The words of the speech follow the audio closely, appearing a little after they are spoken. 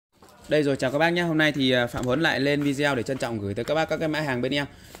Đây rồi, chào các bác nhé. Hôm nay thì Phạm Huấn lại lên video để trân trọng gửi tới các bác các cái mã hàng bên em.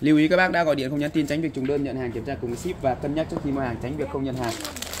 Lưu ý các bác đã gọi điện không nhắn tin tránh việc trùng đơn, nhận hàng kiểm tra cùng ship và cân nhắc trước khi mua hàng tránh việc không nhận hàng.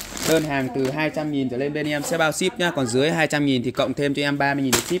 Đơn hàng từ 200.000 trở lên bên em sẽ bao ship nhá, còn dưới 200.000 thì cộng thêm cho em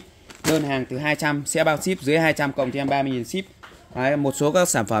 30.000 để ship. Đơn hàng từ 200 sẽ bao ship, dưới 200 cộng cho em 30.000 ship. Đấy, một số các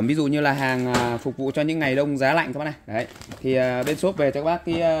sản phẩm ví dụ như là hàng phục vụ cho những ngày đông giá lạnh các bác này. Đấy. Thì bên shop về cho các bác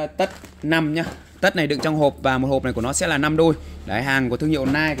cái tất 5 nhá. Tất này đựng trong hộp và một hộp này của nó sẽ là 5 đôi. Đấy, hàng của thương hiệu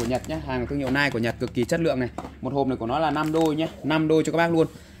Nai của Nhật nhá, hàng của thương hiệu Nai của Nhật cực kỳ chất lượng này. Một hộp này của nó là 5 đôi nhá, 5 đôi cho các bác luôn.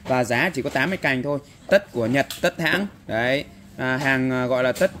 Và giá chỉ có 80 cành thôi. Tất của Nhật, tất hãng. Đấy. Hàng gọi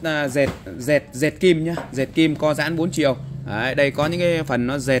là tất dệt kim nhá, dệt kim co giãn 4 chiều. Đấy, đây có những cái phần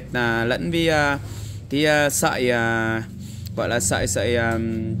nó dệt lẫn với cái sợi gọi là sợi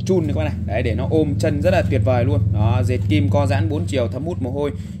chun các bạn này. Đấy, để nó ôm chân rất là tuyệt vời luôn. Đó, dệt kim co giãn 4 chiều, thấm hút mồ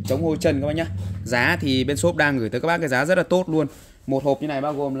hôi, chống hôi chân các bác nhá. Giá thì bên shop đang gửi tới các bác cái giá rất là tốt luôn. Một hộp như này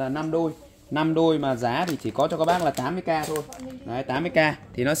bao gồm là 5 đôi. 5 đôi mà giá thì chỉ có cho các bác là 80k thôi. Đấy, 80k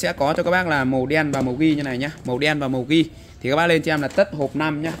thì nó sẽ có cho các bác là màu đen và màu ghi như này nhá. Màu đen và màu ghi thì các bác lên cho em là tất hộp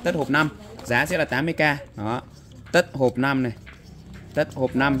 5 nhá, tất hộp 5, giá sẽ là 80k. Đó. Tất hộp 5 này. Tất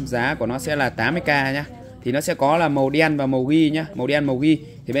hộp 5 giá của nó sẽ là 80k nhá. Thì nó sẽ có là màu đen và màu ghi nhá, màu đen màu ghi.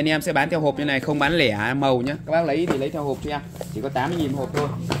 Thì bên em sẽ bán theo hộp như này, không bán lẻ màu nhá. Các bác lấy thì lấy theo hộp cho em, chỉ có 80.000 hộp thôi.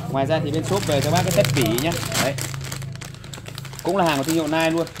 Ngoài ra thì bên shop về cho bác cái tất vỉ nhá. Đấy. Cũng là hàng của thương hiệu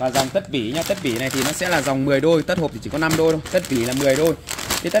Nai luôn, và dòng tất vỉ nhá. Tất vỉ này thì nó sẽ là dòng 10 đôi, tất hộp thì chỉ có 5 đôi thôi. Tất vỉ là 10 đôi.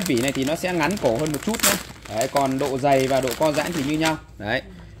 Cái tất vỉ này thì nó sẽ ngắn cổ hơn một chút nhá. Đấy, còn độ dày và độ co giãn thì như nhau. Đấy.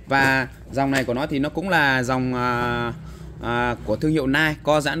 Và dòng này của nó thì nó cũng là dòng của thương hiệu Nai,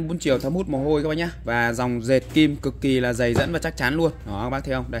 co giãn 4 chiều, thấm hút mồ hôi các bác nhá. Và dòng dệt kim cực kỳ là dày dẫn và chắc chắn luôn. Đó các bác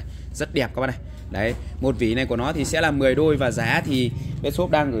thấy không? Đây, rất đẹp các bác này. Đấy, một vỉ này của nó thì sẽ là 10 đôi và giá thì bên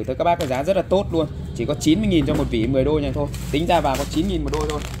shop đang gửi tới các bác cái giá rất là tốt luôn. Chỉ có 90.000 cho một vỉ 10 đôi này thôi. Tính ra vào có 9.000 một đôi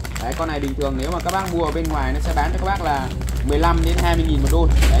thôi. Đấy, con này bình thường nếu mà các bác mua ở bên ngoài nó sẽ bán cho các bác là 15 đến 20.000 một đôi.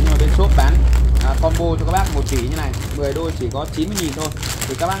 Đấy, nhưng mà bên shop bán combo cho các bác một vỉ như này, 10 đôi chỉ có 90.000 thôi.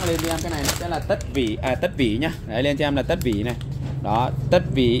 Thì các bác lên cho em cái này nó sẽ là tất vỉ nhá. Đấy, lên cho em là tất vỉ này. Đó, tất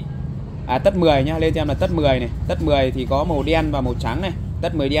vỉ tất 10 nhá, lên cho em là tất 10 này. Tất 10 thì có màu đen và màu trắng này.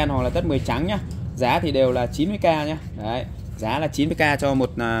 Tất 10 đen hoặc là tất 10 trắng nhá. Giá thì đều là 90k nhá. Đấy, giá là 90k cho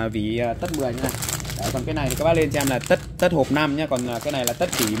một vỉ tất 10 như này. Đấy, còn cái này thì các bác lên cho em là tất hộp 5 nhá, còn cái này là tất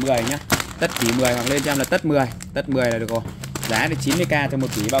vỉ 10 nhá. Tất vỉ 10 hoặc lên cho em là tất 10. Tất 10 là được rồi. Giá thì 90k cho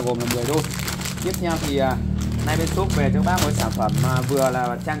một vỉ bao gồm là 10 đôi. Tiếp theo thì nay bên shop về cho các bác một sản phẩm vừa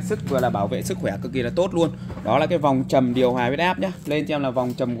là trang sức vừa là bảo vệ sức khỏe cực kỳ là tốt luôn. Đó là cái vòng trầm điều hòa huyết áp nhá. Lên cho em là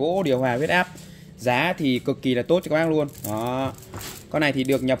vòng trầm gỗ điều hòa huyết áp. Giá thì cực kỳ là tốt cho các bác luôn. Đó. Con này thì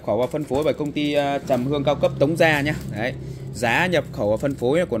được nhập khẩu và phân phối bởi công ty trầm hương cao cấp Tống Gia nhá. Đấy. Giá nhập khẩu và phân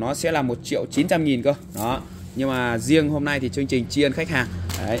phối của nó sẽ là 1.900.000 cơ. Đó. Nhưng mà riêng hôm nay thì chương trình tri ân khách hàng.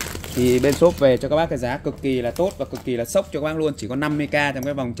 Đấy. Thì bên shop về cho các bác cái giá cực kỳ là tốt và cực kỳ là sốc cho các bác luôn, chỉ có 50k trong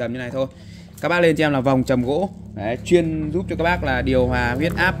cái vòng trầm như này thôi. Các bác lên cho em là vòng trầm gỗ. Đấy, chuyên giúp cho các bác là điều hòa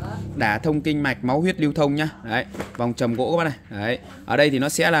huyết áp, đả thông kinh mạch, máu huyết lưu thông nhá. Đấy, vòng trầm gỗ các bác này. Đấy. Ở đây thì nó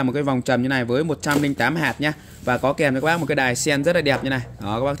sẽ là một cái vòng trầm như này với 108 hạt nhá. Và có kèm cho các bác một cái đài sen rất là đẹp như này.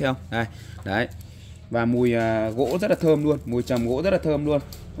 Đó các bác thấy không? Đây. Đấy. Và mùi gỗ rất là thơm luôn, mùi trầm gỗ rất là thơm luôn.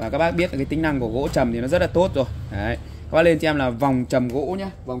 Và các bác biết cái tính năng của gỗ trầm thì nó rất là tốt rồi. Đấy. Các bác lên cho em là vòng trầm gỗ nhá,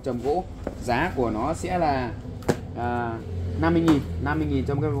 vòng trầm gỗ. Giá của nó sẽ là 50.000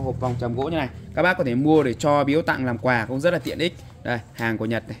 trong cái hộp vòng trầm gỗ như này. Các bác có thể mua để cho biếu tặng làm quà cũng rất là tiện ích. Đây, hàng của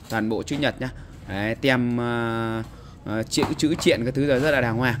Nhật này, toàn bộ chữ Nhật nhá. Đấy, tem chữ triện cái thứ rất là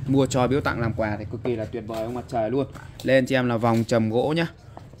đàng hoàng. Mua cho biếu tặng làm quà thì cực kỳ là tuyệt vời ông mặt trời luôn. Lên cho em là vòng trầm gỗ nhá.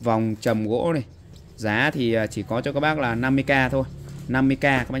 Vòng trầm gỗ này. Giá thì chỉ có cho các bác là 50k thôi. 50k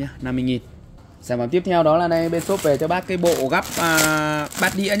các bác nhá, 50.000. Sản phẩm tiếp theo đó là đây bên shop về cho bác cái bộ gắp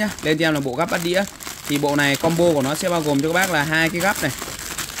bát đĩa nhá. Lên cho em là bộ gắp bát đĩa. Thì bộ này combo của nó sẽ bao gồm cho các bác là 2 cái gắp này.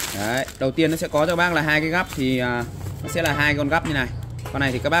 Đấy, đầu tiên nó sẽ có cho các bác là 2 cái gắp thì nó sẽ là 2 con gắp như này. Con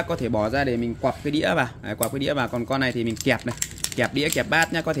này thì các bác có thể bỏ ra để mình quặp cái đĩa vào. Đấy, quặp cái đĩa vào, còn con này thì mình kẹp này, kẹp đĩa, kẹp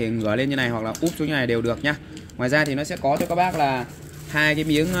bát nhá, có thể ngửa lên như này hoặc là úp xuống như này đều được nhá. Ngoài ra thì nó sẽ có cho các bác là 2 cái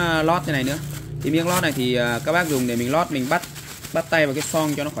miếng lót như này nữa. Cái miếng lót này thì các bác dùng để mình lót, mình bắt tay vào cái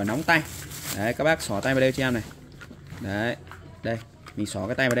xoong cho nó khỏi nóng tay. Đấy, các bác xỏ tay vào đây cho em này. Đấy, đây, mình xỏ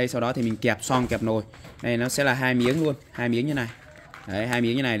cái tay vào đây, sau đó thì mình kẹp xoong, kẹp nồi. Đây nó sẽ là 2 miếng luôn, 2 miếng như này. Đấy, 2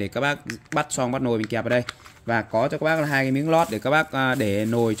 miếng như này để các bác bắt xoong, bắt nồi mình kẹp vào đây. Và có cho các bác là 2 cái miếng lót để các bác để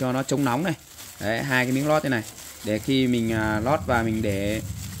nồi cho nó chống nóng này. Đấy, 2 cái miếng lót như này để khi mình lót và mình để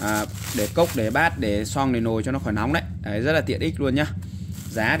cốc, để bát, để xoong, để nồi cho nó khỏi nóng đấy. Đấy, rất là tiện ích luôn nhá.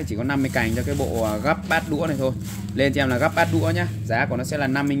 Giá thì chỉ có 50 cành cho cái bộ gắp bát đũa này thôi. Lên cho em là gắp bát đũa nhá. Giá của nó sẽ là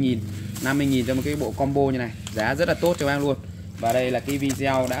 50.000. 50.000 cho một cái bộ combo như này. Giá rất là tốt cho bác luôn. Và đây là cái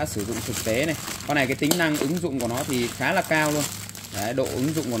video đã sử dụng thực tế này. Con này cái tính năng ứng dụng của nó thì khá là cao luôn. Đấy, độ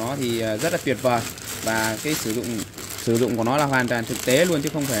ứng dụng của nó thì rất là tuyệt vời. Và cái sử dụng của nó là hoàn toàn thực tế luôn chứ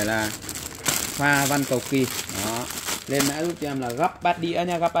không phải là pha văn cầu kỳ. Đó. Lên mã giúp cho em là gắp bát đĩa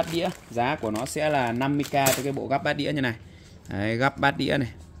nha, gắp bát đĩa. Giá của nó sẽ là 50k cho cái bộ gắp bát đĩa như này. Đấy, gắp bát đĩa này.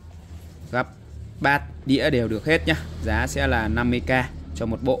 Gắp bát đĩa đều được hết nhá. Giá sẽ là 50k cho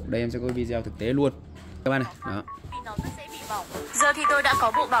một bộ. Đây em sẽ có video thực tế luôn các bạn này. Đó. Giờ thì tôi đã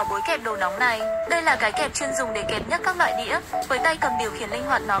có bộ bảo bối kẹp đồ nóng này. Đây là cái kẹp chuyên dùng để kẹp nhấc các loại đĩa. Với tay cầm điều khiển linh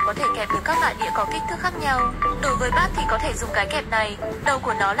hoạt, nó có thể kẹp được các loại đĩa có kích thước khác nhau. Đối với bát thì có thể dùng cái kẹp này. Đầu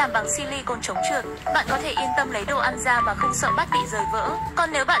của nó làm bằng silicon chống trượt. Bạn có thể yên tâm lấy đồ ăn ra mà không sợ bát bị rời vỡ. Còn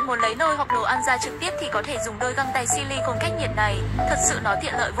nếu bạn muốn lấy nồi hoặc đồ ăn ra trực tiếp thì có thể dùng đôi găng tay silicon cách nhiệt này. Thật sự nó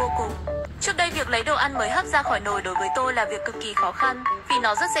tiện lợi vô cùng. Trước đây việc lấy đồ ăn mới hấp ra khỏi nồi đối với tôi là việc cực kỳ khó khăn vì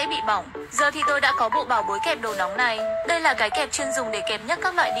nó rất dễ bị bỏng. Giờ thì tôi đã có bộ bảo bối kẹp đồ nóng này. Đây là cái kẹp chuyên dùng để kẹp nhấc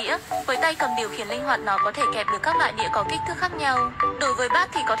các loại đĩa. Với tay cầm điều khiển linh hoạt, nó có thể kẹp được các loại đĩa có kích thước khác nhau. Đối với bát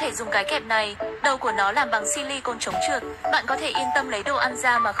thì có thể dùng cái kẹp này. Đầu của nó làm bằng silicon chống trượt. Bạn có thể yên tâm lấy đồ ăn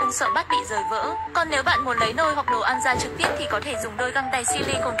ra mà không sợ bát bị rời vỡ. Còn nếu bạn muốn lấy nồi hoặc đồ ăn ra trực tiếp thì có thể dùng đôi găng tay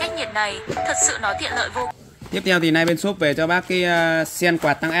silicon cách nhiệt này. Thật sự nó tiện lợi vô cùng. Tiếp theo thì nay bên shop về cho bác cái sen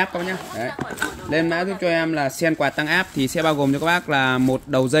quạt tăng áp các bác nhé. Đấy. Lên mã giúp cho em là sen quạt tăng áp thì sẽ bao gồm cho các bác là một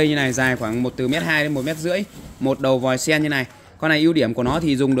đầu dây như này, dài khoảng từ 1,2 đến 1,5 m, một đầu vòi sen như này. Con này ưu điểm của nó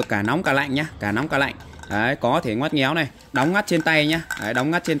thì dùng được cả nóng cả lạnh nhá, cả nóng cả lạnh. Đấy, có thể ngoắt nghéo này, đóng ngắt trên tay nhá. Đấy,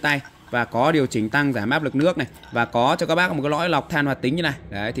 đóng ngắt trên tay và có điều chỉnh tăng giảm áp lực nước này, và có cho các bác một cái lõi lọc than hoạt tính như này.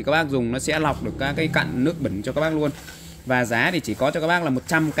 Đấy, thì các bác dùng nó sẽ lọc được các cái cặn nước bẩn cho các bác luôn. Và giá thì chỉ có cho các bác là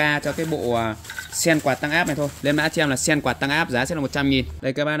 100k cho cái bộ sen quạt tăng áp này thôi. Lên mã cho em là sen quạt tăng áp, giá sẽ là 100.000.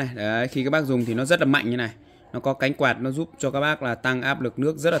 Đây các bác này. Đấy, khi các bác dùng thì nó rất là mạnh như này. Nó có cánh quạt, nó giúp cho các bác là tăng áp lực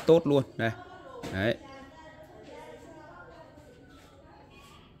nước rất là tốt luôn. Đây. Đấy.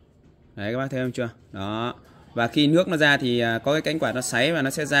 Đấy các bác thấy không chưa? Đó. Và khi nước nó ra thì có cái cánh quạt nó xoáy và nó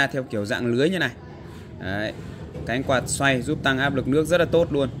sẽ ra theo kiểu dạng lưới như này. Đấy. Cánh quạt xoay giúp tăng áp lực nước rất là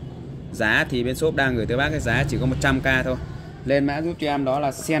tốt luôn. Giá thì bên shop đang gửi tới bác cái giá chỉ có 100k thôi. Lên mã giúp cho em đó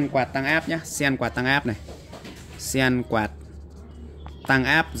là sen quạt tăng áp nhé. Sen quạt tăng áp này. Sen quạt tăng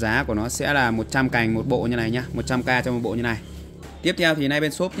áp, giá của nó sẽ là 100 cành một bộ như này nhá, 100k cho một bộ như này. Tiếp theo thì nay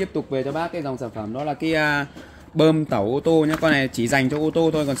bên shop tiếp tục về cho bác cái dòng sản phẩm đó là cái bơm tẩu ô tô nhá. Con này chỉ dành cho ô tô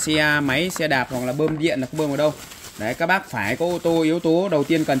thôi, còn xe máy, xe đạp hoặc là bơm điện là không bơm ở đâu. Đấy, các bác phải có ô tô, yếu tố đầu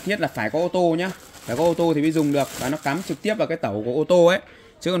tiên cần thiết là phải có ô tô nhá. Phải có ô tô thì mới dùng được, và nó cắm trực tiếp vào cái tẩu của ô tô ấy.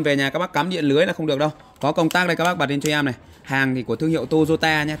 Chứ còn về nhà các bác cắm điện lưới là không được đâu. Có công tắc đây các bác bật lên cho em này. Hàng thì của thương hiệu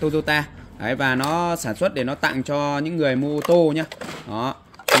Toyota nhá, Toyota. Đấy, và nó sản xuất để nó tặng cho những người mua ô tô nhá. Đó.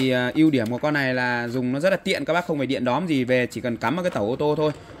 Thì ưu điểm của con này là dùng nó rất là tiện, các bác không phải điện đóm gì về, chỉ cần cắm vào cái tẩu ô tô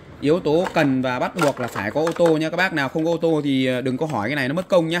thôi. Yếu tố cần và bắt buộc là phải có ô tô nhá. Các bác nào không có ô tô thì đừng có hỏi, cái này nó mất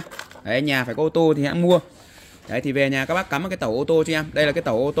công nhá. Đấy, nhà phải có ô tô thì hãng mua. Đấy, thì về nhà các bác cắm vào cái tẩu ô tô cho em. Đây là cái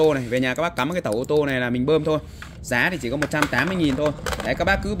tẩu ô tô này, về nhà các bác cắm vào cái tẩu ô tô này là mình bơm thôi. Giá thì chỉ có 180.000 thôi. Đấy, các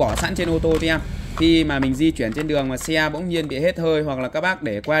bác cứ bỏ sẵn trên ô tô cho em. Khi mà mình di chuyển trên đường mà xe bỗng nhiên bị hết hơi, hoặc là các bác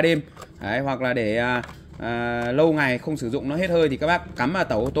để qua đêm, đấy, hoặc là để lâu ngày không sử dụng nó hết hơi, thì các bác cắm vào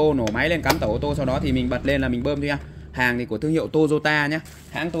tẩu ô tô, nổ máy lên cắm tẩu ô tô, sau đó thì mình bật lên là mình bơm cho em. Hàng thì của thương hiệu Toyota nhé.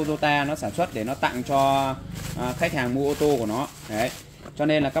 Hãng Toyota nó sản xuất để nó tặng cho khách hàng mua ô tô của nó. Đấy, cho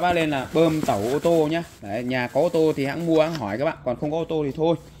nên là các bác lên là bơm tẩu ô tô nhé. Đấy, nhà có ô tô thì hãng mua, hãng hỏi các bạn, còn không có ô tô thì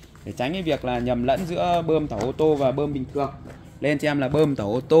thôi, để tránh cái việc là nhầm lẫn giữa bơm tẩu ô tô và bơm bình thường. Lên cho em là bơm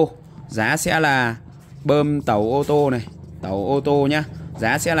tẩu ô tô, giá sẽ là bơm tẩu ô tô này, tẩu ô tô nhá,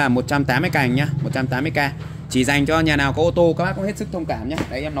 giá sẽ là 180 cành nhá, 180k. Chỉ dành cho nhà nào có ô tô, các bác cũng hết sức thông cảm nhá.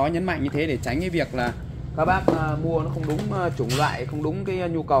 Đấy, em nói nhấn mạnh như thế để tránh cái việc là các bác mua nó không đúng chủng loại, không đúng cái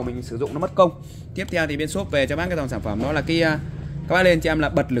nhu cầu mình sử dụng, nó mất công. Tiếp theo thì bên shop về cho bác cái dòng sản phẩm đó là cái các bác lên cho em là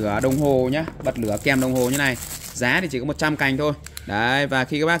bật lửa đồng hồ nhá, bật lửa kèm đồng hồ như này. Giá thì chỉ có 100 cành thôi. Đấy, và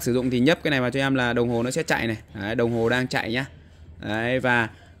khi các bác sử dụng thì nhấp cái này vào cho em là đồng hồ nó sẽ chạy này. Đấy, đồng hồ đang chạy nhá. Đấy, và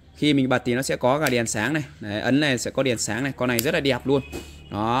khi mình bật thì nó sẽ có cả đèn sáng này. Đấy, ấn này sẽ có đèn sáng này. Con này rất là đẹp luôn.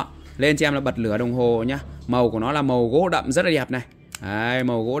 Đó, lên cho em là bật lửa đồng hồ nhá. Màu của nó là màu gỗ đậm rất là đẹp này. Đấy,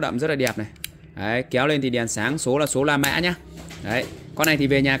 màu gỗ đậm rất là đẹp này. Đấy, kéo lên thì đèn sáng, số là số La Mã nhá. Đấy, con này thì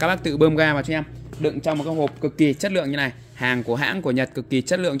về nhà các bác tự bơm ga vào cho em, đựng trong một cái hộp cực kỳ chất lượng như này. Hàng của hãng của Nhật cực kỳ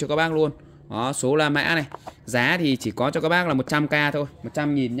chất lượng cho các bác luôn. Đó, số La Mã này. Giá thì chỉ có cho các bác là 100k thôi,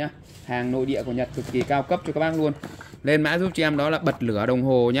 100.000 nhá. Hàng nội địa của Nhật cực kỳ cao cấp cho các bác luôn. Lên mã giúp cho em đó là bật lửa đồng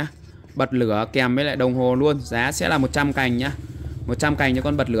hồ nhá. Bật lửa kèm với lại đồng hồ luôn. Giá sẽ là 100 cành nhá. 100 cành cho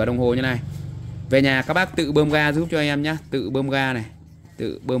con bật lửa đồng hồ như này. Về nhà các bác tự bơm ga giúp cho em nhá. Tự bơm ga này.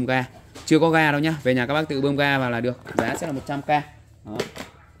 Tự bơm ga. Chưa có ga đâu nhá. Về nhà các bác tự bơm ga vào là được. Giá sẽ là 100k. Đó.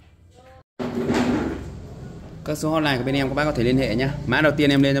 các số hotline của bên em các bác có thể liên hệ nhá. Mã đầu tiên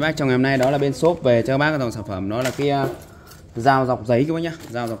em lên cho bác trong ngày hôm nay đó là bên shop về cho các bác cái dòng sản phẩm đó là cái dao dọc giấy các bác nhá,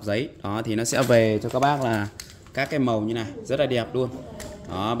 dao dọc giấy. Đó thì nó sẽ về cho các bác là các cái màu như này, rất là đẹp luôn.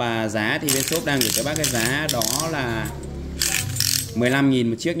 Đó, và giá thì bên shop đang gửi cho bác cái giá đó là 15.000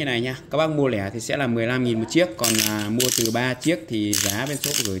 một chiếc như này nha. Các bác mua lẻ thì sẽ là 15.000 một chiếc, còn mua từ 3 chiếc thì giá bên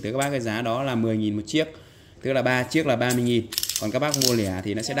shop gửi tới các bác cái giá đó là 10.000 một chiếc. Tức là 3 chiếc là 30.000. Còn các bác mua lẻ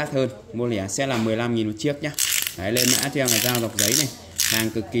thì nó sẽ đắt hơn. Mua lẻ sẽ là 15.000 một chiếc nhá. Đấy, lên mã cho em là dao dọc giấy này. Hàng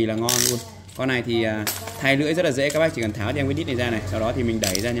cực kỳ là ngon luôn. Con này thì thay lưỡi rất là dễ, các bác chỉ cần tháo cho em cái đít này ra này, sau đó thì mình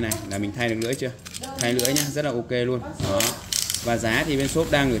đẩy ra như này là mình thay được lưỡi chưa? Thay lưỡi nhá, rất là ok luôn. Đó. Và giá thì bên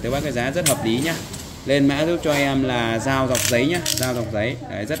shop đang gửi tới bác cái giá rất hợp lý nhá. Lên mã giúp cho em là dao dọc giấy nhá, dao dọc giấy.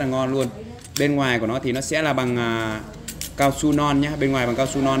 Đấy, rất là ngon luôn. Bên ngoài của nó thì nó sẽ là bằng cao su non nhá, bên ngoài bằng cao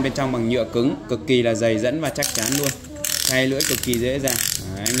su non, bên trong bằng nhựa cứng, cực kỳ là dày dẫn và chắc chắn luôn. Thay lưỡi cực kỳ dễ dàng.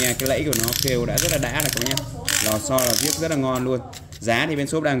 Đấy, nghe cái lẫy của nó kêu đã rất là đã rồi các bác nhá. Lò xo lò viết rất là ngon luôn. Giá thì bên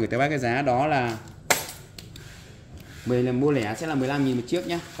shop đang gửi tới bác cái giá đó là mua lẻ sẽ là 15.000 một chiếc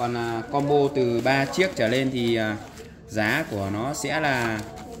nhá. Còn combo từ 3 chiếc trở lên thì giá của nó sẽ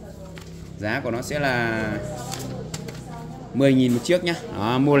là 10.000 một chiếc nhá.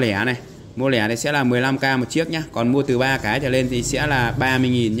 Đó, mua lẻ này. Mua lẻ thì sẽ là 15k một chiếc nhá. Còn mua từ 3 cái trở lên thì sẽ là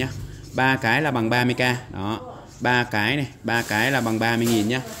 30.000 nhá. 3 cái là bằng 30k. Đó. 3 cái này, 3 cái là bằng 30.000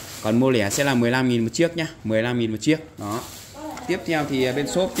 nhá. Còn mua lẻ sẽ là 15.000 một chiếc nhá. 15.000 một chiếc. Đó. Tiếp theo thì bên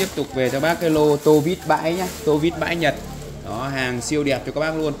shop tiếp tục về cho bác cái lô tô vít bãi nhá, tô vít bãi Nhật. Đó, hàng siêu đẹp cho các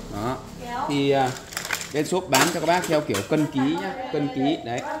bác luôn. Đó. Thì bên shop bán cho các bác theo kiểu cân ký nhá, cân ký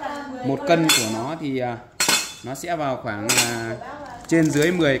đấy. Một cân của nó thì nó sẽ vào khoảng trên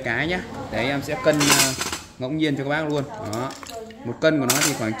dưới 10 cái nhá. Đấy, em sẽ cân ngẫu nhiên cho các bác luôn. Đó. Một cân của nó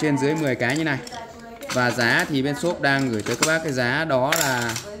thì khoảng trên dưới 10 cái như này. Và giá thì bên shop đang gửi tới các bác cái giá đó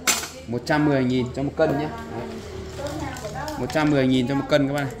là 110.000 cho một cân nhé. 110.000 cho một cân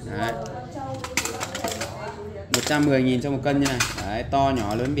các bạn này. Đấy. 110.000 cho một cân như này. Đấy, to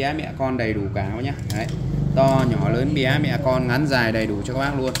nhỏ lớn bé mẹ con đầy đủ cả các bác nhé. Đấy. To nhỏ lớn bé mẹ con ngắn dài đầy đủ cho các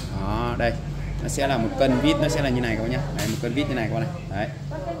bác luôn. Đó, đây. Nó sẽ là một cân vít, nó sẽ là như này các bác nhé. Đấy, một cân vít như này các bác này. Đấy.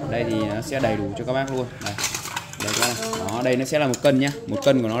 Đây thì nó sẽ đầy đủ cho các bác luôn. Đây. Đây các bác. Đó, đây nó sẽ là một cân nhá, một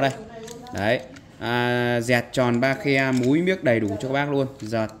cân của nó đây. Đấy. Dẹt tròn 3 khe múi miếc đầy đủ cho các bác luôn.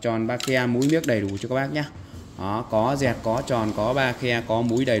 Dẹt tròn 3 khe múi miếc đầy đủ cho các bác nhá. Đó, có dẹt, có tròn, có 3 khe, có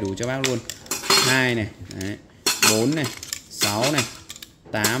múi đầy đủ cho các bác luôn. 2 này, đấy, 4 này, 6 này,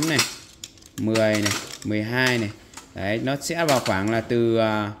 8 này, 10 này, 12 này. Đấy, nó sẽ vào khoảng là từ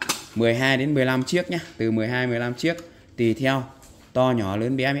 12 đến 15 chiếc nhá, từ 12 15 chiếc tùy theo to nhỏ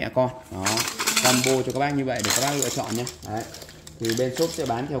lớn bé mẹ con. Đó, combo cho các bác như vậy để các bác lựa chọn nhá. Đấy. Thì bên shop sẽ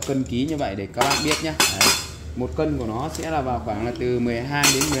bán theo cân ký như vậy để các bác biết nhá. Đấy. Một cân của nó sẽ là vào khoảng là từ 12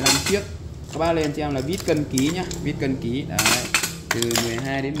 đến 15 chiếc. Các bác lên cho em là vít cân ký nhá, vít cân ký. Đấy. Từ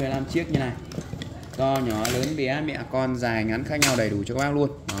 12 đến 15 chiếc như này. To nhỏ lớn bé mẹ con dài ngắn khác nhau đầy đủ cho các bác luôn.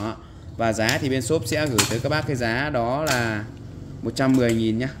 Đó. Và giá thì bên shop sẽ gửi tới các bác cái giá đó là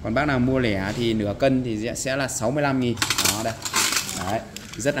 110.000 nhá. Còn bác nào mua lẻ thì nửa cân thì sẽ là 65.000. Đó đây. Đấy.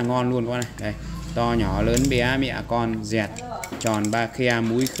 Rất là ngon luôn các bác này. Đây. To nhỏ lớn bé mẹ con dẹt tròn 3 khe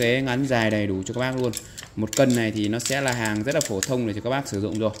múi khế ngắn dài đầy đủ cho các bác luôn. Một cân này thì nó sẽ là hàng rất là phổ thông để cho các bác sử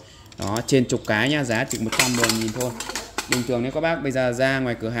dụng rồi. Đó, trên chục cái nhá, giá chỉ 110.000 thôi. Bình thường nếu các bác bây giờ ra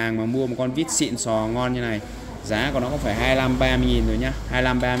ngoài cửa hàng mà mua một con vít xịn sò ngon như này, giá của nó cũng phải 25-30.000 rồi nhá,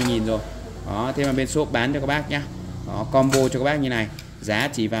 25-30.000 rồi. Đó, thế mà bên shop bán cho các bác nhá. Đó, combo cho các bác như này, giá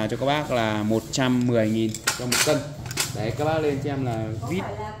chỉ vào cho các bác là 110.000 cho một cân. Đấy, các bác lên cho em là vít.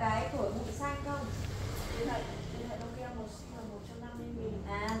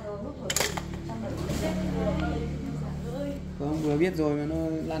 Không, vừa biết rồi mà nó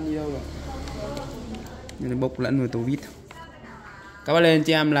lăn đi đâu rồi. Nên bốc lẫn vào tô vít. Các bác lên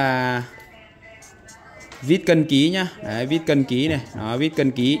cho em là vít cân ký nhá. Đấy, vít cân ký này. Đó, vít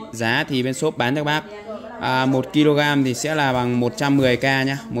cân ký. Giá thì bên shop bán cho các bác 1 kg thì sẽ là bằng 110k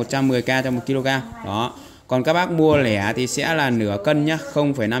nhá. 110k cho 1 kg. Đó. Còn các bác mua lẻ thì sẽ là nửa cân nhá,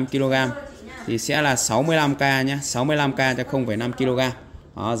 0,5 kg. Thì sẽ là 65k nhá, 65k cho 0,5 kg.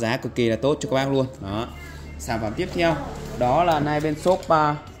 Đó, giá cực kỳ là tốt cho các bác luôn. Đó. Sản phẩm tiếp theo đó là nay bên shop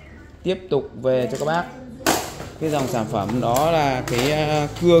tiếp tục về cho các bác cái dòng sản phẩm đó là cái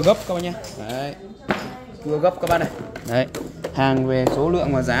cưa gấp các bác nhé. Đấy, cưa gấp các bác này. Đấy, hàng về số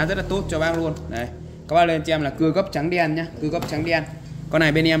lượng và giá rất là tốt cho bác luôn. Đấy, các bác lên cho em là cưa gấp trắng đen nhá, cưa gấp trắng đen. Con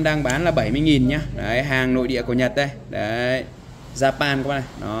này bên em đang bán là 70.000 nhá. Đấy, hàng nội địa của Nhật đây. Đấy, Japan các bác này.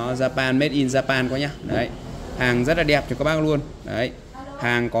 Nó Japan, made in Japan các nhá. Đấy, hàng rất là đẹp cho các bác luôn. Đấy,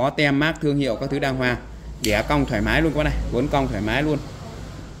 hàng có tem mác thương hiệu các thứ đàng hoàng. Đẻ cong thoải mái luôn các bác này, uốn cong thoải mái luôn.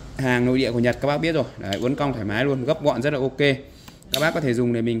 hàng nội địa của Nhật các bác biết rồi. Đấy, uốn cong thoải mái luôn, gấp gọn rất là ok. Các bác có thể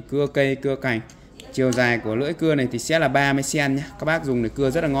dùng để mình cưa cây, cưa cành. Chiều dài của lưỡi cưa này thì sẽ là 30 cm nhé. Các bác dùng để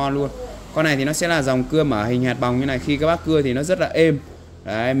cưa rất là ngon luôn. Con này thì nó sẽ là dòng cưa mở hình hạt bòng như này. Khi các bác cưa thì nó rất là êm.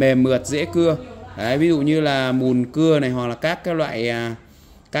 Đấy, mềm mượt, dễ cưa. Đấy, ví dụ như là mùn cưa này, hoặc là các cái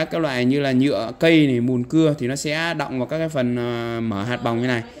loại như là nhựa cây này, mùn cưa thì nó sẽ đọng vào các cái phần mở hạt bòng như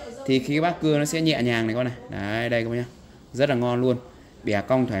này. Thì khi các bác cưa nó sẽ nhẹ nhàng này con này. Đấy, đây các bác nhá. Rất là ngon luôn. Bẻ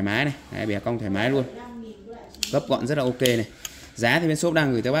cong thoải mái này. Đấy, bẻ cong thoải mái luôn. Gấp gọn rất là ok này. Giá thì bên shop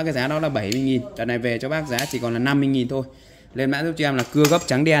đang gửi tới bác cái giá đó là 70.000. Đợt này về cho bác giá chỉ còn là 50.000 thôi. Lên mã giúp cho em là cưa gấp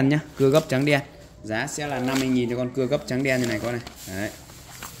trắng đen nhá. Cưa gấp trắng đen. Giá sẽ là 50.000 cho con cưa gấp trắng đen như này con này. Đấy.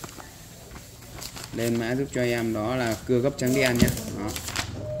 Lên mã giúp cho em đó là cưa gấp trắng đen nhá. Đó.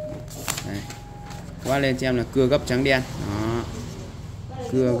 Đây. Quá lên cho em là cưa gấp trắng đen. Đó.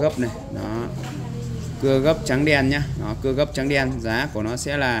 Cưa gấp này. Đó. Cưa gấp trắng đen nhá. Đó, cưa gấp trắng đen. Giá của nó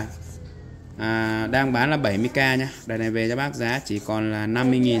sẽ là đang bán là 70k nhá. Đợt này về cho bác giá chỉ còn là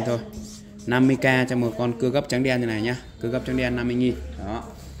 50.000 thôi. 50k cho một con cưa gấp trắng đen như này nhá. Cưa gấp trắng đen 50.000. Đó.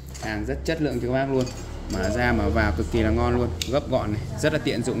 Hàng rất chất lượng cho các bác luôn. Mở ra mở vào cực kỳ là ngon luôn. Gấp gọn này, rất là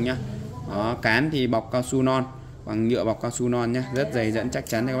tiện dụng nhá. Đó, cán thì bọc cao su non, bằng nhựa bọc cao su non nhá, rất dày dẫn chắc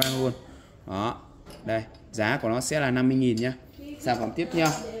chắn cho các bác luôn. Đó. Đây, giá của nó sẽ là 50.000 nhá. Sản phẩm tiếp theo,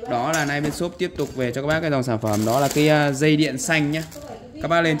 đó là nay bên shop tiếp tục về cho các bác cái dòng sản phẩm đó là cái dây điện xanh nhá. Các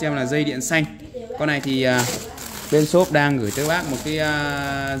bác lên cho em là dây điện xanh. Con này thì bên shop đang gửi tới bác một cái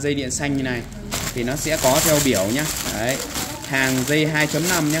dây điện xanh như này. Thì nó sẽ có theo biểu nhá. Đấy. Hàng dây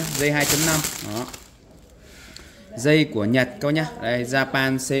 2.5 nhá, dây 2.5. Đó. Dây của Nhật các bác nhá. Đây,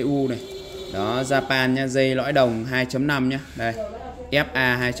 Japan CU này. Đó, Japan nhá, dây lõi đồng 2.5 nhá. Đây.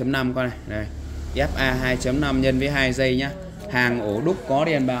 FA 2.5 con này. Đây. FA 2.5 nhân với 2 dây nhá. Hàng ổ đúc có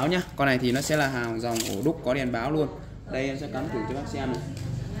đèn báo nhá. Con này thì nó sẽ là hàng dòng ổ đúc có đèn báo luôn. Đây em sẽ cắm thử cho bác xem này.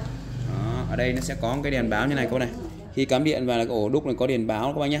 Đó, ở đây nó sẽ có một cái đèn báo như này các bác này. Khi cắm điện vào là cái ổ đúc này có đèn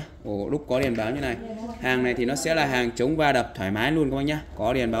báo các bác nhá. Ổ đúc có đèn báo như này. Hàng này thì nó sẽ là hàng chống va đập thoải mái luôn các bác nhá.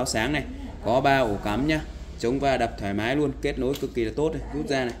 Có đèn báo sáng này, có 3 ổ cắm nhá. Chống va đập thoải mái luôn, kết nối cực kỳ là tốt này, rút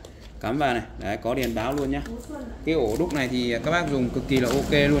ra này, cắm vào này. Đấy, có đèn báo luôn nhá. Cái ổ đúc này thì các bác dùng cực kỳ là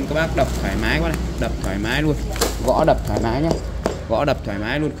ok luôn, các bác đập thoải mái quá này, đập thoải mái luôn. Gõ đập thoải mái nhá. Gõ đập thoải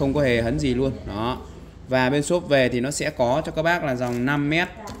mái luôn, không có hề hấn gì luôn. Đó. Và bên shop về thì nó sẽ có cho các bác là dòng 5m,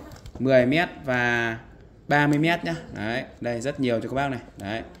 10m và 30m nhá. Đấy, đây rất nhiều cho các bác này.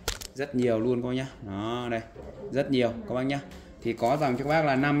 Đấy. Rất nhiều luôn các bác nhá. Đó, đây. Rất nhiều các bác nhá. Thì có dòng cho các bác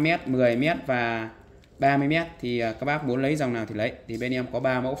là 5m, 10m và 30m thì các bác muốn lấy dòng nào thì lấy. Thì bên em có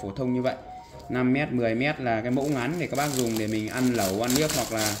 3 mẫu phổ thông như vậy. 5m, 10m là cái mẫu ngắn để các bác dùng để mình ăn lẩu, ăn nước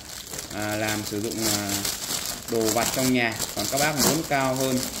hoặc là làm sử dụng đồ vặt trong nhà. Còn các bác muốn cao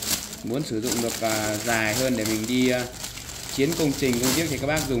hơn, muốn sử dụng được dài hơn để mình đi chiến công trình công việc thì các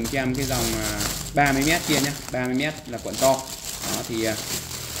bác dùng cho em cái dòng 30m kia nhé. 30m là cuộn to. Đó thì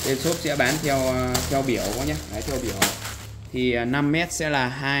bên shop sẽ bán theo biểu có nhé. Đấy, theo biểu thì 5m sẽ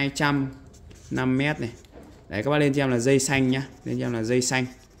là 205m này. Đấy, các bác lên cho em là dây xanh nhá. Lên cho em là dây xanh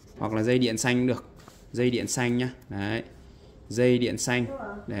hoặc là dây điện xanh cũng được. Dây điện xanh nhá. Đấy. Dây điện xanh.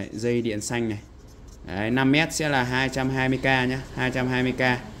 Đấy, dây điện xanh này. Đấy, 5m sẽ là 220k nhá,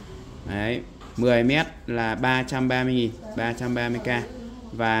 220k. Đấy, 10m là 330.000, 330k.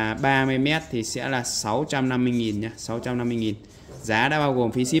 Và 30m thì sẽ là 650.000 nhá, 650.000. Giá đã bao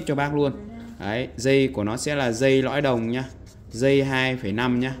gồm phí ship cho bác luôn. Đấy, dây của nó sẽ là dây lõi đồng nhá. Dây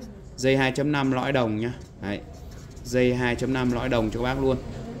 2,5 nhá. Dây 2.5 lõi đồng nhá. Đấy. Dây 2.5 lõi đồng cho các bác luôn.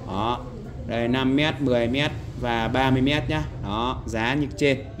 Đó. Đây 5m, 10m và 30m nhá. Đó, giá như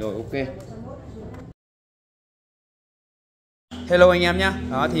trên. Rồi ok. Hello anh em nhá.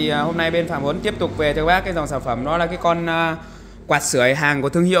 Đó thì hôm nay bên phàm HUỷN tiếp tục về cho các bác cái dòng sản phẩm đó là cái con quạt sưởi hàng của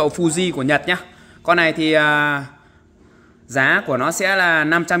thương hiệu Fuji của Nhật nhá. Con này thì giá của nó sẽ là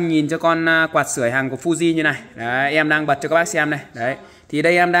 500.000 cho con quạt sưởi hàng của Fuji như này. Đấy, em đang bật cho các bác xem này. Đấy. Thì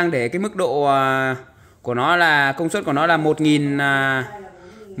đây em đang để cái mức độ của nó là công suất của nó là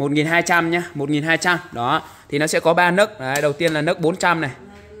 1200 nhá, 1200. Đó. Thì nó sẽ có 3 nấc. Đấy, đầu tiên là nấc 400 này.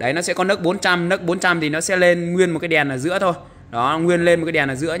 Đấy, nó sẽ có nấc 400, nấc 400 thì nó sẽ lên nguyên một cái đèn ở giữa thôi. Đó, nguyên lên một cái đèn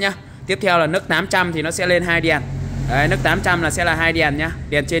ở giữa nhá. Tiếp theo là nấc 800 thì nó sẽ lên 2 đèn. Đấy, nấc 800 là sẽ là 2 đèn nhá,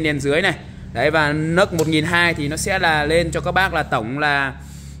 đèn trên đèn dưới này. Đấy, và nấc 1200 thì nó sẽ là lên cho các bác là tổng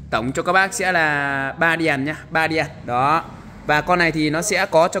cho các bác sẽ là 3 đèn nhá, 3 đèn. Đó. Và con này thì nó sẽ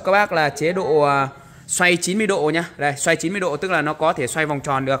có cho các bác là chế độ xoay 90 độ nhá. Đây, xoay 90 độ tức là nó có thể xoay vòng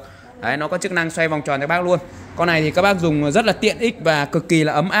tròn được. Đấy, nó có chức năng xoay vòng tròn cho các bác luôn. Con này thì các bác dùng rất là tiện ích và cực kỳ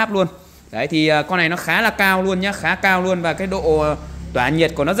là ấm áp luôn. Đấy thì con này nó khá là cao luôn nhá, khá cao luôn. Và cái độ tỏa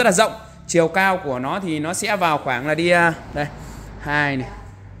nhiệt của nó rất là rộng. Chiều cao của nó thì nó sẽ vào khoảng là đi đây 2 này,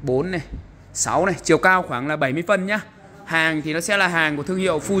 4 này, 6 này, chiều cao khoảng là 70 phân nhá. Hàng thì nó sẽ là hàng của thương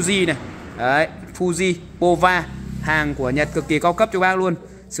hiệu Fuji này. Đấy, Fuji, Pova, hàng của Nhật cực kỳ cao cấp cho bác luôn.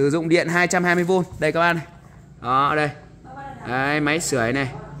 Sử dụng điện 220V. Đây các bác này. Đó, đây. Đấy, máy sưởi này.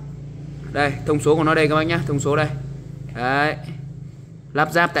 Đây, thông số của nó đây các bác nhá, thông số đây. Đấy.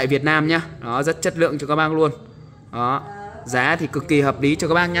 Lắp ráp tại Việt Nam nhá. Đó, rất chất lượng cho các bác luôn. Đó. Giá thì cực kỳ hợp lý cho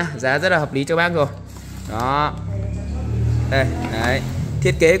các bác nhá. Giá rất là hợp lý cho bác rồi. Đó. Đây, đấy.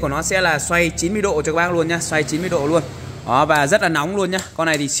 Thiết kế của nó sẽ là xoay 90 độ cho các bác luôn nhá, xoay 90 độ luôn. Đó, và rất là nóng luôn nhá. Con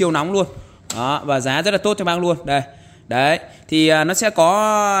này thì siêu nóng luôn. Đó, và giá rất là tốt cho bác luôn. Đây. Đấy, thì nó sẽ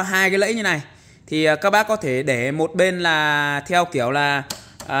có hai cái lẫy như này. Thì các bác có thể để một bên là theo kiểu là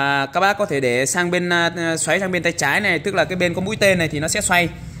các bác có thể để sang bên xoáy sang bên tay trái này, tức là cái bên có mũi tên này thì nó sẽ xoay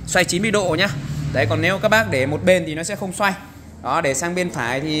 90 độ nhá. Đấy, còn nếu các bác để một bên thì nó sẽ không xoay. Đó, để sang bên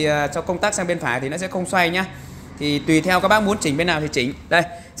phải thì cho công tắc sang bên phải thì nó sẽ không xoay nhá. Thì tùy theo các bác muốn chỉnh bên nào thì chỉnh. Đây,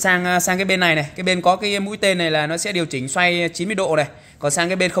 sang cái bên này này, cái bên có cái mũi tên này là nó sẽ điều chỉnh xoay 90 độ này. Còn sang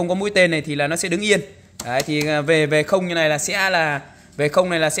cái bên không có mũi tên này thì là nó sẽ đứng yên. Đấy, thì về không như này là về không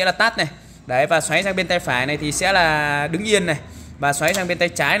này là sẽ là tắt này. Đấy, và xoáy sang bên tay phải này thì sẽ là đứng yên này. Và xoáy sang bên tay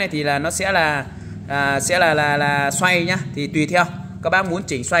trái này thì là nó sẽ là xoay nhá. Thì tùy theo các bác muốn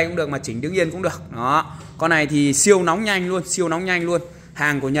chỉnh xoay cũng được mà chỉnh đứng yên cũng được. Đó. Con này thì siêu nóng nhanh luôn, siêu nóng nhanh luôn.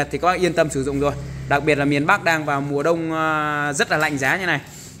 Hàng của Nhật thì các bác yên tâm sử dụng rồi. Đặc biệt là miền Bắc đang vào mùa đông rất là lạnh giá như này.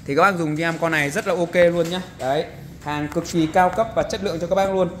 Thì các bác dùng cho em con này rất là ok luôn nhá. Đấy, hàng cực kỳ cao cấp và chất lượng cho các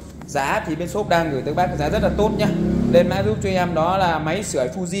bác luôn. Giá thì bên shop đang gửi tới các bác giá rất là tốt nhá. Lên mã giúp cho em đó là máy sưởi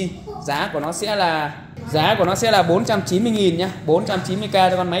Fuji. Giá của nó sẽ là 490.000 nhá. 490k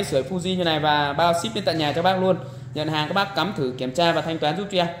cho con máy sưởi Fuji như này và bao ship đến tận nhà cho bác luôn. Nhận hàng các bác cắm thử kiểm tra và thanh toán giúp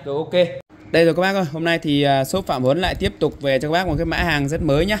cho em. Rồi ok. Đây rồi các bác ơi, hôm nay thì shop Phạm HUỷN lại tiếp tục về cho các bác một cái mã hàng rất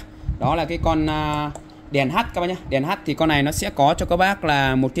mới nhá. Đó là cái con đèn H các bác nhá. Đèn H thì con này nó sẽ có cho các bác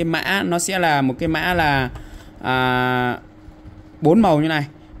là một cái mã, nó sẽ là một cái mã là 4 màu như này.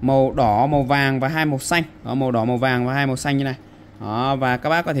 Màu đỏ, màu vàng và 2 màu xanh. Đó, màu đỏ, màu vàng và 2 màu xanh như này. Đó, và các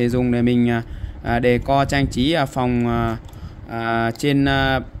bác có thể dùng để mình decor trang trí phòng trên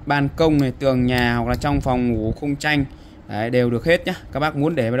ban công này, tường nhà hoặc là trong phòng ngủ khung tranh. Đấy, đều được hết nhá. Các bác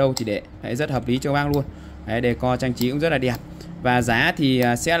muốn để vào đâu thì để. Đấy, rất hợp lý cho các bác luôn. Đấy, decor trang trí cũng rất là đẹp. Và giá thì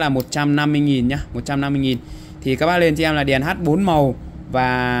sẽ là 150.000 nhá, 150.000. Thì các bác lên cho em là đèn H 4 màu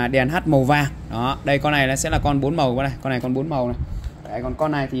và đèn H màu vàng. Đó, đây con này nó sẽ là con 4 màu này, con này con 4 màu này. Đấy, còn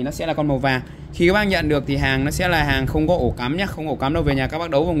con này thì nó sẽ là con màu vàng. Khi các bác nhận được thì hàng nó sẽ là hàng không có ổ cắm nhá, không ổ cắm đâu, về nhà các bác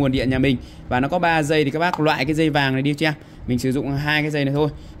đấu vào nguồn điện nhà mình. Và nó có 3 dây thì các bác loại cái dây vàng này đi cho em. Mình sử dụng 2 cái dây này thôi.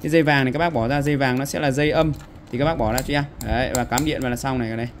 Cái dây vàng này các bác bỏ ra, dây vàng nó sẽ là dây âm thì các bác bỏ ra cho em. Đấy, và cắm điện vào là xong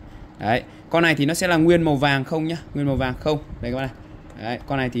này đây. Đấy, con này thì nó sẽ là nguyên màu vàng không nhá, nguyên màu vàng không. Đây các bác này. Đấy,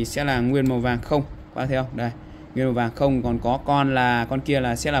 con này thì sẽ là nguyên màu vàng không. Các bác thấy không? Đây, nguyên màu vàng không, còn có con kia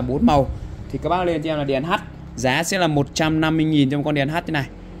là sẽ là 4 màu. Thì các bác lên cho em là đèn H, giá sẽ là 150.000 trong con đèn H thế này.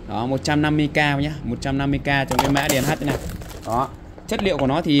 Đó, 150k nhá, 150k trong cái mã đèn H thế này. Đó. Chất liệu của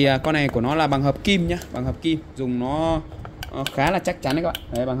nó thì con này của nó là bằng hợp kim nhá, bằng hợp kim, dùng nó khá là chắc chắn đấy các bạn.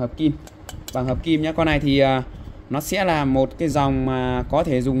 Đấy, bằng hợp kim. Bằng hợp kim nhá. Con này thì nó sẽ là một cái dòng mà có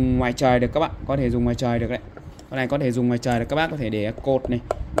thể dùng ngoài trời được các bạn, có thể dùng ngoài trời được đấy. Con này có thể dùng ngoài trời được, các bác có thể để cột này,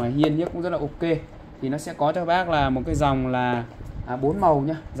 ngoài hiên nhất cũng rất là ok. Thì nó sẽ có cho các bác là một cái dòng là 4 màu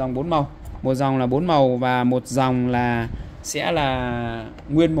nhá, dòng 4 màu. Một dòng là 4 màu và một dòng là sẽ là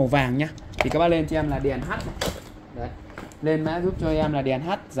nguyên màu vàng nhá. Thì các bác lên cho em là đèn H. Đấy. Lên mã giúp cho em là đèn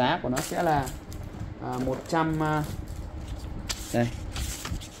H, giá của nó sẽ là 100 đây.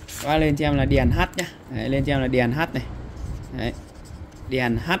 Các bác lên cho em là đèn H nhá. Đấy, lên cho em là đèn H này. Đấy.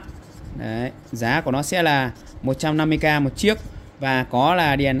 Đèn H. Đấy, giá của nó sẽ là 150k một chiếc và có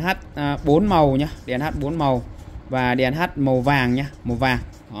là đèn H 4 màu nhá, đèn H 4 màu và đèn H màu vàng nhá, màu vàng.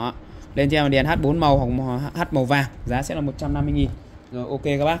 Đó. Lên cho em là đèn H 4 màu hoặc H màu vàng, giá sẽ là 150.000. Rồi ok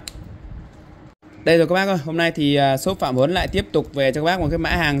các bác. Đây rồi các bác ơi, hôm nay thì shop Phạm HUỷN lại tiếp tục về cho các bác một cái mã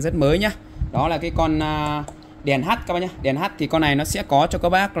hàng rất mới nhá. Đó là cái con đèn H các bác nhá. Đèn H thì con này nó sẽ có cho các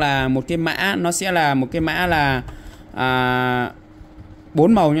bác là một cái mã, nó sẽ là một cái mã là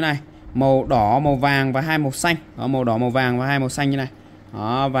 4 màu như này. Màu đỏ, màu vàng và 2 màu xanh. Đó, màu đỏ, màu vàng và 2 màu xanh như này.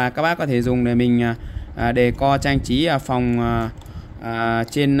 Đó, và các bác có thể dùng để mình decor trang trí phòng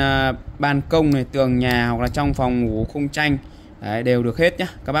trên ban công này, tường nhà hoặc là trong phòng ngủ khung tranh. Đấy, đều được hết nhá.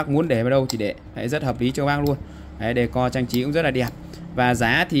 Các bác muốn để vào đâu thì để. Đấy, rất hợp lý cho các bác luôn. Đấy, decor trang trí cũng rất là đẹp. Và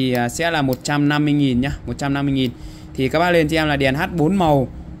giá thì sẽ là 150.000 nhá, 150.000. Thì các bác lên cho em là đèn H 4 màu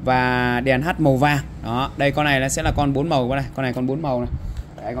và đèn H màu vàng. Đó, đây con này nó sẽ là con 4 màu này, con này con 4 màu này.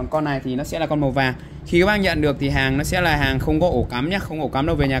 Đấy, còn con này thì nó sẽ là con màu vàng. Khi các bác nhận được thì hàng nó sẽ là hàng không có ổ cắm nhá, không ổ cắm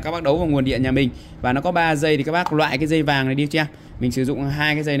đâu, về nhà các bác đấu vào nguồn điện nhà mình. Và nó có 3 dây thì các bác loại cái dây vàng này đi cho em. Mình sử dụng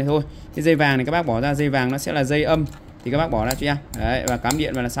hai cái dây này thôi. Cái dây vàng này các bác bỏ ra, dây vàng nó sẽ là dây âm thì các bác bỏ ra cho em. Đấy, và cắm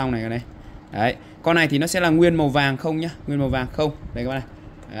điện vào là xong này, đây. Đấy, con này thì nó sẽ là nguyên màu vàng không nhá, nguyên màu vàng không. Đây các bác này.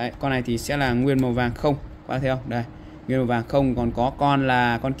 Đấy, con này thì sẽ là nguyên màu vàng không. Các bác thấy không? Đây, nguyên màu vàng không, còn có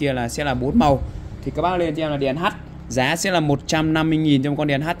con kia là sẽ là 4 màu. Thì các bác lên cho em là đèn H, giá sẽ là 150.000 trong con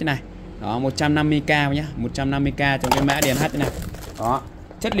đèn H thế này. Đó, 150k nhá, 150k trong cái mã đèn H thế này. Đó.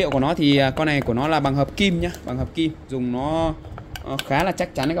 Chất liệu của nó thì con này của nó là bằng hợp kim nhá, bằng hợp kim, dùng nó khá là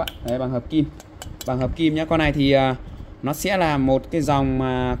chắc chắn đấy các bạn. Đấy, bằng hợp kim. Bằng hợp kim nhá. Con này thì nó sẽ là một cái dòng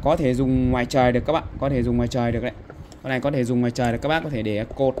mà có thể dùng ngoài trời được các bạn, có thể dùng ngoài trời được đấy. Con này có thể dùng ngoài trời được, các bác có thể để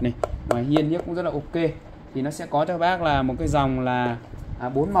cột này, ngoài hiên nhất cũng rất là ok. Thì nó sẽ có cho các bác là một cái dòng là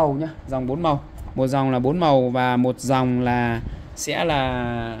 4 màu nhá, dòng 4 màu. Một dòng là 4 màu và một dòng là sẽ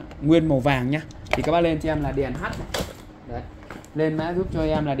là nguyên màu vàng nhá. Thì các bác lên cho em là đèn H này. Đấy. Lên mã giúp cho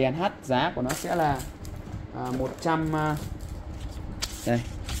em là đèn H, giá của nó sẽ là 100 đây.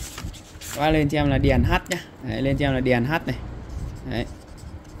 Các bác lên cho em là đèn H nhá. Đấy, lên cho em là đèn H này. Đấy.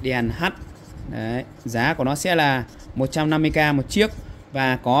 Đèn H. Đấy, giá của nó sẽ là 150k một chiếc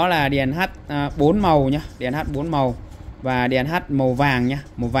và có là đèn H 4 màu nhá, đèn H 4 màu và đèn H màu vàng nhá,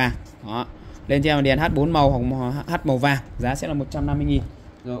 màu vàng. Đó. Lên cho em đèn H 4 màu hoặc H màu vàng, giá sẽ là 150.000.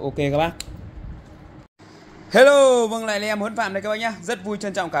 Rồi ok các bác. Hello, vâng lại là em HUİN Phạm đây các bác nhé. Rất vui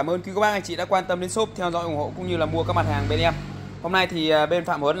trân trọng cảm ơn quý các bác anh chị đã quan tâm đến shop, theo dõi ủng hộ cũng như là mua các mặt hàng bên em. Hôm nay thì bên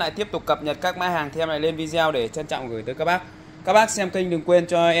Phạm HUÍN lại tiếp tục cập nhật các mã hàng thì em lại lên video để trân trọng gửi tới các bác. Các bác xem kênh đừng quên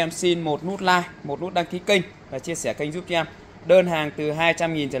cho em xin một nút like, một nút đăng ký kênh và chia sẻ kênh giúp cho em. Đơn hàng từ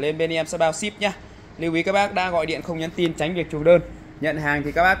 200.000 trở lên bên em sẽ bao ship nhé. Lưu ý các bác đã gọi điện không nhắn tin tránh việc trùng đơn. Nhận hàng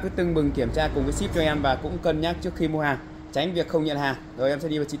thì các bác cứ tưng bừng kiểm tra cùng với ship cho em và cũng cân nhắc trước khi mua hàng, tránh việc không nhận hàng. Rồi em sẽ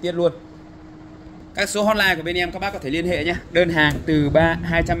đi vào chi tiết luôn. Các số hotline của bên em các bác có thể liên hệ nhé. Đơn hàng từ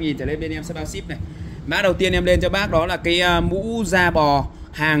 200.000 trở lên bên em sẽ bao ship này. Mã đầu tiên em lên cho bác đó là cái mũ da bò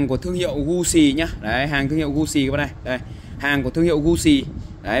hàng của thương hiệu Gucci nhá. Đấy, hàng thương hiệu Gucci các bác này. Đây, hàng của thương hiệu Gucci.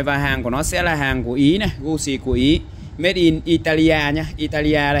 Đấy, và hàng của nó sẽ là hàng của Ý này, Gucci của Ý, made in Italia nhá,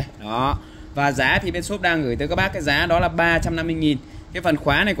 Italia đây. Đó. Và giá thì bên shop đang gửi tới các bác cái giá đó là 350.000. Cái phần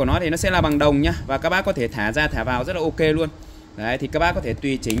khóa này của nó thì nó sẽ là bằng đồng nhá, và các bác có thể thả ra thả vào rất là ok luôn. Đấy, thì các bác có thể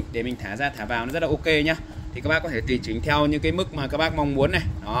tùy chỉnh để mình thả ra thả vào nó rất là ok nhá. Thì các bác có thể tùy chỉnh theo những cái mức mà các bác mong muốn này.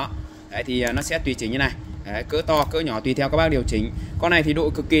 Đó. Đấy, thì nó sẽ tùy chỉnh như này. Đấy, cỡ to cỡ nhỏ tùy theo các bác điều chỉnh. Con này thì độ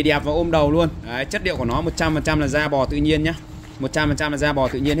cực kỳ đẹp và ôm đầu luôn. Đấy, chất liệu của nó 100% là da bò tự nhiên nhá. 100% là da bò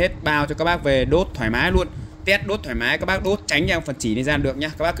tự nhiên hết, bao cho các bác về đốt thoải mái luôn. Test đốt thoải mái, các bác đốt tránh cho phần chỉ này ra được nhá.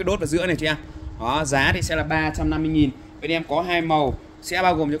 Các bác cứ đốt vào giữa này cho em. Đó, giá thì sẽ là 350.000. Bên em có hai màu, sẽ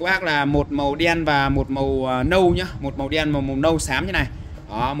bao gồm cho các bác là một màu đen và một màu nâu nhá, một màu đen và màu nâu xám như này.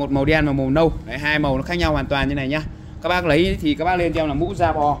 Đó, một màu đen và màu nâu. Đấy, hai màu nó khác nhau hoàn toàn như này nhá. Các bác lấy thì các bác lên cho em là mũ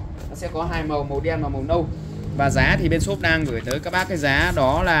da bò, nó sẽ có hai màu, màu đen và màu nâu. Và giá thì bên shop đang gửi tới các bác cái giá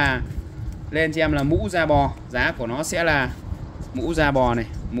đó là lên cho em là mũ da bò, giá của nó sẽ là mũ da bò này,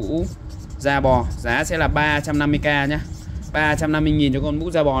 mũ da bò, giá sẽ là 350k nhá. 350.000 cho con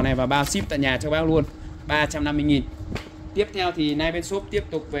mũ da bò này và bao ship tại nhà cho bác luôn. 350.000. Tiếp theo thì nay bên shop tiếp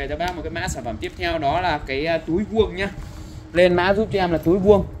tục về cho bác một cái mã sản phẩm tiếp theo đó là cái túi vuông nhá. Lên mã giúp cho em là túi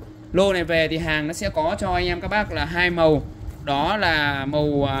vuông. Lô này về thì hàng nó sẽ có cho anh em các bác là hai màu, đó là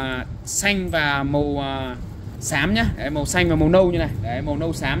màu xanh và màu xám nhá. Đấy, màu xanh và màu nâu như này. Đấy, màu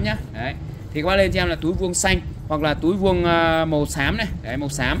nâu xám nhá. Đấy. Thì các bác lên cho em là túi vuông xanh hoặc là túi vuông màu xám này. Đấy, màu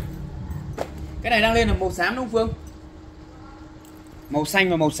xám. Cái này đang lên là màu xám đúng không Phương? Màu xanh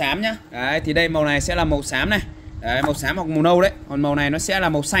và màu xám nhá. Đấy, thì đây màu này sẽ là màu xám này. Đấy, màu xám hoặc màu nâu đấy. Còn màu này nó sẽ là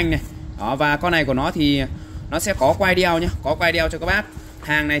màu xanh này. Đó, và con này của nó thì nó sẽ có quai đeo nhá, có quai đeo cho các bác.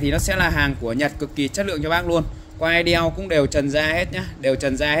 Hàng này thì nó sẽ là hàng của Nhật, cực kỳ chất lượng cho bác luôn. Quai đeo cũng đều trần da hết nhá, đều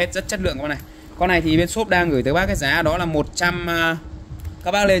trần da hết, rất chất lượng con này. Con này thì bên shop đang gửi tới bác cái giá đó là 100.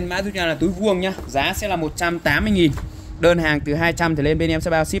 Các bác lên mã giúp nhau là túi vuông nhá, giá sẽ là 180.000. Đơn hàng từ 200 thì lên bên em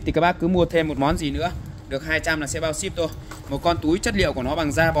sẽ bao ship, thì các bác cứ mua thêm một món gì nữa được 200 là sẽ bao ship thôi. Một con túi chất liệu của nó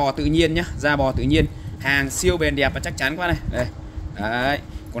bằng da bò tự nhiên nhá, da bò tự nhiên, hàng siêu bền đẹp và chắc chắn quá này. Đây. Đấy.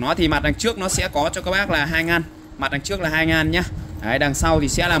 Của nó thì mặt đằng trước nó sẽ có cho các bác là 2 ngăn, mặt đằng trước là 2 ngăn nhá. Đấy, đằng sau thì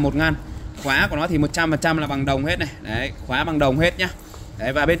sẽ là 1 ngăn. Khóa của nó thì 100% là bằng đồng hết này. Đấy, khóa bằng đồng hết nhá.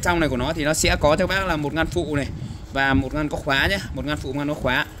 Đấy, và bên trong này của nó thì nó sẽ có cho các bác là 1 ngăn phụ này và 1 ngăn có khóa nhá, 1 ngăn phụ, 1 ngăn có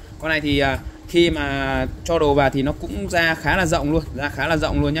khóa. Con này thì khi mà cho đồ vào thì nó cũng ra khá là rộng luôn, ra khá là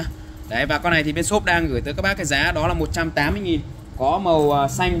rộng luôn nhá. Đấy, và con này thì bên shop đang gửi tới các bác cái giá đó là 180.000. Có màu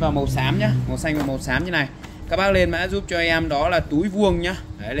xanh và màu xám nhá, màu xanh và màu xám như này. Các bác lên mã giúp cho em đó là túi vuông nhá.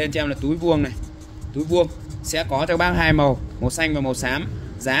 Đấy, lên cho em là túi vuông này. Túi vuông sẽ có cho các bác hai màu, màu xanh và màu xám.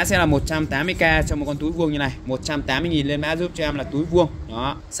 giá sẽ là 180k cho một con túi vuông như này, 180.000 lên mã giúp cho em là túi vuông.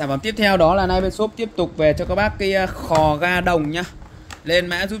 Đó. Sản phẩm tiếp theo đó là nay bên shop tiếp tục về cho các bác cái khò ga đồng nhá. Lên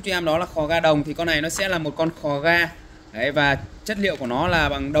mã giúp cho em đó là khò ga đồng, thì con này nó sẽ là một con khò ga. Đấy, và chất liệu của nó là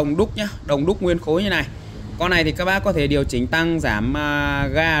bằng đồng đúc nhá, đồng đúc nguyên khối như này. Con này thì các bác có thể điều chỉnh tăng giảm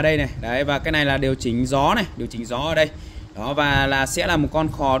ga ở đây này. Đấy, và cái này là điều chỉnh gió này, điều chỉnh gió ở đây. Đó, và là sẽ là một con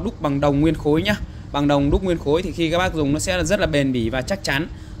khò đúc bằng đồng nguyên khối nhá. Bằng đồng đúc nguyên khối thì khi các bác dùng nó sẽ rất là bền bỉ và chắc chắn.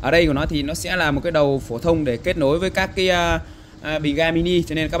 Ở đây của nó thì nó sẽ là một cái đầu phổ thông để kết nối với các cái bình ga mini,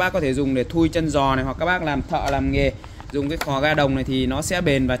 cho nên các bác có thể dùng để thui chân giò này, hoặc các bác làm thợ làm nghề dùng cái khò ga đồng này thì nó sẽ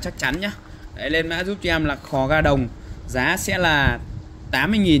bền và chắc chắn nhá. Đấy, lên mã giúp cho em là khò ga đồng, giá sẽ là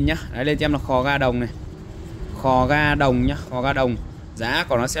 80.000 nhá. Đấy, lên cho em là khò ga đồng này, khò ga đồng nhá, khò ga đồng, giá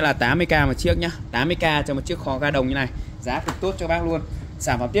của nó sẽ là 80k một chiếc nhá, 80k cho một chiếc khò ga đồng như này, giá cực tốt cho các bác luôn.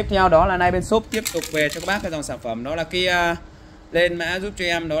 Sản phẩm tiếp theo đó là nay bên shop tiếp tục về cho các bác cái dòng sản phẩm đó là cái lên mã giúp cho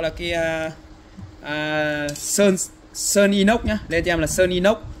em đó là cái sơn inox nhá. Lên cho em là sơn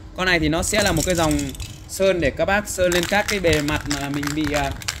inox. Con này thì nó sẽ là một cái dòng sơn để các bác sơn lên các cái bề mặt mà mình bị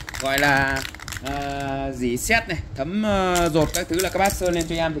gọi là dỉ sét này, thấm dột các thứ, là các bác sơn lên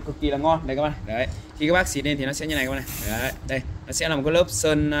cho em thì cực kỳ là ngon. Đây các bạn. Đấy, khi các bác xịt lên thì nó sẽ như này các bạn này. Đấy, đây nó sẽ là một cái lớp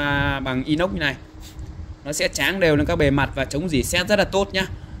sơn bằng inox như này, nó sẽ tráng đều lên các bề mặt và chống dỉ sét rất là tốt nhá.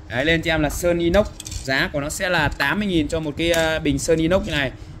 Đấy, lên cho em là sơn inox, giá của nó sẽ là 80.000 cho một cái bình sơn inox như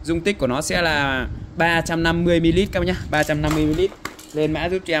này. Dung tích của nó sẽ là 350ml các bác nhá, 350ml. Lên mã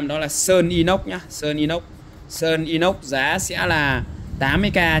giúp cho em đó là sơn inox nhá, sơn inox. Sơn inox giá sẽ là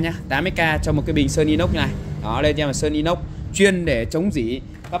 80k nhá, 80k cho một cái bình sơn inox như này. Đó, lên cho em là sơn inox chuyên để chống dỉ.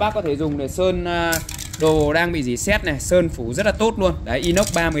 Các bác có thể dùng để sơn đồ đang bị dỉ sét này, sơn phủ rất là tốt luôn. Đấy,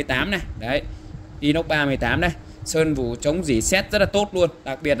 inox 318 này. Đấy, inox 318 đây, sơn phủ chống dỉ sét rất là tốt luôn.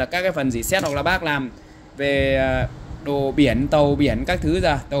 Đặc biệt là các cái phần dỉ sét, hoặc là bác làm về đồ biển, tàu biển các thứ,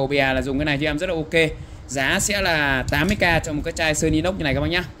 giờ tàu bè là dùng cái này cho em rất là ok. Giá sẽ là 80k cho một cái chai sơn inox như này các bác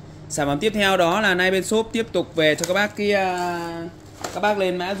nhá. Sản phẩm tiếp theo đó là nay bên shop tiếp tục về cho các bác cái các bác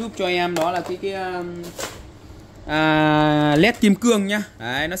lên mã giúp cho em đó là cái led kim cương nhá.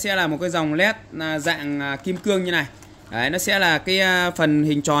 Đấy, nó sẽ là một cái dòng led dạng kim cương như này. Đấy, nó sẽ là cái phần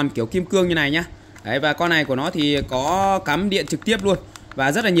hình tròn kiểu kim cương như này nhá. Đấy, và con này của nó thì có cắm điện trực tiếp luôn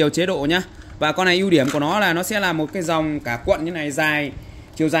và rất là nhiều chế độ nhá. Và con này ưu điểm của nó là nó sẽ là một cái dòng cả cuộn như này, dài,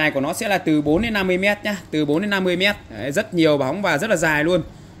 chiều dài của nó sẽ là từ 4 đến 50 m nhá, từ 4 đến 50 m. Đấy, rất nhiều bóng và rất là dài luôn.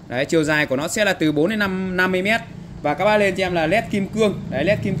 Đấy, chiều dài của nó sẽ là từ 4 đến 50 m. Và các bác lên cho em là led kim cương. Đấy,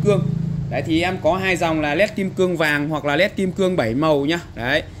 led kim cương. Đấy, thì em có hai dòng là led kim cương vàng hoặc là led kim cương 7 màu nhá.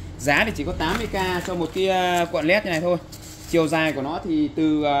 Đấy, giá thì chỉ có 80k cho một cái cuộn led như này thôi. Chiều dài của nó thì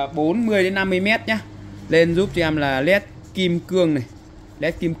từ 40 đến 50 m nhá. Lên giúp cho em là led kim cương này,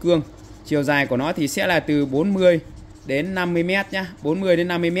 led kim cương. Chiều dài của nó thì sẽ là từ 40 đến 50 m nhá, 40 đến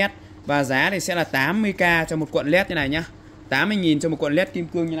 50 m. Và giá thì sẽ là 80k cho một cuộn led như này nhá. 80.000 cho một cuộn led kim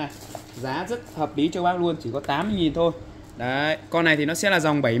cương như này. Giá rất hợp lý cho các bác luôn, chỉ có 80.000 thôi. Đấy, con này thì nó sẽ là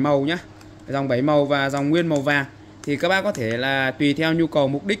dòng 7 màu nhá. Dòng 7 màu và dòng nguyên màu vàng. Thì các bác có thể là tùy theo nhu cầu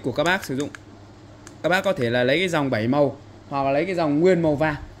mục đích của các bác sử dụng. Các bác có thể là lấy cái dòng 7 màu hoặc là lấy cái dòng nguyên màu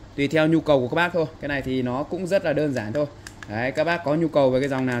vàng, tùy theo nhu cầu của các bác thôi. Cái này thì nó cũng rất là đơn giản thôi. Đấy, các bác có nhu cầu về cái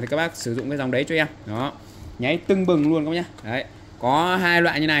dòng nào thì các bác sử dụng cái dòng đấy cho em. Đó, nháy tưng bừng luôn các bác nhá. Đấy, có hai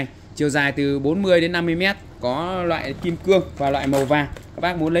loại như này, chiều dài từ 40 đến 50 m, có loại kim cương và loại màu vàng. Các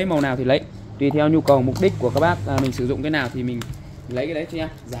bác muốn lấy màu nào thì lấy, tùy theo nhu cầu mục đích của các bác mình sử dụng cái nào thì mình lấy cái đấy cho em.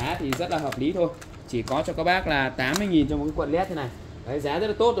 Giá thì rất là hợp lý thôi, chỉ có cho các bác là 80.000 cho một cái cuộn led thế này. Đấy, giá rất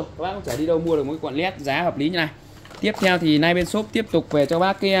là tốt rồi, các bác cũng chả đi đâu mua được một cái cuộn led giá hợp lý như này. Tiếp theo thì nay bên shop tiếp tục về cho các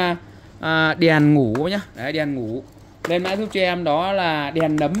bác cái đèn ngủ nhá. Đấy, đèn ngủ. Lên mã giúp cho em đó là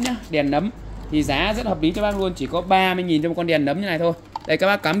đèn nấm nhá, đèn nấm. Thì giá rất hợp lý cho bác luôn, chỉ có 30.000 cho một con đèn nấm như này thôi. Đây, các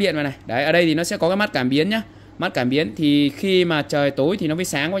bác cắm điện vào này. Đấy, ở đây thì nó sẽ có cái mắt cảm biến nhá. Mắt cảm biến thì khi mà trời tối thì nó mới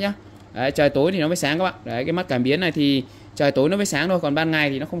sáng quá nhá. Đấy, trời tối thì nó mới sáng các bạn. Đấy, cái mắt cảm biến này thì trời tối nó mới sáng thôi, còn ban ngày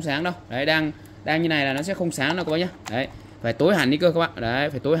thì nó không sáng đâu. Đấy, đang như này là nó sẽ không sáng đâu các bác nhá. Đấy, phải tối hẳn đi cơ các bạn. Đấy,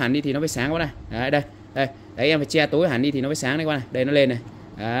 phải tối hẳn đi thì nó mới sáng các bạn này. Đấy, đây. Đấy, em phải che tối hẳn đi thì nó mới sáng đây các bạn này. Đây, nó lên này.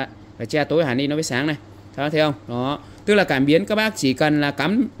 Đấy, phải che tối hẳn đi nó mới sáng này. Các bác thấy không? Đó. Tức là cảm biến các bác chỉ cần là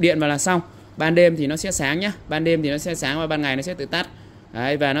cắm điện vào là xong. Ban đêm thì nó sẽ sáng nhá. Ban đêm thì nó sẽ sáng và ban ngày nó sẽ tự tắt.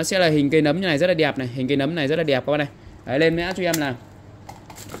 Đấy, và nó sẽ là hình cây nấm như này rất là đẹp này, hình cây nấm này rất là đẹp các bạn này. Đấy, lên mã cho em là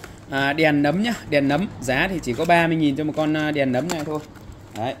đèn nấm nhá, đèn nấm. Giá thì chỉ có 30.000 cho một con đèn nấm này thôi.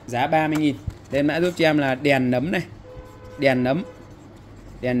 Đấy, giá 30.000. Lên mã giúp cho em là đèn nấm này. Đèn nấm.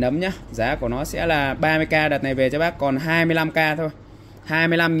 Đèn nấm nhá. Giá của nó sẽ là 30k, đợt này về cho bác còn 25k thôi.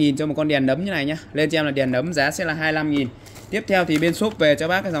 25.000 cho một con đèn nấm như này nhá. Lên cho em là đèn nấm, giá sẽ là 25.000. Tiếp theo thì bên shop về cho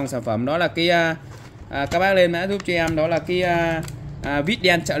bác cái dòng sản phẩm đó là cái các bác lên mã giúp cho em đó là cái vít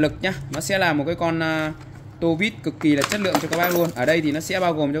đen trợ lực nhá. Nó sẽ là một cái con tô vít cực kỳ là chất lượng cho các bác luôn. Ở đây thì nó sẽ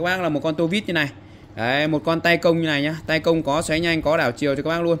bao gồm cho các bác là một con tô vít như này. Đấy, một con tay công như này nhá. Tay công có xoáy nhanh, có đảo chiều cho các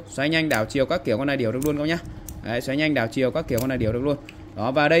bác luôn. Xoáy nhanh đảo chiều các kiểu con này điều được luôn các bác nhá. Đấy, xoáy nhanh đảo chiều các kiểu con này điều được luôn.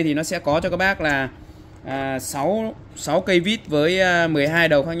 Đó, và đây thì nó sẽ có cho các bác là 6 cây vít với 12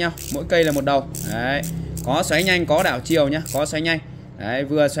 đầu khác nhau. Mỗi cây là một đầu. Đấy, có xoáy nhanh, có đảo chiều nhá, có xoáy nhanh. Đấy,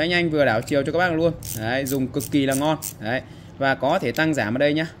 vừa xoáy nhanh vừa đảo chiều cho các bác luôn. Đấy, dùng cực kỳ là ngon. Đấy, và có thể tăng giảm ở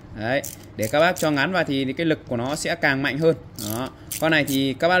đây nhá. Đấy, để các bác cho ngắn vào thì cái lực của nó sẽ càng mạnh hơn. Đó. Con này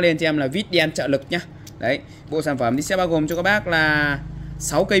thì các bác lên cho em là vít đen trợ lực nhá. Đấy, bộ sản phẩm thì sẽ bao gồm cho các bác là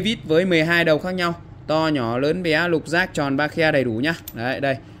 6 cây vít với 12 đầu khác nhau, to nhỏ lớn bé, lục giác tròn 3 khe đầy đủ nhá. Đấy,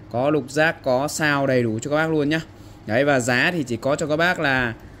 đây, có lục giác, có sao đầy đủ cho các bác luôn nhá. Đấy, và giá thì chỉ có cho các bác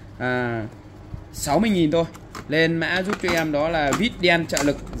là 60.000 thôi. Lên mã giúp cho em đó là vít đen trợ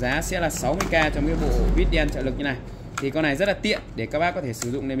lực, giá sẽ là 60k trong cái bộ vít đen trợ lực như này. Thì con này rất là tiện để các bác có thể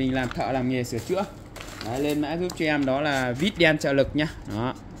sử dụng để mình làm thợ, làm nghề sửa chữa. Đấy, lên mã giúp cho em đó là vít đen trợ lực nhá.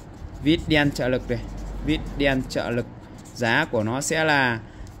 Đó, vít đen trợ lực đây, vít đen trợ lực, giá của nó sẽ là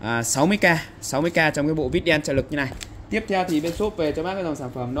 60k trong cái bộ vít đen trợ lực như này. Tiếp theo thì bên shop về cho bác cái dòng sản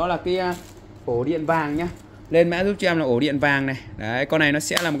phẩm đó là cái ổ điện vàng nhá. Lên mã giúp cho em là ổ điện vàng này. Đấy, con này nó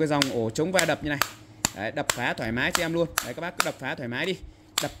sẽ là một cái dòng ổ chống va đập như này. Đấy, đập phá thoải mái cho em luôn. Đấy, các bác cứ đập phá thoải mái đi,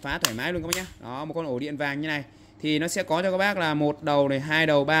 đập phá thoải mái luôn các bác nhá. Đó, một con ổ điện vàng như này thì nó sẽ có cho các bác là 1 đầu này, 2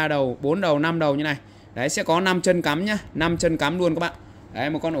 đầu, 3 đầu, 4 đầu, 5 đầu như này. Đấy, sẽ có 5 chân cắm nhá, 5 chân cắm luôn các bạn. Đấy,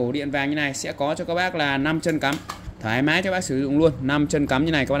 một con ổ điện vàng như này sẽ có cho các bác là 5 chân cắm, thoải mái cho bác sử dụng luôn, 5 chân cắm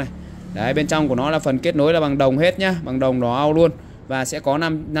như này các bác này. Đấy, bên trong của nó là phần kết nối là bằng đồng hết nhá, bằng đồng đỏ au luôn, và sẽ có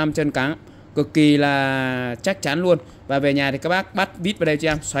 5 chân cắm, cực kỳ là chắc chắn luôn. Và về nhà thì các bác bắt vít vào đây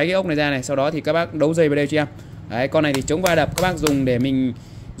cho em, xoáy cái ốc này ra này, sau đó thì các bác đấu dây vào đây cho em. Đấy, con này thì chống va đập, các bác dùng để mình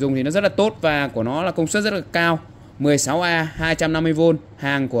dùng thì nó rất là tốt, và của nó là công suất rất là cao, 16A 250V,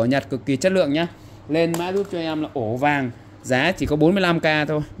 hàng của Nhật cực kỳ chất lượng nhá. Lên mã giúp cho em là ổ vàng, giá chỉ có 45k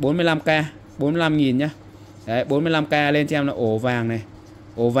thôi, 45k, 45.000 nhá. Đấy, 45k lên cho em là ổ vàng này.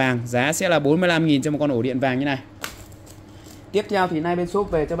 Ổ vàng giá sẽ là 45.000 cho một con ổ điện vàng như này. Tiếp theo thì nay bên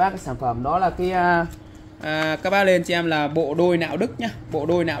shop về cho bác cái sản phẩm đó là cái các bác lên cho em là bộ đôi nạo Đức nhá. Bộ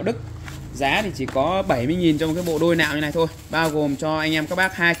đôi nạo Đức giá thì chỉ có 70.000 cho một cái bộ đôi nạo như này thôi, bao gồm cho anh em các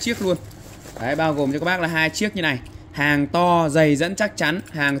bác 2 chiếc luôn. Đấy, bao gồm cho các bác là 2 chiếc như này. Hàng to, dày dẫn chắc chắn,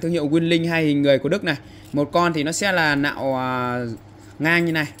 hàng thương hiệu HUİN hay hình người của Đức này. Một con thì nó sẽ là nạo ngang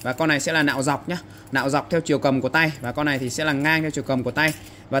như này, và con này sẽ là nạo dọc nhá. Nạo dọc theo chiều cầm của tay, và con này thì sẽ là ngang theo chiều cầm của tay.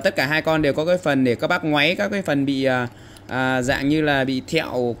 Và tất cả hai con đều có cái phần để các bác ngoáy các cái phần bị dạng như là bị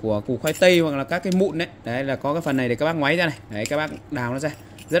thẹo của củ khoai tây hoặc là các cái mụn đấy. Đấy là có cái phần này để các bác ngoáy ra này. Đấy, các bác đào nó ra,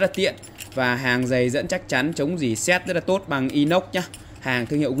 rất là tiện. Và hàng dày dẫn chắc chắn, chống rỉ sét rất là tốt, bằng inox nhá. Hàng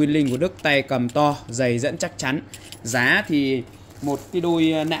thương hiệu HUİN của Đức, tay cầm to, dày dẫn chắc chắn. Giá thì một cái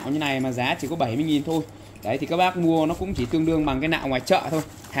đôi nạo như này mà giá chỉ có 70.000 thôi. Đấy, thì các bác mua nó cũng chỉ tương đương bằng cái nạo ngoài chợ thôi.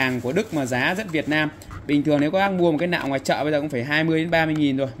 Hàng của Đức mà giá rất Việt Nam. Bình thường nếu các bác mua một cái nạo ngoài chợ bây giờ cũng phải 20 đến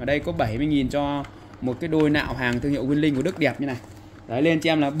 30.000 rồi. Ở đây có 70.000 cho một cái đôi nạo hàng thương hiệu HUİN của Đức đẹp như này. Đấy, lên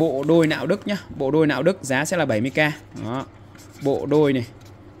cho em là bộ đôi nạo Đức nhá. Bộ đôi nạo Đức giá sẽ là 70k. Đó, bộ đôi này,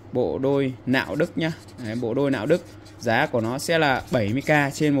 bộ đôi nạo Đức nhá. Đấy, bộ đôi nạo Đức giá của nó sẽ là 70k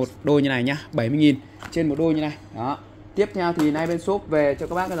trên một đôi như này nhá, 70.000 trên một đôi như này. Đó. Tiếp theo thì nay bên shop về cho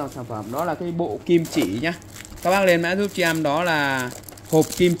các bác cái dòng sản phẩm đó là cái bộ kim chỉ nhá. Các bác lên mã giúp cho em đó là hộp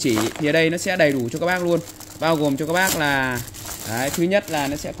kim chỉ, thì ở đây nó sẽ đầy đủ cho các bác luôn, bao gồm cho các bác là đấy, thứ nhất là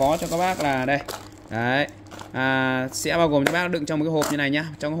nó sẽ có cho các bác là đây. Đấy. Sẽ bao gồm cho các bác đựng trong một cái hộp như này nhá.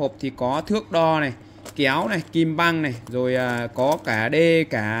 Trong cái hộp thì có thước đo này, kéo này, kim băng này, rồi có cả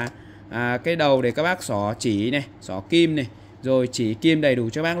cả cái đầu để các bác xỏ chỉ này, xỏ kim này, rồi chỉ kim đầy đủ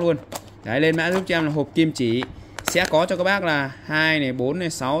cho các bác luôn. Đấy, lên mã giúp cho em là hộp kim chỉ, sẽ có cho các bác là 2 này, 4 này,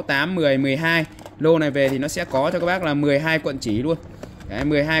 6, 8, 10, 12. Lô này về thì nó sẽ có cho các bác là 12 cuộn chỉ luôn. Đấy,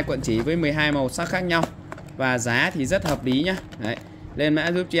 12 cuộn chỉ với 12 màu sắc khác nhau. Và giá thì rất hợp lý nhá. Đấy, lên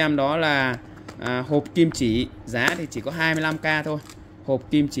mã giúp cho em đó là hộp kim chỉ, giá thì chỉ có 25k thôi.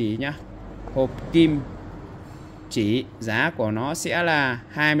 Hộp kim chỉ nhá. Hộp kim chỉ giá của nó sẽ là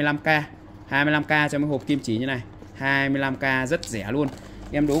 25k. 25k cho một hộp kim chỉ như này. 25k rất rẻ luôn.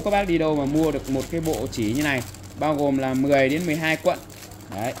 Em đố các bác đi đâu mà mua được một cái bộ chỉ như này, bao gồm là 10 đến 12 cuộn.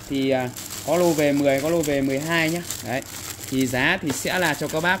 Đấy, thì có lô về 10, có lô về 12 nhá. Đấy, thì giá thì sẽ là cho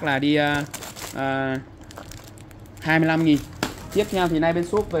các bác là đi 25.000. Tiếp theo thì nay bên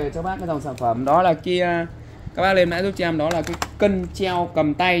shop về cho bác cái dòng sản phẩm đó là kia, các bác lên mã giúp cho em đó là cái cân treo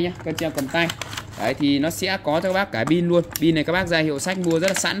cầm tay nhá, cân treo cầm tay. Đấy, thì nó sẽ có cho các bác cả pin luôn. Pin này các bác ra hiệu sách mua rất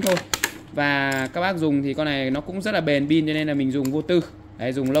là sẵn thôi. Và các bác dùng thì con này nó cũng rất là bền pin, cho nên là mình dùng vô tư.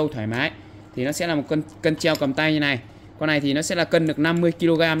 Đấy, dùng lâu thoải mái. Thì nó sẽ là một cân treo cầm tay như này. Con này thì nó sẽ là cân được 50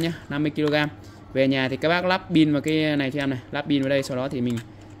 kg nhá, 50 kg. Về nhà thì các bác lắp pin vào cái này cho em này, lắp pin vào đây, sau đó thì mình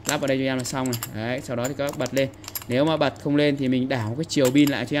lắp vào đây cho em là xong này. Đấy, sau đó thì các bác bật lên. Nếu mà bật không lên thì mình đảo cái chiều pin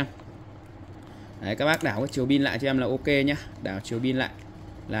lại cho em. Đấy, các bác đảo cái chiều pin lại cho em là ok nhá. Đảo chiều pin lại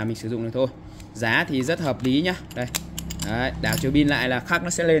là mình sử dụng được thôi. Giá thì rất hợp lý nhá. Đây. Đấy, đảo chiều pin lại là khắc nó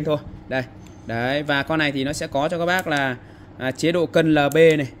sẽ lên thôi. Đây. Đấy, và con này thì nó sẽ có cho các bác là chế độ cân LB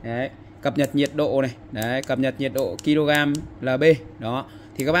này. Đấy, cập nhật nhiệt độ này. Đấy, cập nhật nhiệt độ kg LB. Đó.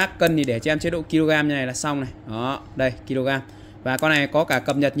 Thì các bác cân thì để cho em chế độ kg như này là xong này. Đó, đây kg. Và con này có cả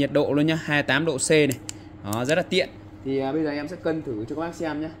cập nhật nhiệt độ luôn nhá, 28 độ C này. Đó, rất là tiện. Thì bây giờ em sẽ cân thử cho các bác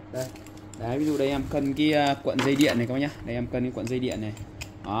xem nhá. Đây. Đấy, ví dụ đây em cân cái cuộn dây điện này các bác nhá. Đây em cân cái cuộn dây điện này.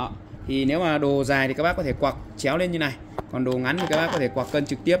 Đó. Thì nếu mà đồ dài thì các bác có thể quặc chéo lên như này. Còn đồ ngắn thì các bác có thể quặc cân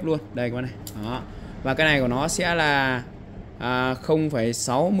trực tiếp luôn. Đây các bác này. Đó. Và cái này của nó sẽ là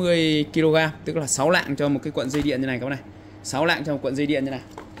 0,60 kg, tức là 6 lạng cho một cái cuộn dây điện như này các bác này. 6 lạng cho một cuộn dây điện như này.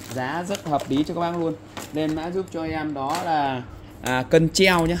 Giá rất hợp lý cho các bác luôn. Lên mã giúp cho em đó là cân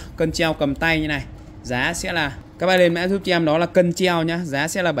treo nhá, cân treo cầm tay như này. Giá sẽ là, các bác lên mã giúp cho em đó là cân treo nhá, giá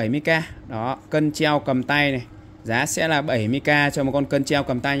sẽ là 70k. Đó, cân treo cầm tay này, giá sẽ là 70k cho một con cân treo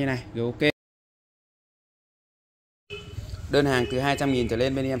cầm tay như này. Rồi ok. Đơn hàng từ 200.000 trở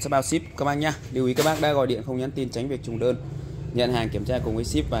lên bên em sẽ bao ship các bác nhá. Lưu ý các bác đã gọi điện không nhắn tin tránh việc trùng đơn. Nhận hàng kiểm tra cùng với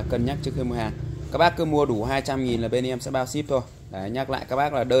ship và cân nhắc trước khi mua hàng. Các bác cứ mua đủ 200.000 là bên em sẽ bao ship thôi. Đấy, nhắc lại các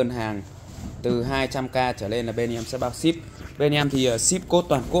bác là đơn hàng từ 200k trở lên là bên em sẽ bao ship. Bên em thì ship code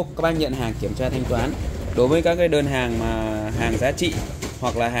toàn quốc, các bác nhận hàng kiểm tra thanh toán. Đối với các cái đơn hàng mà hàng giá trị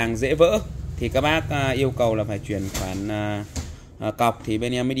hoặc là hàng dễ vỡ thì các bác yêu cầu là phải chuyển khoản cọc thì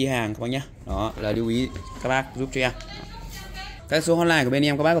bên em mới đi hàng các bác nhé. Đó là lưu ý các bác giúp cho em. Các số hotline của bên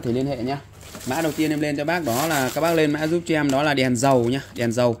em các bác có thể liên hệ nhé. Mã đầu tiên em lên cho bác đó là các bác lên mã giúp cho em đó là đèn dầu nhá,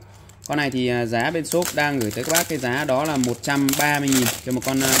 đèn dầu. Con này thì giá bên shop đang gửi tới các bác cái giá đó là 130.000 cho một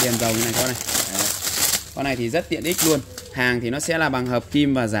con đèn dầu như này các bác này. Đấy. Con này thì rất tiện ích luôn. Hàng thì nó sẽ là bằng hợp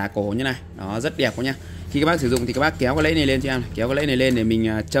kim và giả cổ như này. Đó, rất đẹp quá nhá. Khi các bác sử dụng thì các bác kéo cái lẫy này lên cho em, kéo cái lẫy này lên để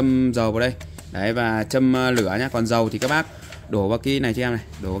mình châm dầu vào đây. Đấy, và châm lửa nhá. Còn dầu thì các bác đổ vào cái này cho em này,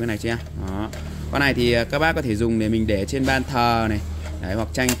 đổ cái này cho em. Đó. Con này thì các bác có thể dùng để mình để trên ban thờ này. Đấy, hoặc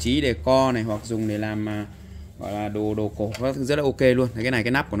trang trí decor này, hoặc dùng để làm gọi là đồ cổ rất là ok luôn. Đấy, cái này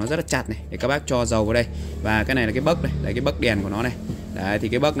cái nắp của nó rất là chặt này để các bác cho dầu vào đây. Và cái này là cái bấc này, đấy cái bấc đèn của nó này. Đấy, thì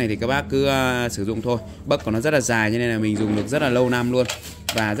cái bấc này thì các bác cứ sử dụng thôi. Bấc của nó rất là dài cho nên là mình dùng được rất là lâu năm luôn.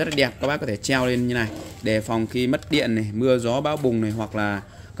 Và rất là đẹp, các bác có thể treo lên như này đề phòng khi mất điện này, mưa gió bão bùng này, hoặc là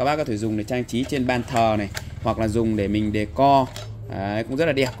các bác có thể dùng để trang trí trên ban thờ này, hoặc là dùng để mình decor. Đấy, cũng rất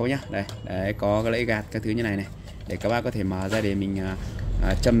là đẹp các bác nhá. Đây, đấy có cái lẫy gạt các thứ như này này để các bác có thể mở ra để mình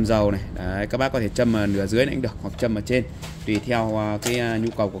châm dầu này. Đấy, các bác có thể châm nửa dưới này cũng được, hoặc châm ở trên tùy theo cái nhu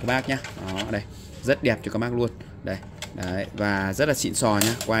cầu của các bác nhá. Đó, đây rất đẹp cho các bác luôn. Đây, đấy, và rất là xịn sò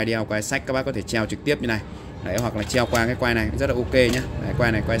nhá. Quai đeo, quai sách các bác có thể treo trực tiếp như này. Đấy, hoặc là treo qua cái quai này rất là ok nhá. Đấy,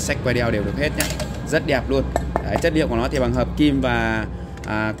 quai này, quai sách, quai đeo đều được hết nhá. Rất đẹp luôn. Đấy, chất liệu của nó thì bằng hợp kim và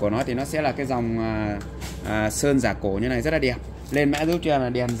của nó thì nó sẽ là cái dòng sơn giả cổ như này rất là đẹp. Lên mã giúp cho em là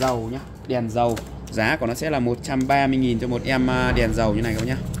đèn dầu nhá. Đèn dầu giá của nó sẽ là 130.000 cho một em đèn dầu như này các bác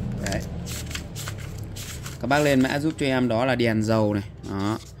nhá. Đấy. Các bác lên mã giúp cho em đó là đèn dầu này.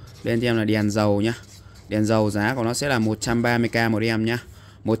 Đó. Lên cho em là đèn dầu nhá. Đèn dầu giá của nó sẽ là 130k một em nhá.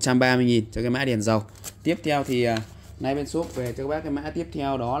 130.000 cho cái mã đèn dầu. Tiếp theo thì nay bên shop về cho các bác cái mã tiếp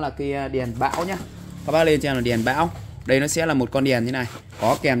theo đó là cái đèn bão nhá. Các bác lên cho em là đèn bão. Đây nó sẽ là một con đèn như này,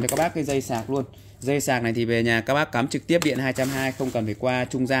 có kèm cho các bác cái dây sạc luôn. Dây sạc này thì về nhà các bác cắm trực tiếp điện 220, không cần phải qua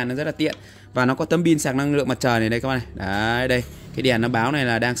trung gian, nó rất là tiện. Và nó có tấm pin sạc năng lượng mặt trời này đây các bác này. Đấy, đây cái đèn nó báo này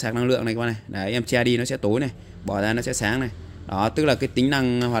là đang sạc năng lượng này các bác này. Đấy, em che đi nó sẽ tối này, bỏ ra nó sẽ sáng này. Đó, tức là cái tính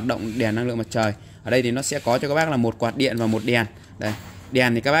năng hoạt động đèn năng lượng mặt trời. Ở đây thì nó sẽ có cho các bác là một quạt điện và một đèn. Đây,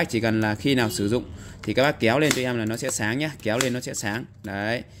 đèn thì các bác chỉ cần là khi nào sử dụng thì các bác kéo lên cho em là nó sẽ sáng nhá, kéo lên nó sẽ sáng.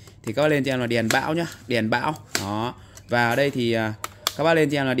 Đấy, thì các bác lên cho em là đèn bão nhá, đèn bão. Đó, và ở đây thì các bác lên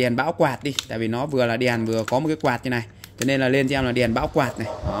cho em là đèn bão quạt đi, tại vì nó vừa là đèn vừa có một cái quạt như này, cho nên là lên cho em là đèn bão quạt này.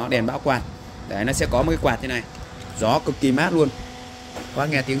 Đó, đèn bão quạt. Đấy, nó sẽ có một cái quạt như này, gió cực kỳ mát luôn. Các bác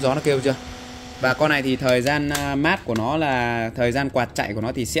nghe tiếng gió nó kêu chưa? Và con này thì thời gian mát của nó là thời gian quạt chạy của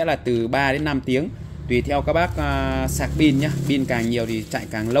nó thì sẽ là từ 3 đến 5 tiếng tùy theo các bác sạc pin nhá. Pin càng nhiều thì chạy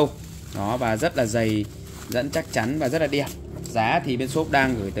càng lâu. Đó, và rất là dày dẫn chắc chắn và rất là đẹp. Giá thì bên shop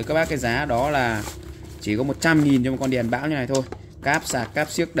đang gửi tới các bác cái giá đó là chỉ có 100.000 cho một con đèn bão như này thôi. Cáp sạc,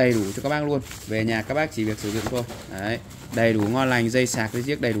 cáp xiếc đầy đủ cho các bác luôn. Về nhà các bác chỉ việc sử dụng thôi. Đấy, đầy đủ ngon lành, dây sạc, dây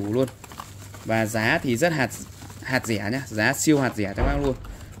xiếc đầy đủ luôn. Và giá thì rất hạt rẻ nhá, giá siêu hạt rẻ cho các bác luôn.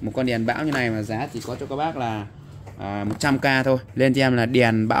 Một con đèn bão như này mà giá chỉ có cho các bác là 100k thôi. Lên cho em là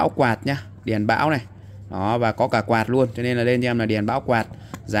đèn bão quạt nhá, đèn bão này. Đó, và có cả quạt luôn, cho nên là lên cho em là đèn bão quạt.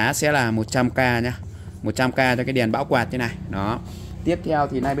 Giá sẽ là 100k nhá. 100k cho cái đèn bão quạt như này. Đó. Tiếp theo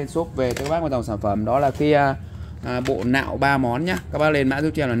thì nay bên shop về cho các bác một dòng sản phẩm đó là cái bộ nạo 3 món nhá. Các bác lên mã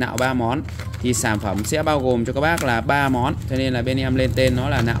giúp cho em là nạo 3 món. Thì sản phẩm sẽ bao gồm cho các bác là 3 món, cho nên là bên em lên tên nó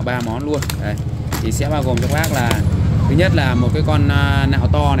là nạo 3 món luôn. Đây. Thì sẽ bao gồm cho các bác là thứ nhất là một cái con nạo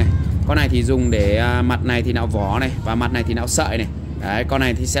to này. Con này thì dùng để mặt này thì nạo vỏ này và mặt này thì nạo sợi này. Đấy, con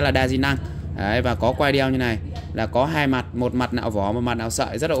này thì sẽ là đa di năng. Đấy, và có quai đeo như này, là có hai mặt, một mặt nạo vỏ, một mặt nạo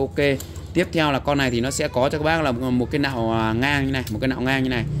sợi, rất là ok. Tiếp theo là con này thì nó sẽ có cho các bác là một cái nạo ngang như này, một cái nạo ngang như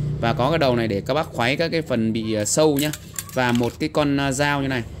này, và có cái đầu này để các bác khuấy các cái phần bị sâu nhá, và một cái con dao như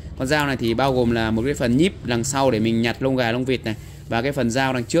này. Con dao này thì bao gồm là một cái phần nhíp đằng sau để mình nhặt lông gà lông vịt này, và cái phần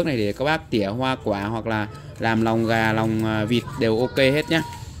dao đằng trước này để các bác tỉa hoa quả hoặc là làm lòng gà lòng vịt đều ok hết nhá.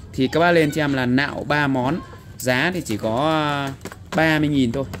 Thì các bác lên cho em là nạo 3 món, giá thì chỉ có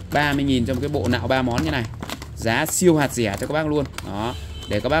 30.000 thôi, 30.000 cho một cái bộ nạo 3 món như này. Giá siêu hạt rẻ cho các bác luôn. Đó,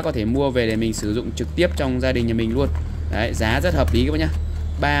 để các bác có thể mua về để mình sử dụng trực tiếp trong gia đình nhà mình luôn. Đấy, giá rất hợp lý các bác nhá.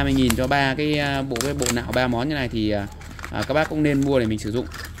 30.000 cho cái bộ nạo 3 món như này thì các bác cũng nên mua để mình sử dụng.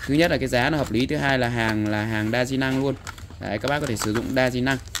 Thứ nhất là cái giá nó hợp lý, thứ hai là hàng đa di năng luôn. Đấy, các bác có thể sử dụng đa di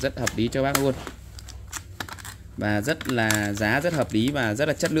năng, rất hợp lý cho các bác luôn. Và giá rất hợp lý và rất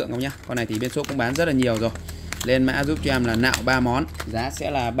là chất lượng các bác nhá. Con này thì bên shop cũng bán rất là nhiều rồi. Lên mã giúp cho em là nạo 3 món, giá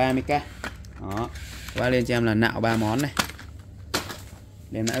sẽ là 30k. Đó. Qua lên cho em là nạo 3 món này.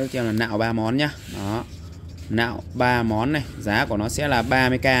 Lên mã giúp cho em là nạo 3 món nhá. Đó. Nạo 3 món này, giá của nó sẽ là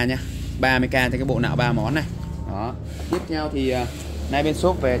 30k nhá. 30k cho cái bộ nạo 3 món này. Đó. Tiếp theo thì nay bên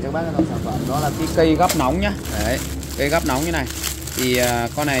shop về cho các bác cái dòng sản phẩm đó là cái cây gắp nóng nhá. Đấy, cây gắp nóng như này. Thì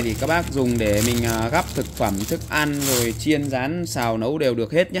con này thì các bác dùng để mình gắp thực phẩm, thức ăn rồi chiên rán xào nấu đều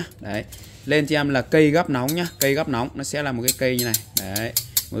được hết nhá. Đấy. Lên cho em là cây gắp nóng nhá. Cây gắp nóng nó sẽ là một cái cây như này. Đấy.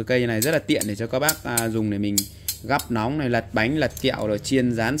 Một cái cây như này rất là tiện để cho các bác dùng để mình gắp nóng này, lật bánh, lật kẹo rồi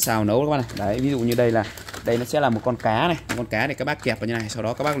chiên rán xào nấu các bác này. Đấy, ví dụ như đây nó sẽ là một con cá này, một con cá để các bác kẹp vào như này, sau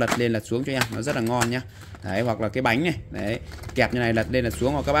đó các bác lật lên lật xuống cho em, nó rất là ngon nhá. Đấy, hoặc là cái bánh này, đấy, kẹp như này lật lên lật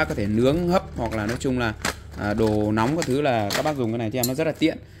xuống, hoặc các bác có thể nướng hấp, hoặc là nói chung là đồ nóng các thứ là các bác dùng cái này cho em nó rất là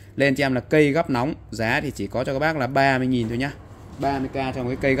tiện. Lên cho em là cây gắp nóng, giá thì chỉ có cho các bác là 30.000 thôi nhá. 30k cho một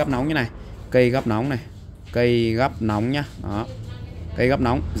cái cây gắp nóng như này. Cây gắp nóng này, cây gắp nóng nhá. Đó. Cây gắp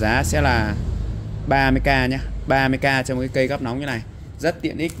nóng giá sẽ là 30k nhá. 30k cho một cái cây gắp nóng như này, rất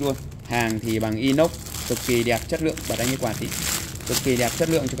tiện ích luôn. Hàng thì bằng inox, cực kỳ đẹp chất lượng, bật đánh cái quạt tí, cực kỳ đẹp chất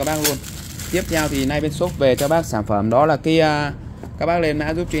lượng cho các bác luôn. Tiếp theo thì nay bên shop về cho bác sản phẩm đó là cái các bác lên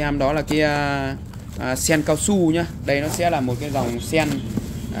mã giúp cho em đó là cái sen cao su nhá. Đây nó sẽ là một cái dòng sen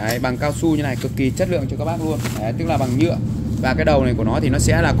bằng cao su như này, cực kỳ chất lượng cho các bác luôn. Đấy, tức là bằng nhựa, và cái đầu này của nó thì nó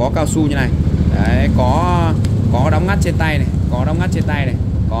sẽ là có cao su như này. Đấy, có đóng ngắt trên tay này, có đóng ngắt trên tay này,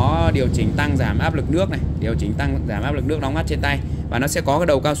 có điều chỉnh tăng giảm áp lực nước này, điều chỉnh tăng giảm áp lực nước đóng ngắt trên tay, và nó sẽ có cái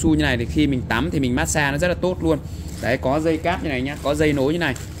đầu cao su như này thì khi mình tắm thì mình massage nó rất là tốt luôn. Đấy, có dây cáp như này nhá, có dây nối như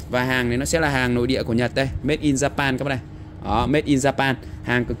này, và hàng này nó sẽ là hàng nội địa của Nhật đây, made in Japan các bác này. Đó, made in Japan,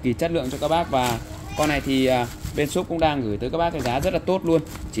 hàng cực kỳ chất lượng cho các bác. Và con này thì bên shop cũng đang gửi tới các bác cái giá rất là tốt luôn,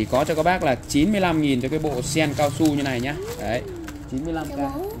 chỉ có cho các bác là 95.000 cho cái bộ sen cao su như này nhá. Đấy,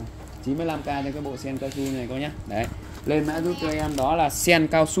 95k cho cái bộ sen cao su này các bác nhá. Đấy, lên mã giúp cho em đó là sen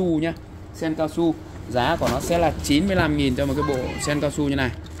cao su nhá. Sen cao su giá của nó sẽ là 95.000 cho một cái bộ sen cao su như này.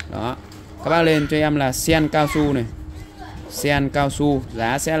 Đó, các bác lên cho em là sen cao su này, sen cao su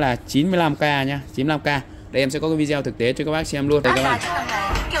giá sẽ là 95k nhá, 95k. Đây em sẽ có cái video thực tế cho các bác xem luôn. Đây các bạn.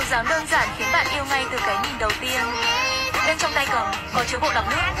 Kiểu dáng đơn giản khiến bạn yêu ngay từ cái nhìn đầu tiên. Bên trong tay cầm có chứa bộ lọc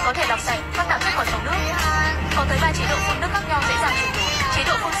nước, có thể lọc sạch, phát tạp chất còn chống nước. Có tới 3 chế độ phun nước khác nhau dễ dàng chuyển đổi. Chế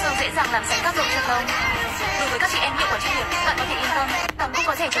độ phun xương dễ dàng làm sạch các lỗ chân lông. Đối với các chị em hiệu quả chuyên nghiệp, bạn có thể yên tâm, tắm cũng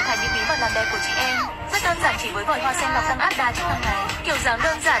có thể trở thành những bí mật làm đẹp của chị em. Rất đơn giản chỉ với vòi hoa sen lọc tăng áp đa chức năng này. Kiểu dáng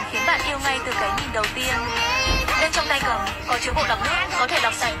đơn giản khiến bạn yêu ngay từ cái nhìn đầu tiên. Bên trong tay cầm có chứa bộ lọc nước, có thể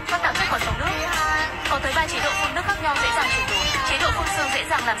lọc sạch, phát tạp chất còn chống nước. Có tới 3 chế độ phun nước khác nhau dễ dàng chuyển đổi. Chế độ phun xương dễ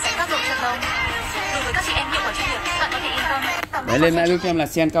dàng làm sạch các lỗ chân lông. Đối với các chị em hiệu quả chuyên nghiệp, bạn có thể yên tâm. Đấy, lên mã giúp cho em là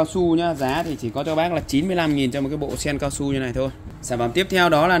sen cao su nhá, giá thì chỉ có cho bác là 95.000 cho một cái bộ sen cao su như này thôi. Sản phẩm tiếp theo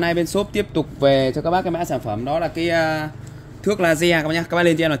đó là nay bên shop tiếp tục về cho các bác cái mã sản phẩm đó là cái thước laser các bác nhá. Các bác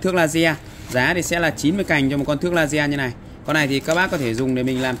lên cho em là thước laser, giá thì sẽ là 90 cành cho một con thước laser như này. Con này thì các bác có thể dùng để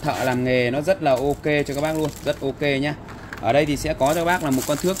mình làm thợ làm nghề, nó rất là ok cho các bác luôn, rất ok nhá. Ở đây thì sẽ có cho các bác là một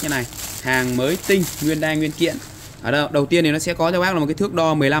con thước như này, hàng mới tinh, nguyên đai nguyên kiện. Ở đầu tiên thì nó sẽ có cho bác là một cái thước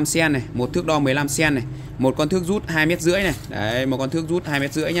đo 15 cm này, một thước đo 15 cm này, một con thước rút 2,5 m này. Đấy, một con thước rút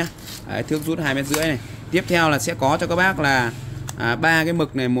 2,5 m nhá. Đấy, thước rút 2,5 m này. Tiếp theo là sẽ có cho các bác là 3 cái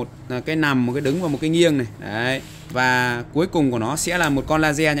mực này, một cái nằm, một cái đứng và một cái nghiêng này. Đấy, Và cuối cùng của nó sẽ là một con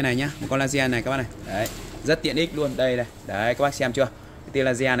laser như này nhá. Một con laser này các bác này. Đấy, rất tiện ích luôn. Đây này. Đấy các bác xem chưa? Cái tia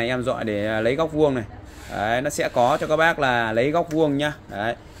laser này em dọi để lấy góc vuông này. Đấy, nó sẽ có cho các bác là lấy góc vuông nhá.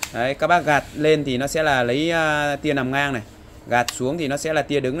 Đấy. Đấy, các bác gạt lên thì nó sẽ là lấy tia nằm ngang này. Gạt xuống thì nó sẽ là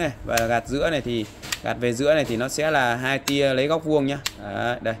tia đứng này. Và gạt giữa này thì gạt về giữa này thì nó sẽ là 2 tia lấy góc vuông nhá.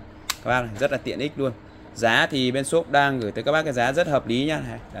 Đấy, đây. Các bác này, rất là tiện ích luôn. Giá thì bên shop đang gửi tới các bác cái giá rất hợp lý nhá.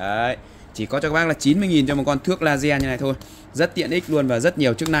 Đấy. Chỉ có cho các bác là 90.000 cho một con thước laser như này thôi. Rất tiện ích luôn và rất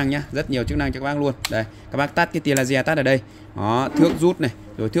nhiều chức năng nhá. Rất nhiều chức năng cho các bác luôn. Đây, các bác tắt cái tia laser tắt ở đây. Đó, thước rút này,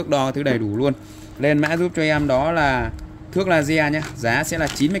 rồi thước đo thứ đầy đủ luôn. Lên mã giúp cho em đó là thước laser nhá. Giá sẽ là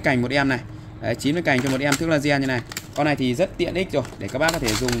 90 cành một em này. Đấy, 90 cành cho một em thước laser như này. Con này thì rất tiện ích rồi, để các bác có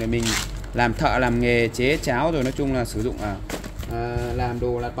thể dùng để mình làm thợ, làm nghề, chế cháo, rồi nói chung là sử dụng làm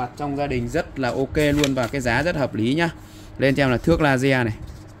đồ lặt vặt trong gia đình rất là ok luôn, và cái giá rất hợp lý nhá. Lên cho em là thước laser này.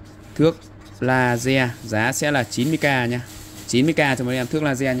 Thước laser giá sẽ là 90k nha. 90k cho một em thước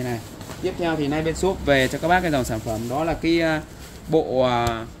laser như này. Tiếp theo thì nay bên shop về cho các bác cái dòng sản phẩm đó là cái bộ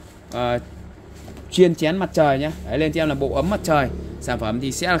chiên chén mặt trời nhá. Đấy, lên cho em là bộ ấm mặt trời. Sản phẩm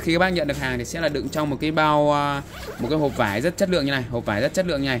thì sẽ là khi các bác nhận được hàng thì sẽ là đựng trong một cái bao, một cái hộp vải rất chất lượng như này, hộp vải rất chất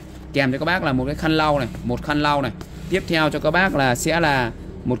lượng như này. Kèm cho các bác là một cái khăn lau này, một khăn lau này. Tiếp theo cho các bác là sẽ là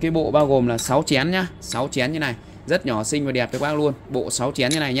một cái bộ bao gồm là 6 chén nhá, 6 chén như này, rất nhỏ xinh và đẹp cho các bác luôn. Bộ 6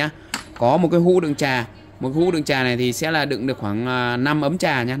 chén như này nhá. Có một cái hũ đựng trà. Một hũ đựng trà này thì sẽ là đựng được khoảng 5 ấm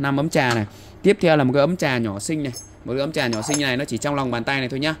trà nhá, 5 ấm trà này. Tiếp theo là một cái ấm trà nhỏ xinh này. Một cái ấm trà nhỏ xinh như này, nó chỉ trong lòng bàn tay này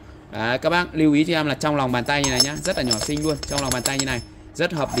thôi nhá. Đấy, các bác lưu ý cho em là trong lòng bàn tay như này nhá, rất là nhỏ xinh luôn, trong lòng bàn tay như này,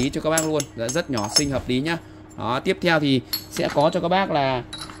 rất hợp lý cho các bác luôn, rất nhỏ xinh hợp lý nhá. Đó, tiếp theo thì sẽ có cho các bác là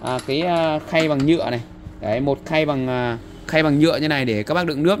cái khay bằng nhựa này. Đấy, một khay bằng nhựa như này để các bác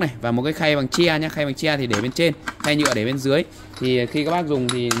đựng nước này, và một cái khay bằng tre nhá, khay bằng tre thì để bên trên, khay nhựa để bên dưới. Thì khi các bác dùng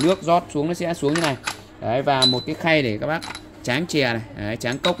thì nước rót xuống nó sẽ xuống như này. Đấy, và một cái khay để các bác tráng chè này, đấy,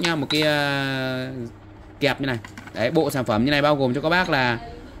 tráng cốc nhá, một cái kẹp như này. Đấy, bộ sản phẩm như này bao gồm cho các bác là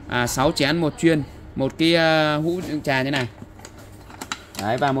 6 chén, một chuyên, một cái hũ đựng trà như này.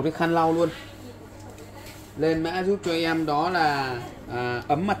 Đấy, và một cái khăn lau luôn. Lên mã giúp cho em đó là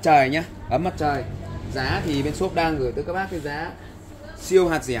ấm mặt trời nhá, ấm mặt trời. Giá thì bên shop đang gửi tới các bác cái giá siêu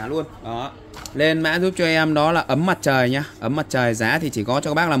hạt rẻ luôn. Đó. Lên mã giúp cho em đó là ấm mặt trời nhá. Ấm mặt trời giá thì chỉ có cho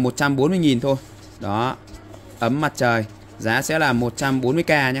các bác là 140.000 thôi. Đó. Ấm mặt trời giá sẽ là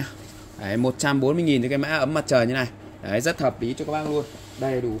 140k nhá. Đấy, 140.000 cho cái mã ấm mặt trời như này. Đấy, rất hợp lý cho các bác luôn.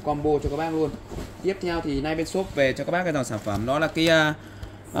 Đầy đủ combo cho các bác luôn. Tiếp theo thì nay bên shop về cho các bác cái dòng sản phẩm đó là cái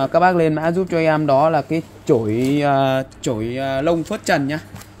các bác lên mã giúp cho em đó là cái chổi lông phớt trần nhá.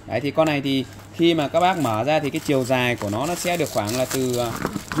 Đấy, thì con này thì khi mà các bác mở ra thì cái chiều dài của nó sẽ được khoảng là từ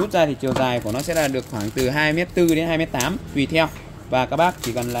rút ra thì chiều dài của nó sẽ là được khoảng từ 2m4 đến 2m8 tùy theo. Và các bác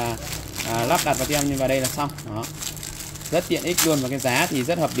chỉ cần là lắp đặt vào tem vào đây là xong. Đó. Rất tiện ích luôn, và cái giá thì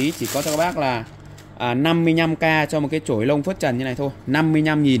rất hợp lý, chỉ có cho các bác là 55k cho một cái chổi lông phớt trần như này thôi.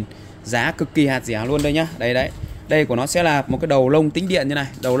 55.000, giá cực kỳ hạt rẻ luôn đây nhá. Đây đấy. Đây của nó sẽ là một cái đầu lông tĩnh điện như này.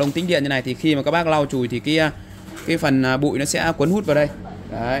 Đầu lông tĩnh điện như này thì khi mà các bác lau chùi thì cái phần bụi nó sẽ quấn hút vào đây.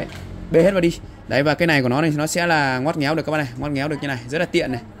 Đấy. Bê hết vào đi. Đấy, và cái này của nó này nó sẽ là ngoắt ngéo được các bác này, ngoắt ngéo được như này, rất là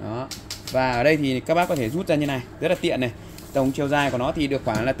tiện này. Đó. Và ở đây thì các bác có thể rút ra như này, rất là tiện này. Tổng chiều dài của nó thì được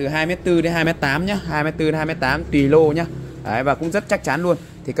khoảng là từ 2m4 đến 2m8 nhá, 2m4 đến 2m8 tùy lô nhá. Đấy, và cũng rất chắc chắn luôn.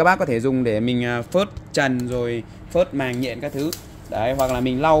 Thì các bác có thể dùng để mình phớt trần rồi phớt màng nhện các thứ. Đấy, hoặc là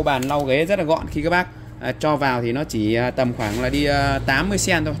mình lau bàn lau ghế rất là gọn. Khi các bác cho vào thì nó chỉ tầm khoảng là đi 80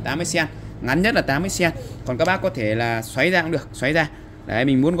 cm thôi, 80 cm, ngắn nhất là 80 cm. Còn các bác có thể là xoáy ra cũng được, xoáy ra. Đấy,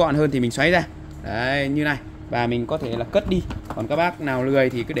 mình muốn gọn hơn thì mình xoáy ra. Đấy, như này. Và mình có thể là cất đi. Còn các bác nào lười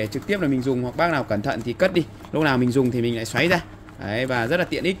thì cứ để trực tiếp là mình dùng, hoặc bác nào cẩn thận thì cất đi. Lúc nào mình dùng thì mình lại xoáy ra. Đấy, và rất là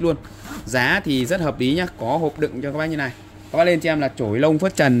tiện ích luôn. Giá thì rất hợp lý nhá, có hộp đựng cho các bác như này. Các bác lên cho em là chổi lông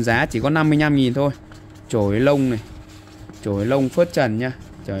phớt trần giá chỉ có 55.000 thôi. Chổi lông này, chổi lông phớt trần nhá,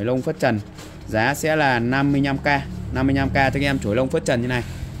 chổi lông phớt trần giá sẽ là 55k, 55k cho các em chổi lông phớt trần như này.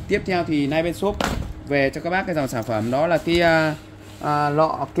 Tiếp theo thì nay bên shop về cho các bác cái dòng sản phẩm đó là cái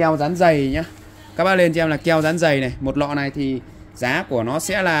lọ keo dán giày nhá. Các bác lên cho em là keo dán giày này. Một lọ này thì giá của nó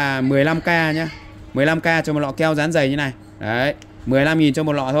sẽ là 15k nhá, 15k cho một lọ keo dán giày như này. Đấy, 15.000 cho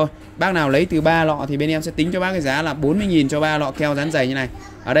một lọ thôi. Bác nào lấy từ 3 lọ thì bên em sẽ tính cho bác cái giá là 40.000 cho 3 lọ keo dán giày như này.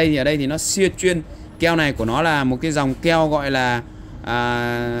 Ở đây thì nó siêu chuyên. Keo này của nó là một cái dòng keo gọi là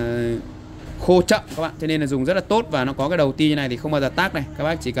khô chậm các bạn, cho nên là dùng rất là tốt, và nó có cái đầu ti như này thì không bao giờ tắc này. Các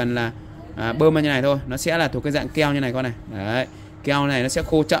bác chỉ cần là bơm vào như này thôi, nó sẽ là thuộc cái dạng keo như này con này. Đấy, keo này nó sẽ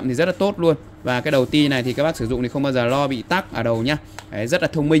khô chậm thì rất là tốt luôn. Và cái đầu ti này thì các bác sử dụng thì không bao giờ lo bị tắc ở đầu nhá. Đấy, rất là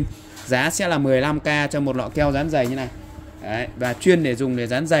thông minh. Giá sẽ là 15k cho một lọ keo dán giày như này. Đấy, và chuyên để dùng để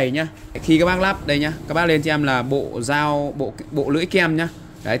dán giày nhá. Khi các bác lắp đây nhá, các bác lên cho em là bộ dao, bộ lưỡi kem nhá.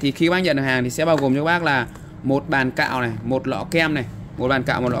 Đấy, thì khi các bác nhận được hàng thì sẽ bao gồm cho các bác là một bàn cạo này, một lọ kem này, một bàn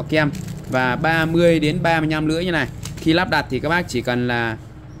cạo, một lọ kem và 30 đến 35 lưỡi như này. Khi lắp đặt thì các bác chỉ cần là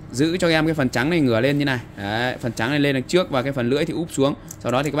giữ cho em cái phần trắng này ngửa lên như này. Đấy, phần trắng này lên đằng trước và cái phần lưỡi thì úp xuống.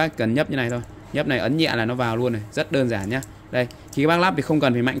 Sau đó thì các bác cần nhấp như này thôi. Nhấp này, ấn nhẹ là nó vào luôn này, rất đơn giản nhá. Đây, khi các bác lắp thì không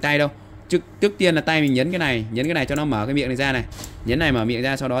cần phải mạnh tay đâu. Trước tiên là tay mình nhấn cái này cho nó mở cái miệng này ra này. Nhấn này mở miệng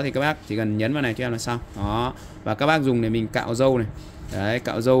ra, sau đó thì các bác chỉ cần nhấn vào này cho em là xong. Đó. Và các bác dùng để mình cạo râu này. Đấy,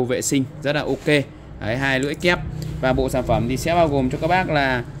 cạo râu vệ sinh rất là ok. Đấy, 2 lưỡi kép. Và bộ sản phẩm thì sẽ bao gồm cho các bác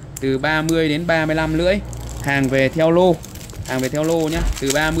là từ 30 đến 35 lưỡi. Hàng về theo lô. Hàng về theo lô nhá,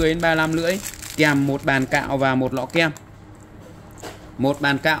 từ 30 đến 35 lưỡi, kèm một bàn cạo và một lọ kem. Một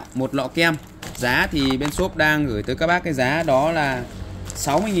bàn cạo, một lọ kem. Giá thì bên shop đang gửi tới các bác cái giá đó là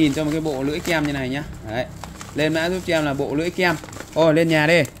 60.000 cho một cái bộ lưỡi kem như này nhá. Đấy. Lên mã giúp cho em là bộ lưỡi kem. Ôi, lên nhà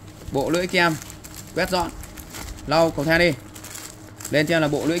đi. Bộ lưỡi kem quét dọn, lau cầu thang đi. Lên cho em là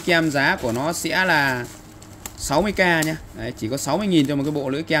bộ lưỡi kem, giá của nó sẽ là 60k nhá. Đấy, chỉ có 60.000 cho một cái bộ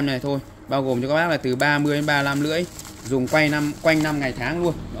lưỡi kem này thôi. Bao gồm cho các bác là từ 30 đến 35 lưỡi, dùng quanh năm ngày tháng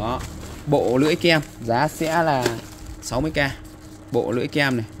luôn. Đó. Bộ lưỡi kem giá sẽ là 60k. Bộ lưỡi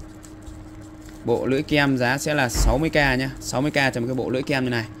kem này. Bộ lưỡi kem giá sẽ là 60k nhá. 60k cho một cái bộ lưỡi kem như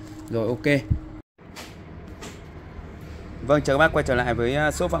này. Rồi, ok. Vâng, chào các bác quay trở lại với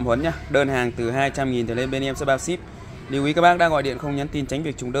shop Phạm Huấn nhá. Đơn hàng từ 200.000 trở lên bên em sẽ bao ship. Lưu ý các bác đã gọi điện không nhắn tin tránh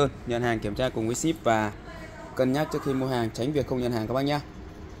việc trùng đơn, nhận hàng kiểm tra cùng với ship và cân nhắc trước khi mua hàng, tránh việc không nhận hàng các bác nhá.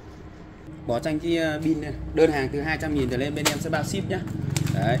 Bỏ tranh cái pin này. Đơn hàng từ 200.000 trở lên bên em sẽ bao ship nhá.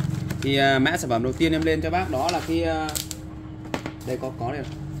 Đấy. Thì mã sản phẩm đầu tiên em lên cho bác đó là cái đây có đây.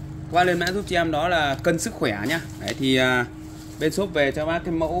 Các bác lên mã giúp cho em đó là cân sức khỏe nhá. Đấy, thì bên shop về cho bác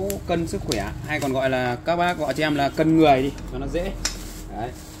cái mẫu cân sức khỏe, hay còn gọi là các bác gọi cho em là cân người đi cho nó dễ. Đấy.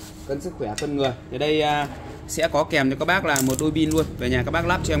 Cân sức khỏe cân người. Thì đây sẽ có kèm cho các bác là một đôi pin luôn. Về nhà các bác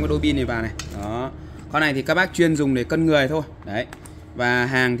lắp cho em cái đôi pin này vào này. Đó. Con này thì các bác chuyên dùng để cân người thôi. Đấy. Và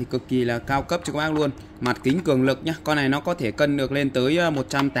hàng thì cực kỳ là cao cấp cho các bác luôn. Mặt kính cường lực nhá. Con này nó có thể cân được lên tới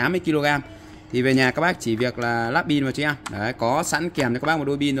 180 kg. Thì về nhà các bác chỉ việc là lắp pin vào cho em. Đấy, có sẵn kèm cho các bác một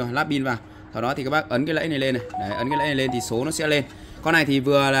đôi pin rồi, lắp pin vào. Sau đó thì các bác ấn cái lẫy này lên này. Đấy, ấn cái lẫy này lên thì số nó sẽ lên. Con này thì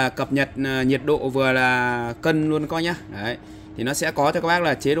vừa là cập nhật nhiệt độ vừa là cân luôn coi nhá. Đấy. Thì nó sẽ có cho các bác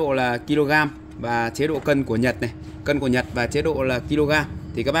là chế độ là kg và chế độ cân của Nhật này, cân của Nhật và chế độ là kg.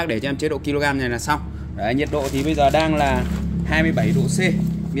 Thì các bác để cho em chế độ kg này là xong. Đấy, nhiệt độ thì bây giờ đang là 27 độ C.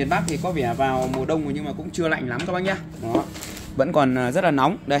 Miền Bắc thì có vẻ vào mùa đông rồi nhưng mà cũng chưa lạnh lắm các bác nhá. Đó. Vẫn còn rất là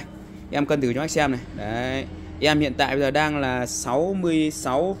nóng. Đây, em cân thử cho bác xem này. Đấy. Em hiện tại bây giờ đang là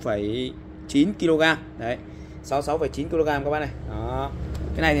 66,9 kg. Đấy. 66,9 kg các bác này. Đó.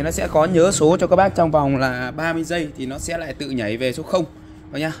 Cái này thì nó sẽ có nhớ số cho các bác trong vòng là 30 giây thì nó sẽ lại tự nhảy về số 0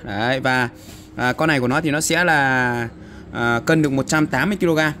 các nhá. Đấy, và con này của nó thì nó sẽ là cân được 180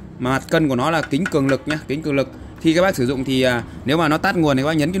 kg. Mà mặt cân của nó là kính cường lực nhá, kính cường lực. Khi các bác sử dụng thì nếu mà nó tắt nguồn thì các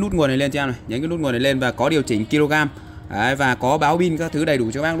bác nhấn cái nút nguồn này lên cho em này, nhấn cái nút nguồn này lên và có điều chỉnh kg. Đấy, và có báo pin các thứ đầy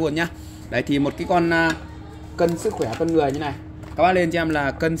đủ cho các bác luôn nhá. Đấy, thì một cái con cân sức khỏe cân người như này. Các bác lên cho em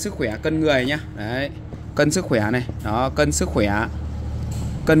là cân sức khỏe cân người nhá. Đấy. Cân sức khỏe này, đó, cân sức khỏe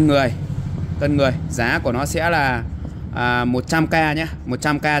cân người. Cân người, giá của nó sẽ là 100k nhá,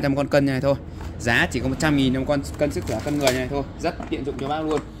 100k cho một con cân như này thôi. Giá chỉ có 100.000 cho một con cân sức khỏe cân người như này thôi, rất tiện dụng cho bác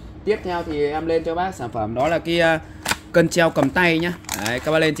luôn. Tiếp theo thì em lên cho bác sản phẩm đó là cái cân treo cầm tay nhá. Đấy,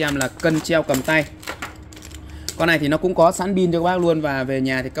 các bác lên cho em là cân treo cầm tay. Con này thì nó cũng có sẵn pin cho các bác luôn, và về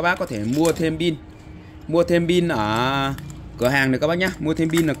nhà thì các bác có thể mua thêm pin. Mua thêm pin ở cửa hàng được các bác nhá. Mua thêm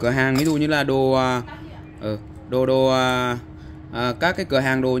pin ở cửa hàng, ví dụ như là các cái cửa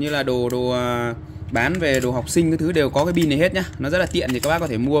hàng đồ như là đồ bán về đồ học sinh cái thứ đều có cái pin này hết nhá. Nó rất là tiện thì các bác có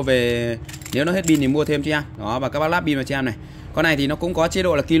thể mua về, nếu nó hết pin thì mua thêm cho em. Đó, và các bác lắp pin vào cho em này. Con này thì nó cũng có chế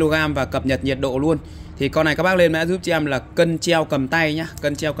độ là kg và cập nhật nhiệt độ luôn. Thì con này các bác lên mã giúp cho em là cân treo cầm tay nhá,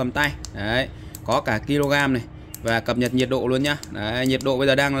 cân treo cầm tay. Đấy, có cả kg này và cập nhật nhiệt độ luôn nhá. Đấy, nhiệt độ bây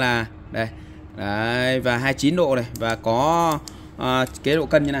giờ đang là đây. Đấy, và 29 độ này và có cái độ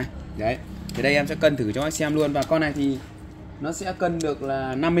cân như này. Đấy. Thì đây em sẽ cân thử cho bác xem luôn, và con này thì nó sẽ cân được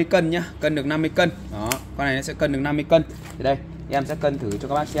là 50 cân nhá, cân được 50 cân. Đó, con này nó sẽ cân được 50 cân. Thì đây, em sẽ cân thử cho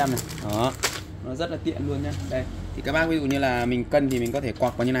các bác xem này. Đó. Nó rất là tiện luôn nhá. Đây, thì các bác ví dụ như là mình cân thì mình có thể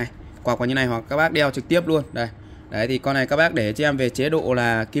quạt vào như này. Quạt vào như này hoặc các bác đeo trực tiếp luôn. Đây. Đấy, thì con này các bác để cho em về chế độ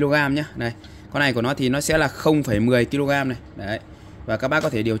là kg nhá. Đây. Con này của nó thì nó sẽ là 0,10 kg này. Đấy. Và các bác có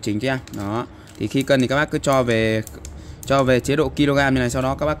thể điều chỉnh cho em. Đó. Thì khi cân thì các bác cứ cho về chế độ kg như này, sau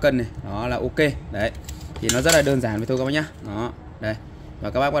đó các bác cân này. Đó là ok. Đấy. Thì nó rất là đơn giản vậy thôi các bác nhá. Đó. Đây. Và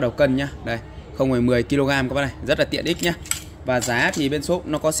các bác bắt đầu cân nhá. Đây. 0,10 kg các bác này, rất là tiện ích nhá. Và giá thì bên shop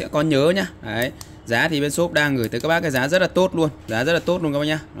nó sẽ có nhớ nhá. Đấy, giá thì bên shop đang gửi tới các bác cái giá rất là tốt luôn, giá rất là tốt luôn các bác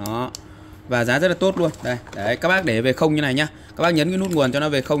nhá. Đó. Và giá rất là tốt luôn. Đây, đấy các bác để về không như này nhá. Các bác nhấn cái nút nguồn cho nó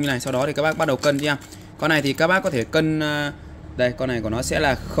về không như này, sau đó thì các bác bắt đầu cân cho em. Con này thì các bác có thể cân đây, con này của nó sẽ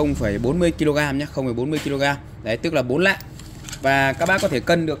là 0,40 kg nhá, 0,40 kg. Đấy, tức là 4 lạng. Và các bác có thể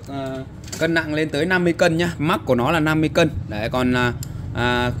cân được cân nặng lên tới 50 cân nhá. Mắc của nó là 50 cân. Đấy, còn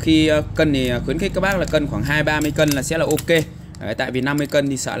khi cân thì khuyến khích các bác là cân khoảng 2-30 cân là sẽ là ok. Đấy, tại vì 50 cân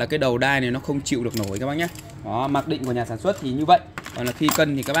thì sợ là cái đầu đai này nó không chịu được nổi các bác nhé. Đó, mặc định của nhà sản xuất thì như vậy. Còn là khi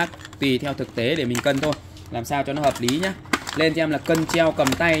cân thì các bác tùy theo thực tế để mình cân thôi, làm sao cho nó hợp lý nhá. Lên cho em là cân treo cầm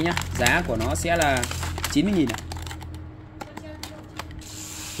tay nhá. Giá của nó sẽ là 90.000 ạ.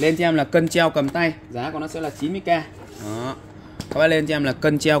 Lên cho em là cân treo cầm tay, giá của nó sẽ là 90k. Đó. Các bác lên cho em là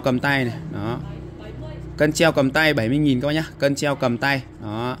cân treo cầm tay này. Đó. Cân treo cầm tay 70.000 các bác nhá. Cân treo cầm tay.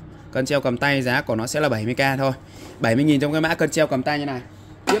 Đó. Cân treo cầm tay giá của nó sẽ là 70k thôi. 70.000 trong cái mã cân treo cầm tay như này.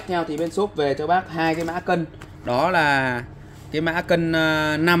 Tiếp theo thì bên shop về cho bác hai cái mã cân. Đó là cái mã cân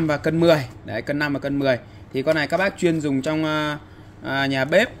 5 và cân 10. Đấy, cân 5 và cân 10. Thì con này các bác chuyên dùng trong nhà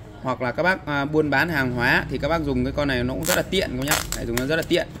bếp hoặc là các bác buôn bán hàng hóa thì các bác dùng cái con này nó cũng rất là tiện các nhá. Đấy, dùng nó rất là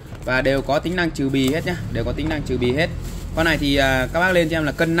tiện và đều có tính năng trừ bì hết nhá, đều có tính năng trừ bì hết. Con này thì các bác lên cho em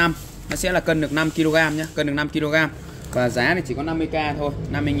là cân 5, nó sẽ là cân được 5 kg nhá, cân được 5 kg. Và giá này chỉ có 50k thôi,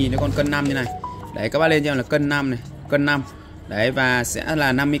 50.000 cho con cân 5 như này. Đấy, các bác lên cho em là cân 5 này, cân 5. Đấy, và sẽ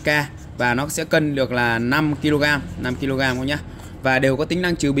là 50k và nó sẽ cân được là 5 kg, 5 kg không nhá. Và đều có tính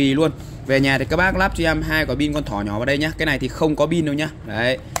năng trừ bì luôn. Về nhà thì các bác lắp cho em 2 quả pin con thỏ nhỏ vào đây nhá. Cái này thì không có pin đâu nhá.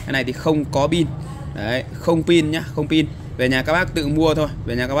 Đấy, cái này thì không có pin. Đấy, không pin nhá, không pin. Về nhà các bác tự mua thôi,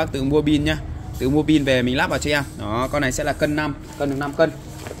 về nhà các bác tự mua pin nhá. Tự mua pin về mình lắp vào cho em. Đó, con này sẽ là cân 5, cân được 5 cân.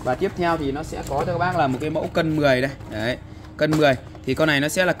 Và tiếp theo thì nó sẽ có cho các bác là một cái mẫu cân 10 đây. Đấy, cân 10 thì con này nó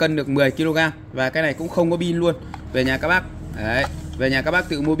sẽ là cân được 10 kg và cái này cũng không có pin luôn. Về nhà các bác, đấy, về nhà các bác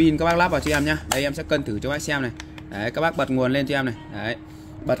tự mua pin các bác lắp vào cho em nhá. Đây em sẽ cân thử cho các bác xem này. Đấy, các bác bật nguồn lên cho em này. Đấy,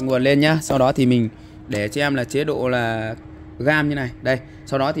 bật nguồn lên nhá. Sau đó thì mình để cho em là chế độ là gam như này. Đây,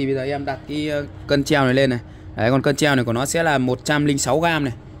 sau đó thì bây giờ em đặt cái cân treo này lên này. Đấy, con cân treo này của nó sẽ là 106 gram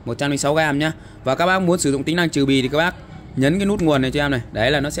này, 106 gram nhá. Và các bác muốn sử dụng tính năng trừ bì thì các bác nhấn cái nút nguồn này cho em này.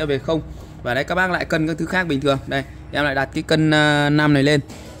 Đấy là nó sẽ về không. Và đấy các bác lại cân các thứ khác bình thường. Đây, em lại đặt cái cân 5 này lên.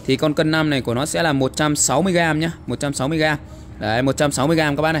 Thì con cân 5 này của nó sẽ là 160 gram nhá, 160 gram. Đấy, 160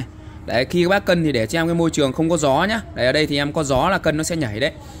 gram các bác này. Đấy, khi các bác cân thì để cho em cái môi trường không có gió nhá. Đấy, ở đây thì em có gió là cân nó sẽ nhảy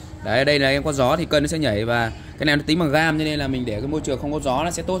đấy. Đấy, ở đây là em có gió thì cân nó sẽ nhảy. Và cái này nó tính bằng gam cho nên là mình để cái môi trường không có gió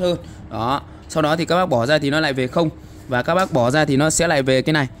nó sẽ tốt hơn. Đó, sau đó thì các bác bỏ ra thì nó lại về không. Và các bác bỏ ra thì nó sẽ lại về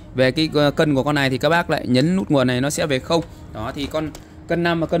cái này. Về cái cân của con này thì các bác lại nhấn nút nguồn này nó sẽ về không. Đó, thì con cân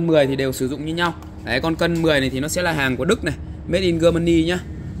 5 và cân 10 thì đều sử dụng như nhau. Đấy, con cân 10 này thì nó sẽ là hàng của Đức này, made in Germany nhá.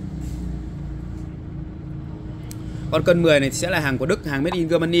 Con cân 10 này thì sẽ là hàng của Đức, hàng made in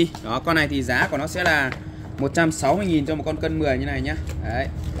Germany. Đó, con này thì giá của nó sẽ là 160.000 cho một con cân 10 như này nhá. Đấy,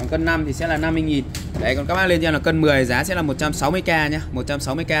 còn cân 5 thì sẽ là 50.000. Đấy, còn các bác lên cho là cân 10 giá sẽ là 160k nhá,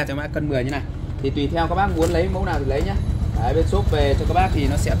 160k cho mã cân 10 như này. Thì tùy theo các bác muốn lấy mẫu nào thì lấy nhá. Đấy, bên shop về cho các bác thì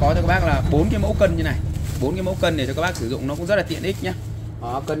nó sẽ có cho các bác là 4 cái mẫu cân như này. 4 cái mẫu cân để cho các bác sử dụng nó cũng rất là tiện ích nhá.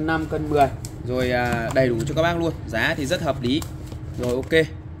 Đó, cân 5, cân 10 rồi đầy đủ cho các bác luôn. Giá thì rất hợp lý. Rồi ok.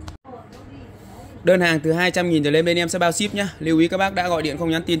 Đơn hàng từ 200.000 trở lên bên em sẽ bao ship nhá. Lưu ý các bác đã gọi điện không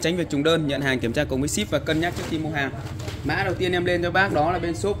nhắn tin tránh việc trùng đơn, nhận hàng kiểm tra cùng với ship và cân nhắc trước khi mua hàng. Mã đầu tiên em lên cho bác đó là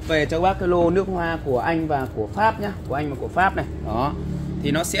bên shop về cho bác cái lô nước hoa của Anh và của Pháp nhá, của Anh và của Pháp này. Đó.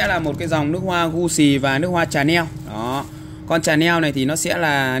 Thì nó sẽ là một cái dòng nước hoa HUİN và nước hoa Chanel. Đó. Con Chanel này thì nó sẽ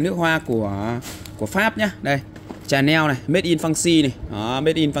là nước hoa của Pháp nhá. Đây. Chanel này, made in France này. Đó,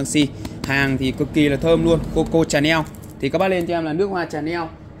 made in France. Hàng thì cực kỳ là thơm luôn, Coco Chanel. Thì các bác lên cho em là nước hoa Chanel.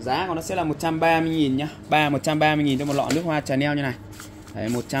 Giá của nó sẽ là 130.000 nhá. 130.000 cho một lọ nước hoa Chanel như này. Đấy,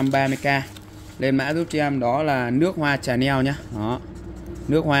 130k. Lên mã giúp cho em đó là nước hoa Chanel nhá. Đó.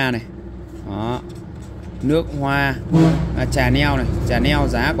 Nước hoa này. Đó. Nước hoa Chanel này. Chanel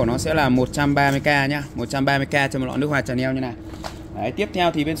giá của nó sẽ là 130k nhá. 130k cho một lọ nước hoa Chanel như này. Đấy, tiếp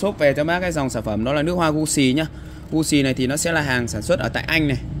theo thì bên shop về cho bác cái dòng sản phẩm đó là nước hoa HUİN nhá. HUİN này thì nó sẽ là hàng sản xuất ở tại Anh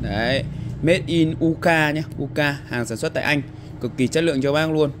này. Đấy. Made in UK nhá. UK, hàng sản xuất tại Anh. Cực kỳ chất lượng cho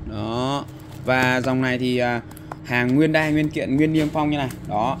bác luôn. Đó. Và dòng này thì hàng nguyên đai, nguyên kiện, nguyên niêm phong như này.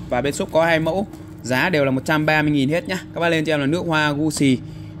 Đó. Và bên shop có 2 mẫu. Giá đều là 130.000 hết nhá. Các bác lên cho em là nước hoa HUİN.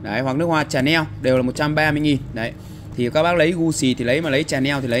 Đấy, hoặc nước hoa Chanel đều là 130.000. Đấy. Thì các bác lấy HUİN thì lấy, mà lấy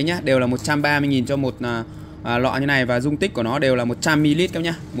Chanel thì lấy nhá. Đều là 130.000 cho một lọ như này. Và dung tích của nó đều là 100ml các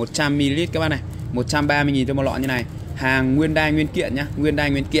nhá. 100ml các bác này. 130.000 cho một lọ như này. Hàng nguyên đai, nguyên kiện nhá. Nguyên đai,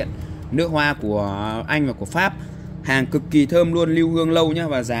 nguyên kiện. Nước hoa của Anh và của Pháp. Hàng cực kỳ thơm luôn, lưu hương lâu nhá,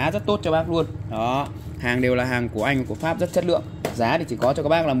 và giá rất tốt cho bác luôn. Đó, hàng đều là hàng của Anh, của Pháp, rất chất lượng. Giá thì chỉ có cho các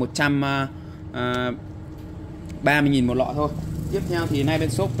bác là 130.000 một lọ thôi. Tiếp theo thì nay bên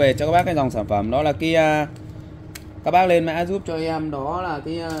shop về cho các bác cái dòng sản phẩm đó là cái các bác lên mã giúp cho em đó là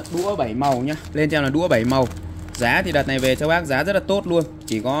cái đũa 7 màu nhá. Lên cho em là đũa 7 màu. Giá thì đợt này về cho bác giá rất là tốt luôn,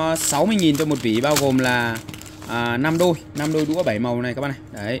 chỉ có 60.000 cho một vỉ, bao gồm là 5 đôi đũa 7 màu này các bác này.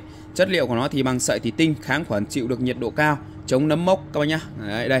 Đấy, chất liệu của nó thì bằng sợi thủy tinh, kháng khuẩn, chịu được nhiệt độ cao, chống nấm mốc các bác nhá.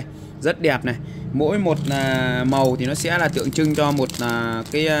 Đấy, đây rất đẹp này. Mỗi một màu thì nó sẽ là tượng trưng cho một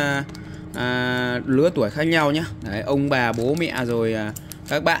cái lứa tuổi khác nhau nhá. Đấy, ông bà bố mẹ rồi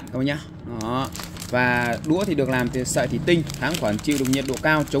các bạn các bác nhá. Đó. Và đũa thì được làm từ sợi thủy tinh, kháng khuẩn, chịu được nhiệt độ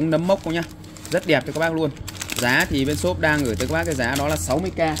cao, chống nấm mốc các bác nhá. Rất đẹp cho các bác luôn. Giá thì bên shop đang gửi tới các bác cái giá đó là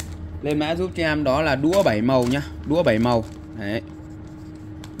 60k. Lên mã giúp cho em đó là đũa 7 màu nhá, đũa 7 màu. Đấy.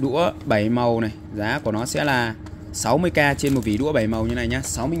 Đũa 7 màu này, giá của nó sẽ là 60k trên một vỉ đũa 7 màu như này nhá,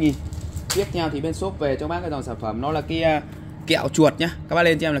 60.000. Tiếp theo thì bên shop về cho bác cái dòng sản phẩm nó là cái kẹo chuột nhá. Các bác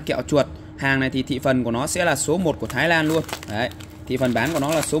lên cho em là kẹo chuột. Hàng này thì thị phần của nó sẽ là số 1 của Thái Lan luôn. Đấy. Thị phần bán của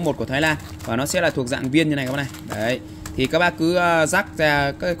nó là số 1 của Thái Lan và nó sẽ là thuộc dạng viên như này các bác này. Đấy. Thì các bác cứ rắc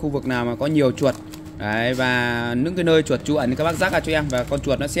ra các khu vực nào mà có nhiều chuột. Đấy, và những cái nơi chuột trú ẩn thì các bác rắc ra cho em, và con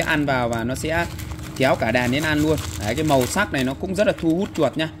chuột nó sẽ ăn vào và nó sẽ kéo cả đàn đến ăn luôn. Đấy, cái màu sắc này nó cũng rất là thu hút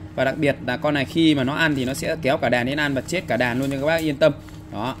chuột nhá. Và đặc biệt là con này khi mà nó ăn thì nó sẽ kéo cả đàn đến ăn và chết cả đàn luôn, cho các bác yên tâm.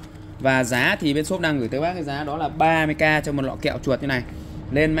 Đó. Và giá thì bên shop đang gửi tới bác cái giá đó là 30k cho một lọ kẹo chuột như này.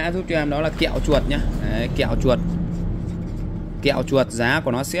 Lên mã giúp cho em đó là kẹo chuột nhá. Đấy, kẹo chuột. Kẹo chuột giá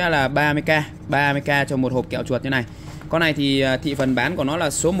của nó sẽ là 30k, 30k cho một hộp kẹo chuột như này. Con này thì thị phần bán của nó là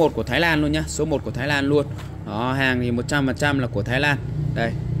số 1 của Thái Lan luôn nhá, số 1 của Thái Lan luôn. Đó, hàng thì 100% là của Thái Lan.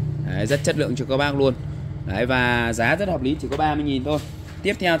 Đây. Đấy, rất chất lượng cho các bác luôn. Đấy, và giá rất hợp lý, chỉ có 30.000 thôi.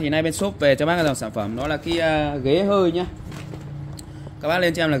 Tiếp theo thì nay bên shop về cho bác cái dòng sản phẩm đó là cái ghế hơi nhá. Các bác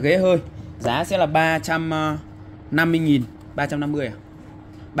lên cho em là ghế hơi. Giá sẽ là 350.000, 350 à?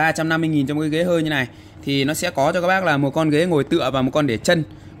 350.000 cho một cái ghế hơi như này. Thì nó sẽ có cho các bác là một con ghế ngồi tựa và một con để chân.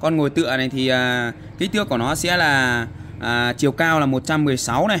 Con ngồi tựa này thì kích thước của nó sẽ là chiều cao là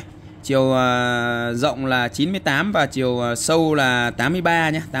 116 này, chiều rộng là 98 và chiều sâu là 83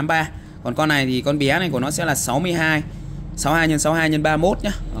 nhé, 83. Còn con này thì con bé này của nó sẽ là 62, 62 x 62 x 31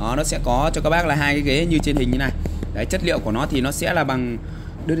 nhá. Đó, nó sẽ có cho các bác là hai cái ghế như trên hình như này. Đấy, chất liệu của nó thì nó sẽ là bằng,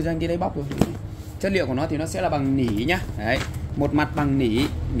 đưa ra cái đấy bóc rồi. Chất liệu của nó thì nó sẽ là bằng nỉ nhá. Đấy, một mặt bằng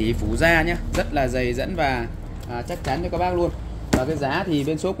nỉ phủ da nhá, rất là dày dẫn và chắc chắn cho các bác luôn. Và cái giá thì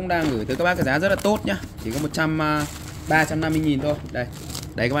bên shop cũng đang gửi tới các bác cái giá rất là tốt nhá, chỉ có 350.000 thôi. Đây,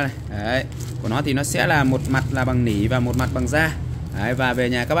 đấy các bác này. Đấy, của nó thì nó sẽ là một mặt là bằng nỉ và một mặt bằng da. Đấy, và về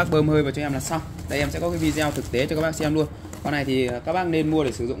nhà các bác bơm hơi vào cho em là xong. Đây em sẽ có cái video thực tế cho các bác xem luôn. Con này thì các bác nên mua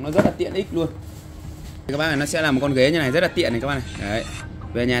để sử dụng, nó rất là tiện ích luôn. Thì các bác này nó sẽ là một con ghế như này, rất là tiện này các bác này. Đấy,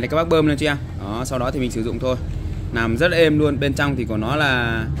 về nhà thì các bác bơm lên cho em. Đó, sau đó thì mình sử dụng thôi. Nằm rất là êm luôn. Bên trong thì của nó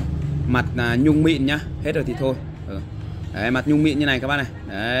là mặt nhung mịn nhá, hết rồi thì thôi. Đấy, mặt nhung mịn như này các bác này.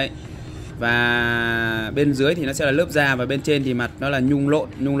 Đấy. Và bên dưới thì nó sẽ là lớp da, và bên trên thì mặt nó là nhung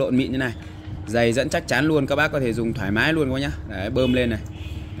lộn mịn như này. Dày dẫn chắc chắn luôn, các bác có thể dùng thoải mái luôn các bác nhá. Đấy, bơm lên này.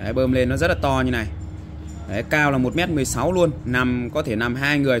 Đấy, bơm lên nó rất là to như này. Đấy, cao là 1m16 luôn, có thể nằm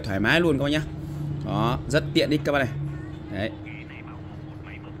 2 người thoải mái luôn các bác nhá. Đó, rất tiện ích các bác này. Đấy.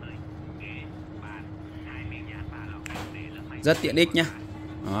 Rất tiện ích nhá.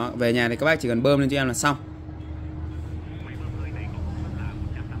 Đó, về nhà thì các bác chỉ cần bơm lên cho em là xong.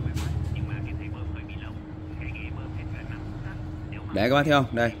 Đấy các bác thấy không?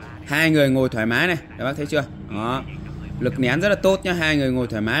 Đây, hai người ngồi thoải mái này, các bác thấy chưa? Đó. Lực nén rất là tốt nhá, hai người ngồi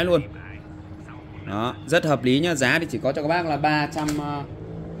thoải mái luôn. Đó, rất hợp lý nhá, giá thì chỉ có cho các bác là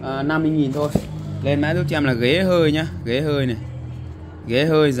 350.000 thôi. Lên mã giúp cho em là ghế hơi nhá, ghế hơi này. Ghế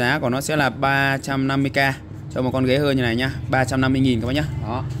hơi giá của nó sẽ là 350k cho một con ghế hơi như này nhá, 350.000 các bác nhá.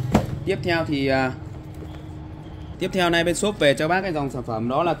 Đó. Tiếp theo thì tiếp theo nay bên shop về cho bác cái dòng sản phẩm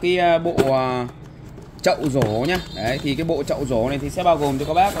đó là cái bộ chậu rổ nhá. Đấy, thì cái bộ chậu rổ này thì sẽ bao gồm cho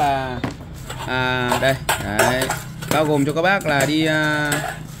các bác là đây, đấy, bao gồm cho các bác là đi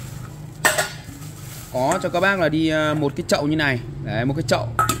có cho các bác là đi một cái chậu như này. Đấy, một cái chậu,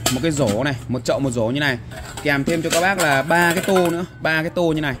 một cái rổ này, một chậu một rổ như này. Kèm thêm cho các bác là 3 cái tô nữa, 3 cái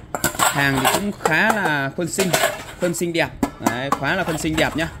tô như này. Hàng thì cũng khá là phân xinh đẹp. Đấy, khá là phân xinh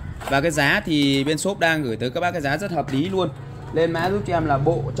đẹp nhá. Và cái giá thì bên shop đang gửi tới các bác cái giá rất hợp lý luôn. Lên mã giúp cho em là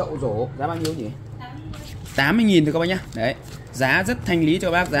bộ chậu rổ, giá bao nhiêu nhỉ? 80.000 thôi các bác nhá. Đấy, giá rất thanh lý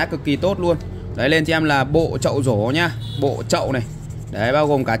cho các bác, giá cực kỳ tốt luôn. Đấy, lên cho em là bộ chậu rổ nhá, bộ chậu này. Đấy, bao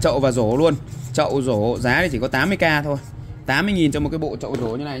gồm cả chậu và rổ luôn. Chậu rổ giá thì chỉ có 80k thôi. 80.000 cho một cái bộ chậu rổ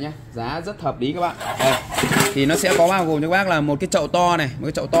như này nhá. Giá rất hợp lý các bạn. Đây. Thì nó sẽ có bao gồm cho các bác là một cái chậu to này, một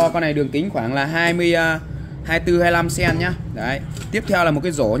cái chậu to con này đường kính khoảng là 24-25 cm nhá. Đấy. Tiếp theo là một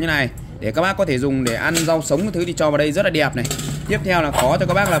cái rổ như này để các bác có thể dùng để ăn rau sống cái thứ thì cho vào đây rất là đẹp này. Tiếp theo là có cho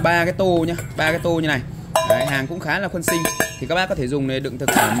các bác là 3 cái tô nhá, 3 cái tô như này. Đấy, hàng cũng khá là khuôn sinh thì các bác có thể dùng để đựng thực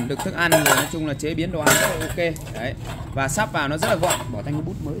phẩm, đựng thức ăn, rồi nói chung là chế biến đồ ăn rất là ok. Đấy. Và sắp vào nó rất là gọn, bỏ thanh cái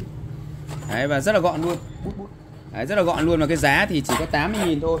bút mới. Đấy, và rất là gọn luôn, bút. Đấy, rất là gọn luôn, và cái giá thì chỉ có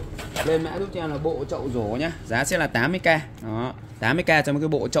 80.000 thôi. Lên mã giúp cho em là bộ chậu rổ nhá, giá sẽ là 80k. Đó, 80k cho một cái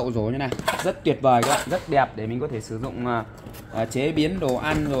bộ chậu rổ như này. Rất tuyệt vời các bạn, rất đẹp để mình có thể sử dụng chế biến đồ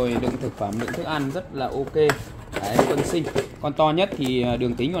ăn rồi đựng thực phẩm, đựng thức ăn rất là ok. Đấy, quân sinh. Con to nhất thì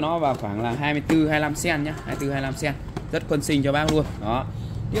đường kính của nó vào khoảng là 24-25 cm nhá, 24-25 cm. Rất quân sinh cho bác luôn. Đó.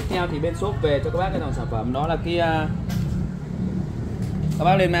 Tiếp theo thì bên shop về cho các bác cái dòng sản phẩm đó là cái các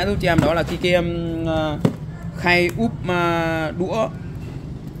bác lên mã giúp cho em đó là cái khay úp đũa,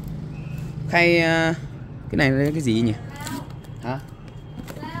 khay cái này là cái gì nhỉ? Hả?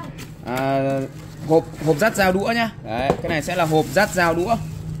 Hộp dắt dao đũa nhá. Đấy, cái này sẽ là hộp dắt dao đũa.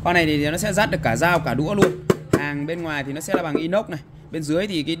 Con này thì nó sẽ dắt được cả dao cả đũa luôn. Hàng bên ngoài thì nó sẽ là bằng inox này. Bên dưới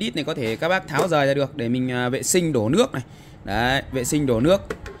thì cái đít này có thể các bác tháo rời ra được để mình vệ sinh đổ nước này. Đấy, vệ sinh đổ nước.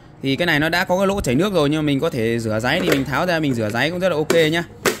 Thì cái này nó đã có cái lỗ chảy nước rồi nhưng mà mình có thể rửa ráy thì mình tháo ra mình rửa ráy cũng rất là ok nhá.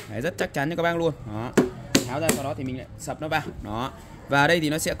 Đấy, rất chắc chắn cho các bác luôn. Đó. Tháo ra sau đó thì mình lại sập nó vào. Đó. Và đây thì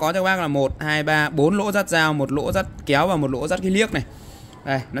nó sẽ có cho các bác là 1, 2, 3, 4 lỗ dắt dao, một lỗ dắt kéo và một lỗ dắt cái liếc này.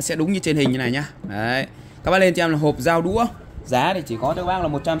 Đây, nó sẽ đúng như trên hình như này nhá. Đấy. Các bác lên cho em là hộp dao đũa. Giá thì chỉ có cho các bác là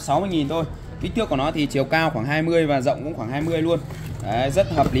 160.000 thôi. Kích thước của nó thì chiều cao khoảng 20 và rộng cũng khoảng 20 luôn. Đấy,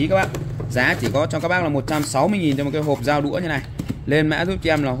 rất hợp lý các bạn. Giá chỉ có cho các bác là 160.000 cho một cái hộp dao đũa như này. Lên mã giúp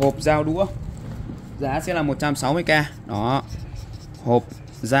cho em là hộp dao đũa. Giá sẽ là 160k. Đó. Hộp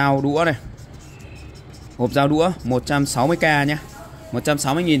dao đũa này. Hộp dao đũa 160k nhá.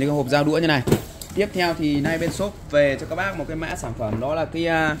 160.000 cho cái hộp dao đũa như này. Tiếp theo thì nay bên shop về cho các bác một cái mã sản phẩm đó là cái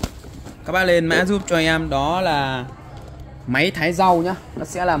các bác lên mã giúp cho em đó là máy thái rau nhá. Nó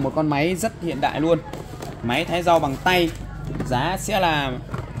sẽ là một con máy rất hiện đại luôn. Máy thái rau bằng tay. Giá sẽ là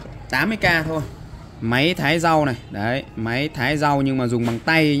 80k thôi. Máy thái rau này. Đấy, máy thái rau nhưng mà dùng bằng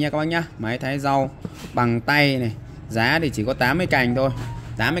tay nha các bác nhá. Máy thái rau bằng tay này. Giá thì chỉ có 80 cành thôi.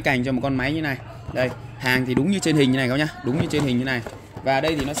 80 cành cho một con máy như này. Đây, hàng thì đúng như trên hình như này các bác nhá. Đúng như trên hình như này. Và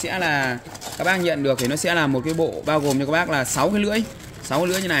đây thì nó sẽ là các bác nhận được thì nó sẽ là một cái bộ bao gồm cho các bác là 6 cái lưỡi. 6 cái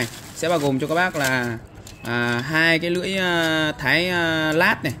lưỡi như này. Sẽ bao gồm cho các bác là 2 cái lưỡi thái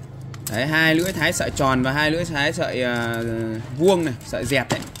lát này. Đấy, 2 lưỡi thái sợi tròn và 2 lưỡi thái sợi vuông này, sợi dẹt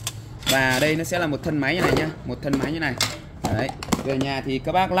đấy. Và đây nó sẽ là một thân máy như này nhá, một thân máy như này. Đấy, về nhà thì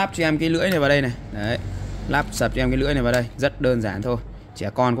các bác lắp cho em cái lưỡi này vào đây này. Đấy, lắp sập cho em cái lưỡi này vào đây, rất đơn giản thôi. Trẻ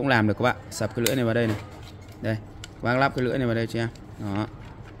con cũng làm được các bạn. Sập cái lưỡi này vào đây này. Đây, các bác lắp cái lưỡi này vào đây cho em. Đó.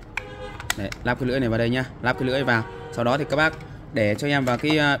 Đấy, lắp cái lưỡi này vào đây nhá, lắp cái lưỡi vào. Sau đó thì các bác để cho em vào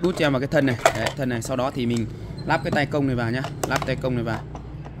cái đút cho em vào cái thân này. Đấy, thân này, sau đó thì mình lắp cái tay công này vào nhá, lắp tay công này vào.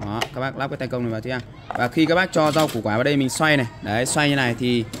 Đó, các bác lắp cái tay công này vào cho em. Và khi các bác cho rau củ quả vào đây mình xoay này. Đấy, xoay như này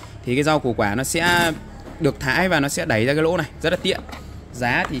thì cái rau củ quả nó sẽ được thái và nó sẽ đẩy ra cái lỗ này, rất là tiện.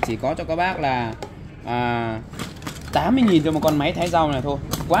 Giá thì chỉ có cho các bác là 80.000 cho một con máy thái rau này thôi.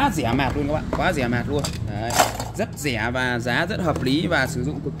 Quá rẻ mạt luôn các bạn, quá rẻ mạt luôn. Đấy, rất rẻ và giá rất hợp lý và sử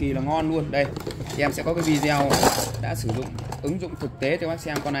dụng cực kỳ là ngon luôn. Đây, thì em sẽ có cái video đã sử dụng ứng dụng thực tế cho các bác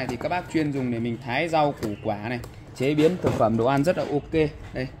xem. Con này thì các bác chuyên dùng để mình thái rau củ quả này, chế biến thực phẩm đồ ăn rất là ok.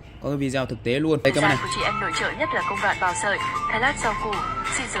 Đây, có cái video thực tế luôn. Đây các bạn này. Của chị em nổi trội nhất là công đoạn bào sợi, thái lát rau củ.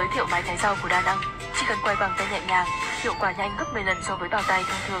 Xin giới thiệu máy thái rau của Đa Năng. Chỉ cần quay bằng tay nhẹ nhàng, hiệu quả nhanh gấp 10 lần so với bào tay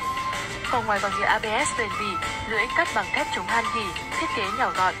thông thường. Vỏ ngoài bằng nhựa ABS bền bỉ, lưỡi cắt bằng thép chống han gỉ, thiết kế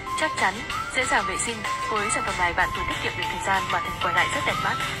nhỏ gọn, chắc chắn, dễ dàng vệ sinh. Với sản phẩm này bạn vừa tiết kiệm được thời gian mà thành quả lại rất đẹp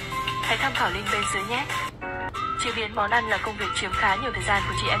mắt. Hãy tham khảo link bên dưới nhé. Chế biến món ăn là công việc chiếm khá nhiều thời gian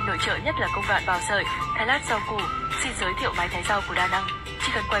của chị em nội trợ, nhất là công đoạn bào sợi, thái lát rau củ. Xin giới thiệu máy thái rau của Đa Năng. Chỉ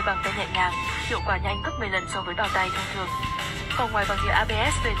cần quay bằng tay nhẹ nhàng, hiệu quả nhanh gấp 10 lần so với bào tay thông thường. Vỏ ngoài bằng nhựa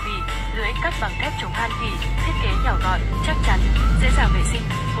ABS bền bỉ, lưỡi cắt bằng thép chống han gỉ, thiết kế nhỏ gọn, chắc chắn, dễ dàng vệ sinh.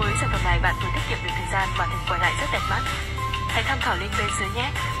 Với sản phẩm này bạn vừa tiết kiệm được thời gian và thành quả lại rất đẹp mắt. Hãy tham khảo link bên dưới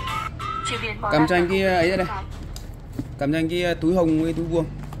nhé. Chế biến món cầm cho anh kia ấy ra đây. Cầm cho anh kia túi hồng với túi vuông.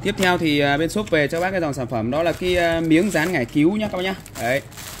 Tiếp theo thì bên shop về cho bác cái dòng sản phẩm đó là cái miếng dán ngải cứu nhá các bác nhá. Đấy.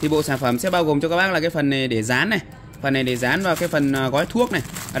 Thì bộ sản phẩm sẽ bao gồm cho các bác là cái phần này để dán này, phần này để dán vào cái phần gói thuốc này.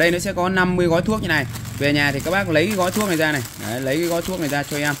 Ở đây nó sẽ có 50 gói thuốc như này. Về nhà thì các bác lấy cái gói thuốc này ra này. Đấy, lấy cái gói thuốc này ra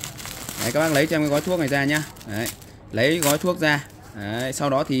cho em. Đấy, các bác lấy cho em cái gói thuốc này ra nhá. Đấy, lấy cái gói thuốc ra. Đấy, sau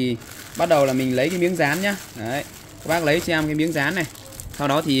đó thì bắt đầu là mình lấy cái miếng dán nhá. Đấy, các bác lấy cho em cái miếng dán này. Sau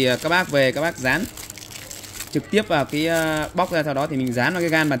đó thì các bác về các bác dán. trực tiếp vào cái bóc ra, sau đó thì mình dán vào cái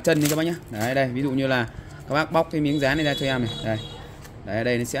gan bàn chân như các bác nhé. Đấy, đây ví dụ như là các bác bóc cái miếng dán này ra cho em này. Đây. Đấy,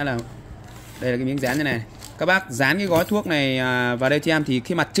 đây nó sẽ là đây là cái miếng dán như này. Các bác dán cái gói thuốc này vào đây cho em, thì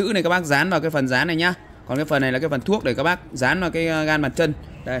cái mặt chữ này các bác dán vào cái phần dán này nhá. Còn cái phần này là cái phần thuốc để các bác dán vào cái gan bàn chân.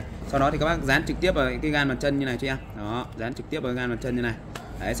 Đây, sau đó thì các bác dán trực tiếp vào cái gan bàn chân như này cho em. Đó, dán trực tiếp vào gan bàn chân như này.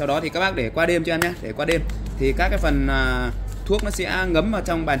 Đấy, sau đó thì các bác để qua đêm cho em nhé. Để qua đêm thì các cái phần thuốc nó sẽ ngấm vào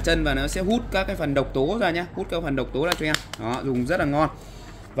trong bàn chân và nó sẽ hút các cái phần độc tố ra nhé. Hút các phần độc tố ra cho em. Đó, dùng rất là ngon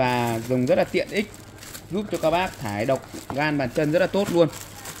và dùng rất là tiện ích, giúp cho các bác thải độc gan bàn chân rất là tốt luôn.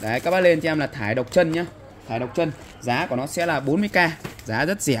 Đấy, các bác lên cho em là thải độc chân nhá. Thải độc chân, giá của nó sẽ là 40k, giá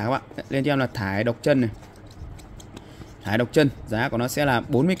rất rẻ các bạn. Lên cho em là thải độc chân này. Thải độc chân, giá của nó sẽ là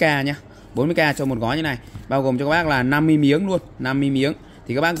 40k nhá. 40k cho một gói như này, bao gồm cho các bác là 50 miếng luôn, 50 miếng.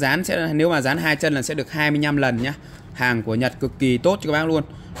 Thì các bác dán sẽ, nếu mà dán 2 chân là sẽ được 25 lần nhá. Hàng của Nhật cực kỳ tốt cho các bác luôn.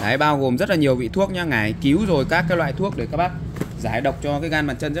 Đấy, bao gồm rất là nhiều vị thuốc nhá, ngải cứu rồi các cái loại thuốc để các bác giải độc cho cái gan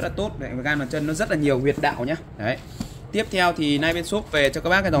bàn chân rất là tốt. Đấy, gan bàn chân nó rất là nhiều huyệt đạo nhá. Đấy. Tiếp theo thì nay bên shop về cho các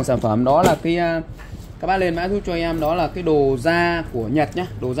bác cái dòng sản phẩm đó là cái các bác lên mã giúp cho em đó là cái đồ da của Nhật nhá,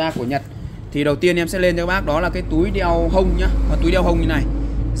 đồ da của Nhật. Thì đầu tiên em sẽ lên cho các bác đó là cái túi đeo hông nhá, con túi đeo hông như này.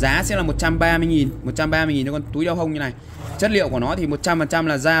 Giá sẽ là 130.000, 130.000 cho con túi đeo hông như này. Chất liệu của nó thì 100%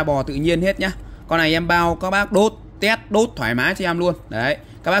 là da bò tự nhiên hết nhá. Con này em bao các bác đốt, test đốt thoải mái cho em luôn. Đấy,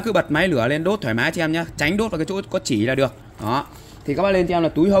 các bác cứ bật máy lửa lên đốt thoải mái cho em nhá, tránh đốt vào cái chỗ có chỉ là được. Đó. Thì các bác lên cho em là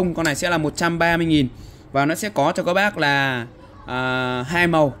túi hông, con này sẽ là 130.000 và nó sẽ có cho các bác là hai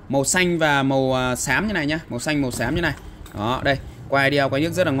màu, màu xanh và màu xám như này nhá, màu xanh màu xám như này. Đó, đây, quai đeo quai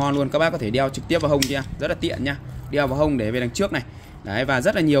nhức rất là ngon luôn, các bác có thể đeo trực tiếp vào hông cho em, rất là tiện nhá. Đeo vào hông để về đằng trước này. Đấy, và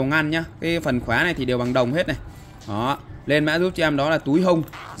rất là nhiều ngăn nhá. Cái phần khóa này thì đều bằng đồng hết này. Đó, lên mã giúp cho em đó là túi hông.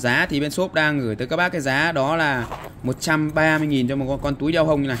 Giá thì bên shop đang gửi tới các bác cái giá đó là 130.000 cho một con túi đeo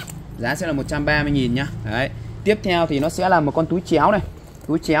hông như này. Giá sẽ là 130.000 nhá. Đấy. Tiếp theo thì nó sẽ là một con túi chéo này.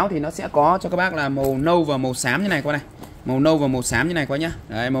 Túi chéo thì nó sẽ có cho các bác là màu nâu và màu xám như này qua này. Màu nâu và màu xám như này qua nhá.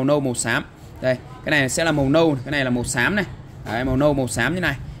 Đấy, màu nâu màu xám. Đây, cái này sẽ là màu nâu, cái này là màu xám này. Đấy, màu nâu màu xám như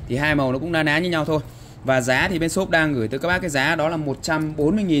này. Thì hai màu nó cũng na ná như nhau thôi. Và giá thì bên shop đang gửi tới các bác cái giá đó là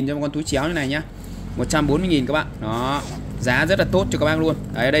 140.000 cho một con túi chéo như này nhá. 140.000 các bạn. Đó, giá rất là tốt cho các bác luôn.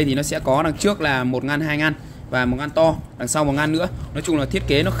 Đấy, ở đây thì nó sẽ có đằng trước là một ngăn, hai ngăn và một ngăn to, đằng sau một ngăn nữa. Nói chung là thiết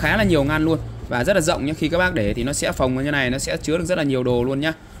kế nó khá là nhiều ngăn luôn và rất là rộng nhá. Khi các bác để thì nó sẽ phồng như này, nó sẽ chứa được rất là nhiều đồ luôn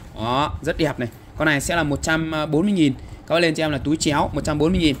nhá. Đó, rất đẹp này. Con này sẽ là 140.000. Các bác lên cho em là túi chéo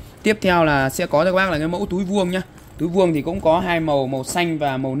 140.000. Tiếp theo là sẽ có cho các bác là cái mẫu túi vuông nhá. Túi vuông thì cũng có hai màu, màu xanh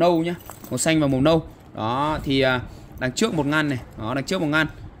và màu nâu nhá. Màu xanh và màu nâu. Đó, thì đằng trước một ngăn này, đó, đằng trước một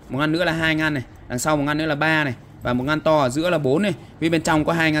ngăn nữa là hai ngăn này, đằng sau một ngăn nữa là 3 này và một ngăn to ở giữa là 4 này. Vì bên trong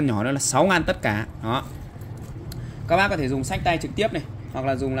có hai ngăn nhỏ nữa là 6 ngăn tất cả. Đó. Các bác có thể dùng xách tay trực tiếp này, hoặc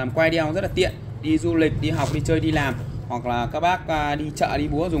là dùng làm quai đeo rất là tiện, đi du lịch, đi học, đi chơi, đi làm, hoặc là các bác đi chợ, đi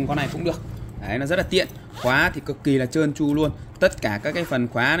búa dùng con này cũng được. Đấy, nó rất là tiện. Khóa thì cực kỳ là trơn tru luôn. Tất cả các cái phần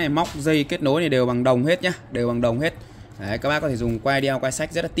khóa này, móc, dây kết nối này đều bằng đồng hết nhá, đều bằng đồng hết. Đấy, các bác có thể dùng quai đeo, quai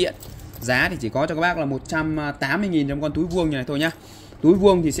xách rất là tiện. Giá thì chỉ có cho các bác là 180.000 trong con túi vuông như này thôi nhá. Túi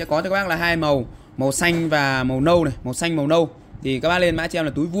vuông thì sẽ có cho các bác là hai màu, màu xanh và màu nâu này, màu xanh màu nâu. Thì các bác lên mã cho em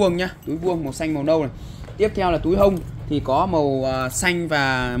là túi vuông nhá, túi vuông màu xanh màu nâu này. Tiếp theo là túi hông thì có màu xanh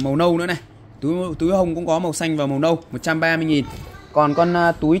và màu nâu nữa này. Túi hông cũng có màu xanh và màu nâu, 130.000. Còn con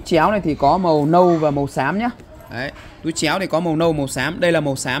túi chéo này thì có màu nâu và màu xám nhá. Đấy, túi chéo thì có màu nâu màu xám, đây là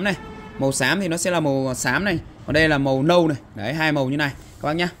màu xám này. Màu xám thì nó sẽ là màu xám này, còn đây là màu nâu này. Đấy, hai màu như này các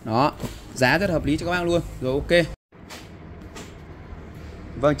bác nhá. Đó, giá rất hợp lý cho các bác luôn. Rồi, ok.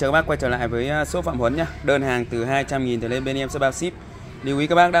 Vâng, chào các bác quay trở lại với shop Phạm HUỷN nhá. Đơn hàng từ 200.000 trở lên bên em sẽ bao ship. Lưu ý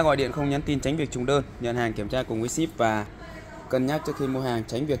các bác đã gọi điện không nhắn tin tránh việc trùng đơn, nhận hàng kiểm tra cùng với ship và cân nhắc trước khi mua hàng,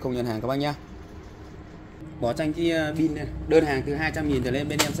 tránh việc không nhận hàng các bác nhá. Bỏ tranh cái pin này. Đơn hàng từ 200.000 trở lên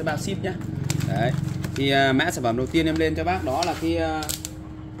bên em sẽ bao ship nhá. Đấy. Thì mã sản phẩm đầu tiên em lên cho bác đó là cái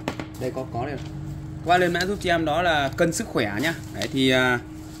đây có đây. Qua lên mã giúp cho em đó là cân sức khỏe nhá. Đấy, thì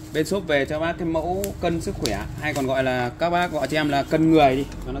bên shop về cho bác cái mẫu cân sức khỏe, hay còn gọi là các bác gọi cho em là cân người đi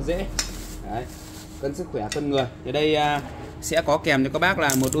cho nó dễ. Đấy, cân sức khỏe cân người. Thì đây sẽ có kèm cho các bác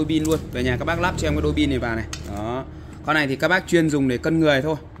là một đôi pin luôn. Về nhà các bác lắp cho em cái đôi pin này vào này. Đó. Con này thì các bác chuyên dùng để cân người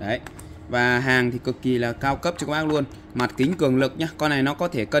thôi. Đấy. Và hàng thì cực kỳ là cao cấp cho các bác luôn. Mặt kính cường lực nhá. Con này nó có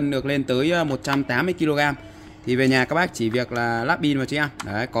thể cân được lên tới 180 kg. Thì về nhà các bác chỉ việc là lắp pin vào cho em.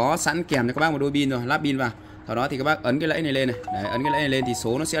 Đấy, có sẵn kèm cho các bác một đôi pin rồi, lắp pin vào. Sau đó thì các bác ấn cái lẫy này lên này. Đấy, ấn cái lẫy này lên thì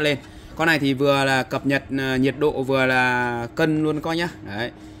số nó sẽ lên. Con này thì vừa là cập nhật nhiệt độ vừa là cân luôn coi nhá.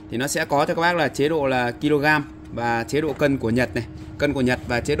 Đấy. Thì nó sẽ có cho các bác là chế độ là kg và chế độ cân của Nhật này, cân của Nhật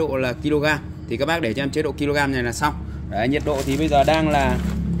và chế độ là kg. Thì các bác để cho em chế độ kg này là xong. Đấy, nhiệt độ thì bây giờ đang là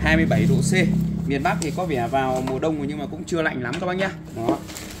 27 độ C. Miền Bắc thì có vẻ vào mùa đông rồi nhưng mà cũng chưa lạnh lắm các bác nhé. Đó,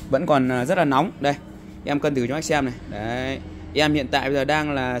 vẫn còn rất là nóng. Đây, em cân thử cho bác xem này. Đấy, em hiện tại bây giờ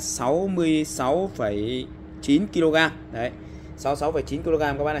đang là 66,9 kg. Đấy, 66,9 kg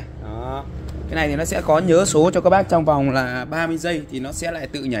các bác này. Đó, cái này thì nó sẽ có nhớ số cho các bác trong vòng là 30 giây thì nó sẽ lại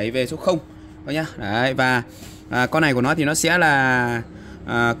tự nhảy về số 0 các nhá. Đấy, và con này của nó thì nó sẽ là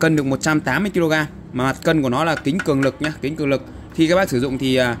cân được 180 kg, mà mặt cân của nó là kính cường lực nhá, kính cường lực. Khi các bác sử dụng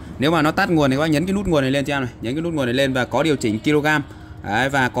thì nếu mà nó tắt nguồn thì các bác nhấn cái nút nguồn này lên cho em này, nhấn cái nút nguồn này lên và có điều chỉnh kg. Đấy,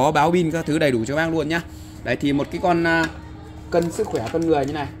 và có báo pin các thứ đầy đủ cho các bác luôn nhá. Đấy thì một cái con cân sức khỏe cân người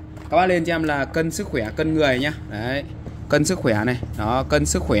như này, các bác lên cho em là cân sức khỏe cân người nhá. Đấy, cân sức khỏe này, đó, cân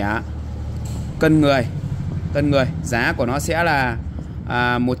sức khỏe cân người, giá của nó sẽ là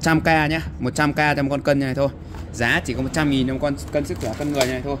 100k nhá, 100k trong con cân như này thôi. Giá chỉ có 100.000 trong con cân sức khỏe cân người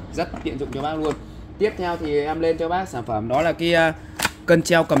như này thôi, rất tiện dụng cho bác luôn. Tiếp theo thì em lên cho bác sản phẩm đó là cái cân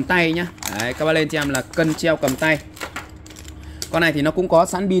treo cầm tay nhá. Đấy, các bác lên cho em là cân treo cầm tay. Con này thì nó cũng có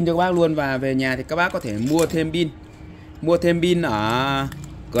sẵn pin cho các bác luôn, và về nhà thì các bác có thể mua thêm pin. Mua thêm pin ở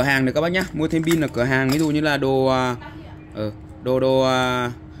cửa hàng được các bác nhá. Mua thêm pin ở cửa hàng, ví dụ như là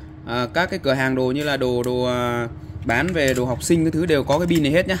các cái cửa hàng đồ như là đồ bán về đồ học sinh cái thứ đều có cái pin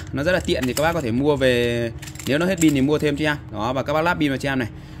này hết nhá. Nó rất là tiện thì các bác có thể mua về, nếu nó hết pin thì mua thêm cho em. Đó, và các bác lắp pin vào cho em này.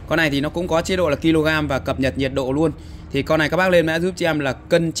 Con này thì nó cũng có chế độ là kg và cập nhật nhiệt độ luôn. Thì con này các bác lên mã giúp cho em là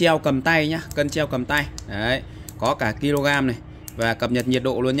cân treo cầm tay nhá, cân treo cầm tay. Đấy, có cả kg này và cập nhật nhiệt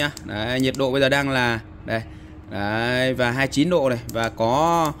độ luôn nhá. Đấy, nhiệt độ bây giờ đang là đây. Đấy, và 29 độ này, và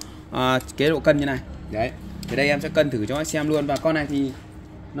có chế độ cân như này. Đấy, thì đây em sẽ cân thử cho các xem luôn. Và con này thì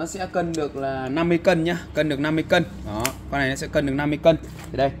nó sẽ cân được là 50 cân nhá, cân được 50 cân. Đó, con này nó sẽ cân được 50 cân.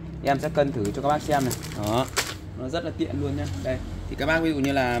 Thì đây, em sẽ cân thử cho các bác xem này. Đó, nó rất là tiện luôn nhá. Đây, thì các bác ví dụ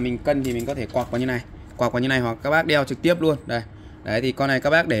như là mình cân thì mình có thể quạc vào như này, hoặc các bác đeo trực tiếp luôn. Đây. Đấy, thì con này các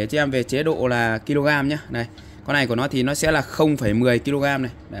bác để cho em về chế độ là kg nhá. Này, con này của nó thì nó sẽ là 0,10 kg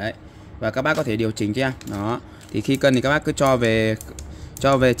này. Đấy. Và các bác có thể điều chỉnh cho em. Đó. Thì khi cân thì các bác cứ cho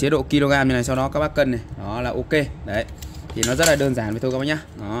về chế độ kg như này, sau đó các bác cân này. Đó là ok. Đấy. Thì nó rất là đơn giản vậy thôi các bác nhá.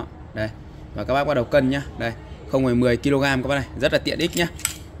 Đó. Đây. Và các bác bắt đầu cân nhá. Đây, 0,10 kg các bác này, rất là tiện ích nhá.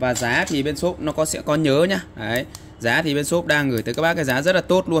 Và giá thì bên shop nó sẽ có nhớ nhá. Đấy. Giá thì bên shop đang gửi tới các bác cái giá rất là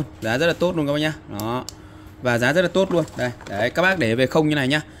tốt luôn, giá rất là tốt luôn các bác nhá. Đó. Và giá rất là tốt luôn. Đây, đấy, các bác để về không như này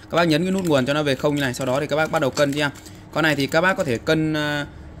nhá. Các bác nhấn cái nút nguồn cho nó về không như này, sau đó thì các bác bắt đầu cân cho em. Con này thì các bác có thể cân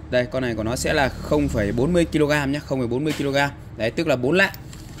đây, con này của nó sẽ là 0,40 kg nhá, 0,40 kg. Đấy, tức là 4 lạng.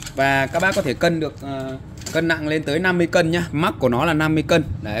 Và các bác có thể cân được cân nặng lên tới 50 cân nhá. Max của nó là 50 cân.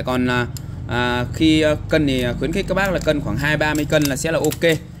 Đấy, còn khi cân thì khuyến khích các bác là cân khoảng 20-30 cân là sẽ là ok.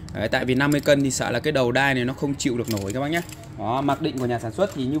 Đấy, tại vì 50 cân thì sợ là cái đầu đai này nó không chịu được nổi các bác nhé. Đó, mặc định của nhà sản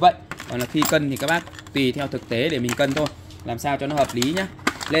xuất thì như vậy. Còn là khi cân thì các bác tùy theo thực tế để mình cân thôi, làm sao cho nó hợp lý nhá.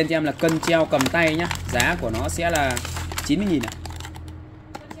 Lên cho em là cân treo cầm tay nhá. Giá của nó sẽ là 90.000 ạ.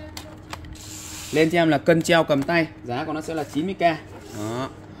 Lên cho em là cân treo cầm tay, giá của nó sẽ là 90k. Đó.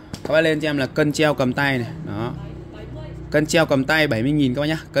 Các bác lên cho em là cân treo cầm tay này. Đó. Cân treo cầm tay 70.000 các bác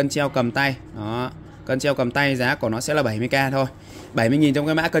nhá. Cân treo cầm tay. Đó. Cân treo cầm tay giá của nó sẽ là 70k thôi. 70.000 trong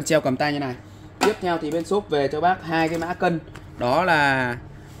cái mã cân treo cầm tay như này. Tiếp theo thì bên shop về cho bác hai cái mã cân. Đó là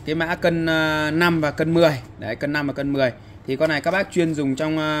cái mã cân 5 và cân 10. Đấy, cân 5 và cân 10. Thì con này các bác chuyên dùng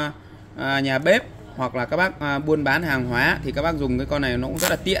trong nhà bếp, hoặc là các bác buôn bán hàng hóa thì các bác dùng cái con này nó cũng rất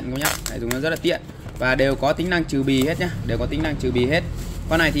là tiện các nhá. Đấy, dùng nó rất là tiện và đều có tính năng trừ bì hết nhá, đều có tính năng trừ bì hết.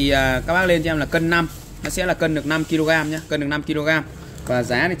 Con này thì các bác lên cho em là cân 5, nó sẽ là cân được 5 kg nhá, cân được 5 kg. Và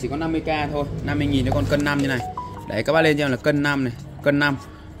giá này chỉ có 50k thôi, 50.000 cho con cân 5 như này. Đấy, các bác lên cho em là cân 5 này, cân 5.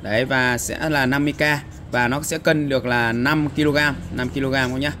 Đấy, và sẽ là 50k và nó sẽ cân được là 5 kg các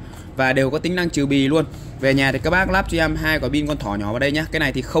nhá. Và đều có tính năng trừ bì luôn. Về nhà thì các bác lắp cho em hai quả pin con thỏ nhỏ vào đây nhá. Cái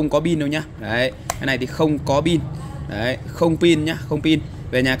này thì không có pin đâu nhá. Đấy, cái này thì không có pin. Đấy, không pin nhá, không pin.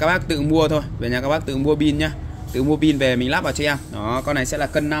 Về nhà các bác tự mua thôi. Về nhà các bác tự mua pin nhá. Tự mua pin về mình lắp vào cho em. Đó, con này sẽ là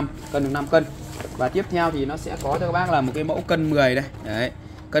cân 5, cân được 5 cân. Và tiếp theo thì nó sẽ có cho các bác là một cái mẫu cân 10 đây. Đấy,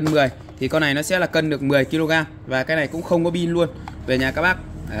 cân 10 thì con này nó sẽ là cân được 10 kg và cái này cũng không có pin luôn. Về nhà các bác,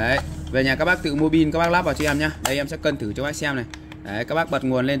 đấy, về nhà các bác tự mua pin các bác lắp vào cho em nhá. Đây em sẽ cân thử cho bác xem này. Đấy, các bác bật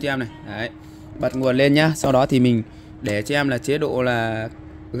nguồn lên cho em này. Đấy, bật nguồn lên nhá. Sau đó thì mình để cho em là chế độ là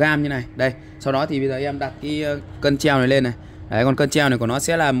gam như này. Đây, sau đó thì bây giờ em đặt cái cân treo này lên này. Đấy, con cân treo này của nó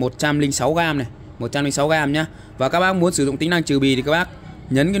sẽ là 106 gram này, 106 gram nhá. Và các bác muốn sử dụng tính năng trừ bì thì các bác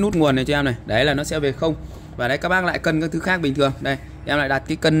nhấn cái nút nguồn này cho em này. Đấy là nó sẽ về không. Và đấy các bác lại cân các thứ khác bình thường. Đây, em lại đặt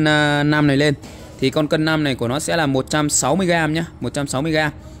cái cân 5 này lên. Thì con cân 5 này của nó sẽ là 160 gram nhá, 160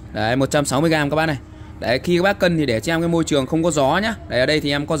 gram. Đấy, 160 gram các bác này. Đấy, khi các bác cân thì để cho em cái môi trường không có gió nhá. Đấy, ở đây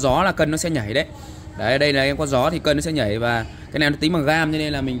thì em có gió là cân nó sẽ nhảy đấy. Đấy, đây là em có gió thì cân nó sẽ nhảy, và cái này nó tính bằng gam cho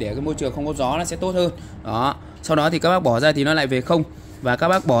nên là mình để cái môi trường không có gió nó sẽ tốt hơn. Đó. Sau đó thì các bác bỏ ra thì nó lại về không, và các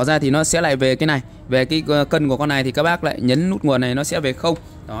bác bỏ ra thì nó sẽ lại về cái này, về cái cân của con này thì các bác lại nhấn nút nguồn này nó sẽ về không.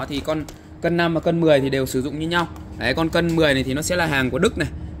 Đó thì con cân 5 và cân 10 thì đều sử dụng như nhau. Đấy, con cân 10 này thì nó sẽ là hàng của Đức này,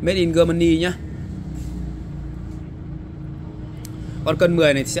 made in Germany nhá. Con cân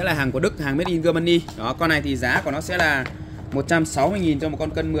 10 này thì sẽ là hàng của Đức, hàng made in Germany. Đó, con này thì giá của nó sẽ là 160.000 cho một con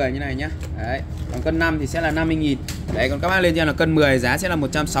cân 10 như này nhá. Đấy, còn cân 5 thì sẽ là 50.000. Đấy, còn các bác lên cho em là cân 10 giá sẽ là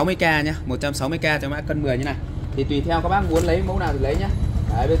 160k nhá, 160k cho mã cân 10 như này. Thì tùy theo các bác muốn lấy mẫu nào thì lấy nhá.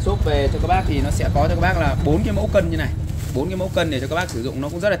 Đấy, bên shop về cho các bác thì nó sẽ có cho các bác là 4 cái mẫu cân như này. 4 cái mẫu cân để cho các bác sử dụng nó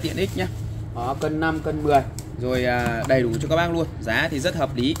cũng rất là tiện ích nhá. Đó, cân 5, cân 10 rồi đầy đủ cho các bác luôn. Giá thì rất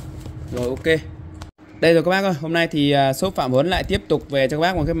hợp lý. Rồi ok. Đây rồi các bác ơi, hôm nay thì shop Phạm HUİN lại tiếp tục về cho các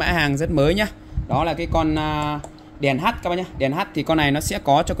bác một cái mã hàng rất mới nhá. Đó là cái con đèn H các bác nhé. Đèn H thì con này nó sẽ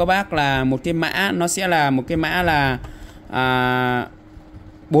có cho các bác là một cái mã, nó sẽ là một cái mã là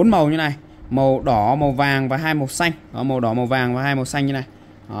 4 màu như này, màu đỏ, màu vàng và 2 màu xanh. Đó, màu đỏ, màu vàng và 2 màu xanh như này.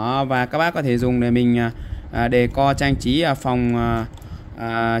 Đó, và các bác có thể dùng để mình decor trang trí phòng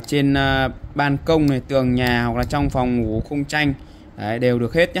trên ban công này, tường nhà hoặc là trong phòng ngủ khung tranh. Đấy, đều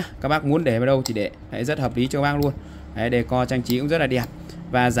được hết nhá. Các bác muốn để vào đâu thì để. Đấy, rất hợp lý cho các bác luôn. Đấy, decor trang trí cũng rất là đẹp.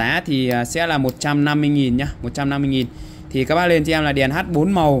 Và giá thì sẽ là 150.000 nhá, 150.000. Thì các bác lên cho em là đèn H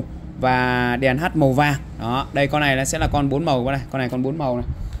 4 màu và đèn H màu vàng. Đó, đây con này nó sẽ là con 4 màu con này, con này con 4 màu này.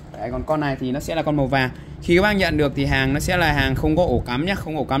 Đấy, còn con này thì nó sẽ là con màu vàng. Khi các bác nhận được thì hàng nó sẽ là hàng không có ổ cắm nhá,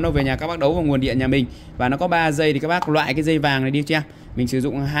 không ổ cắm đâu, về nhà các bác đấu vào nguồn điện nhà mình. Và nó có 3 dây thì các bác loại cái dây vàng này đi cho em. Mình sử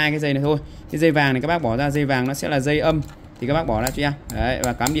dụng 2 cái dây này thôi. Cái dây vàng này các bác bỏ ra, dây vàng nó sẽ là dây âm thì các bác bỏ ra cho em. Đấy,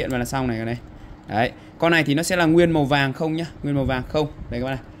 và cắm điện vào là xong này cái này. Đấy, con này thì nó sẽ là nguyên màu vàng không nhá, nguyên màu vàng không. Đây các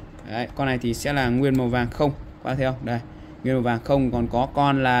bác này. Đấy, con này thì sẽ là nguyên màu vàng không. Các bác thấy không? Đây, nguyên màu vàng không. Còn có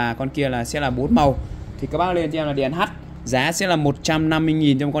con kia là sẽ là 4 màu. Thì các bác lên cho em là đèn H, giá sẽ là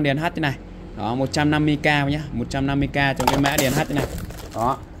 150.000 cho một con đèn H thế này. Đó, 150k nhá, 150k trong cái mã đèn H thế này.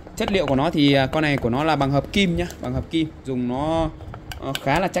 Đó, chất liệu của nó thì con này của nó là bằng hợp kim nhá, bằng hợp kim, dùng nó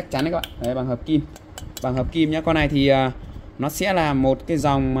khá là chắc chắn đấy các bạn. Đấy, bằng hợp kim. Bằng hợp kim nhá. Con này thì nó sẽ là một cái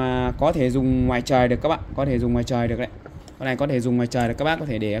dòng mà có thể dùng ngoài trời được các bạn, có thể dùng ngoài trời được đấy. Con này có thể dùng ngoài trời được, các bác có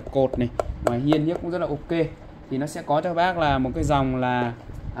thể để cột này, ngoài hiên nhất cũng rất là ok. Thì nó sẽ có cho các bác là một cái dòng là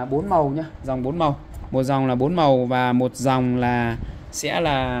 4 màu nhá, dòng 4 màu. Một dòng là 4 màu và một dòng là sẽ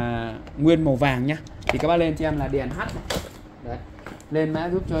là nguyên màu vàng nhá. Thì các bác lên cho em là đèn H này. Đấy. Lên mã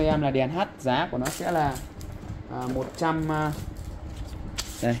giúp cho em là đèn H, giá của nó sẽ là 100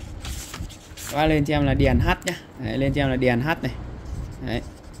 đây. Các bác lên cho em là đèn H nhá. Đấy, lên cho em là đèn H này. Đấy.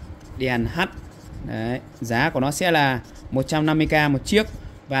 Đèn H. Đấy, giá của nó sẽ là 150k một chiếc.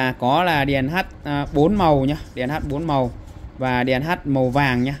 Và có là đèn H 4 màu nhá, đèn H 4 màu và đèn H màu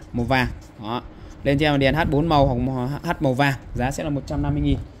vàng nhá, màu vàng. Đó. Lên cho em là đèn H 4 màu hoặc H màu vàng, giá sẽ là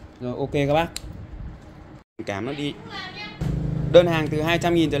 150.000. Rồi ok các bác. Cảm nó đi. Đơn hàng từ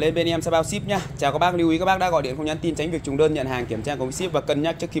 200.000 trở lên bên em sẽ bao ship nhá. Chào các bác, lưu ý các bác đã gọi điện không nhắn tin tránh việc trùng đơn, nhận hàng kiểm tra cùng ship và cân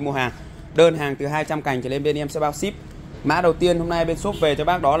nhắc trước khi mua hàng. Đơn hàng từ 200 cành trở lên bên em sẽ bao ship. Mã đầu tiên hôm nay bên shop về cho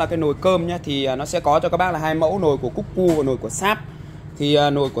bác đó là cái nồi cơm nhá. Thì nó sẽ có cho các bác là 2 mẫu, nồi của Cuckoo và nồi của Sáp. Thì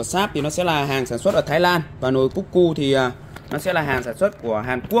nồi của Sáp thì nó sẽ là hàng sản xuất ở Thái Lan, và nồi Cuckoo thì nó sẽ là hàng sản xuất của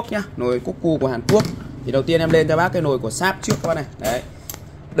Hàn Quốc nhá. Nồi Cuckoo của Hàn Quốc. Thì đầu tiên em lên cho bác cái nồi của Sáp trước các bác này. Đấy.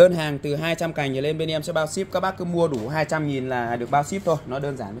 Đơn hàng từ 200 cành trở lên bên em sẽ bao ship. Các bác cứ mua đủ 200.000 là được bao ship thôi. Nó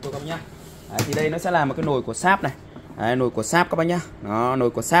đơn giản với tôi các bác nhá. Đấy, thì đây nó sẽ là một cái nồi của Sáp này. Đấy, nồi của Sáp các bác nhá. Nó nồi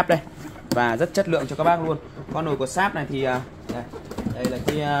của Sáp đây. Và rất chất lượng cho các bác luôn. Con nồi của Sáp này thì đây là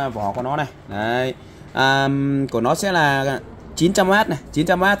cái vỏ của nó này. Đấy. Của nó sẽ là 900W này,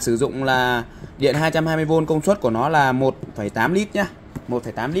 900W, sử dụng là điện 220V, công suất của nó là 1,8 lít nhá.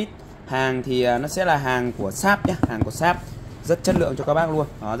 1,8 lít. Hàng thì nó sẽ là hàng của Sáp nhá, hàng của Sáp. Rất chất lượng cho các bác luôn.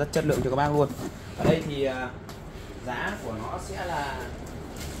 Đó, rất chất lượng cho các bác luôn. Ở đây thì giá của nó sẽ là,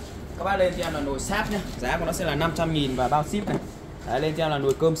 các bác lên cho em là nồi Sáp nhá, giá của nó sẽ là 500.000 và bao ship này. Đấy, lên cho em là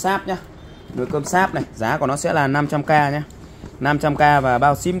nồi cơm Sáp nhá. Nồi cơm Sáp này, giá của nó sẽ là 500k nhá. 500k và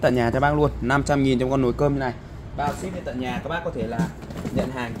bao ship tận nhà cho bác luôn. 500.000 trong con nồi cơm như này. Bao ship đến tận nhà, các bác có thể là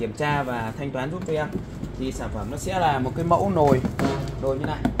nhận hàng, kiểm tra và thanh toán giúp cho em. Thì sản phẩm nó sẽ là một cái mẫu nồi như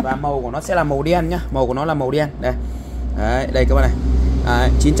này, và màu của nó sẽ là màu đen nhá. Màu của nó là màu đen. Đây. Đấy, đây các bác này.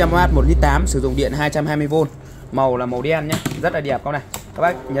 900W 1,8 lít, sử dụng điện 220V. Màu là màu đen nhá, rất là đẹp các này. Các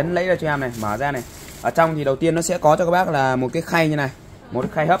bác nhấn lấy ra cho em này, mở ra này. Ở trong thì đầu tiên nó sẽ có cho các bác là một cái khay như này, một cái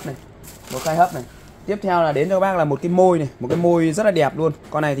khay hấp này, một khay hấp này. Tiếp theo là đến cho các bác là một cái môi này, một cái môi rất là đẹp luôn.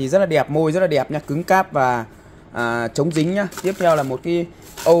 Con này thì rất là đẹp, môi rất là đẹp nhá, cứng cáp và chống dính nhá. Tiếp theo là một cái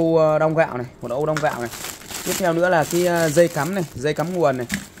âu đong gạo này, một âu đong gạo này. Tiếp theo nữa là cái dây cắm này, dây cắm nguồn này.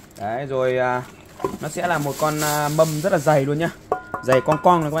 Đấy, rồi nó sẽ là một con mâm rất là dày luôn nhá. Dày cong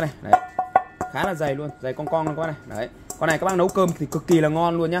cong này các bác này. Đấy. Khá là dày luôn, dày cong cong luôn các bác này. Đấy. Con này các bác nấu cơm thì cực kỳ là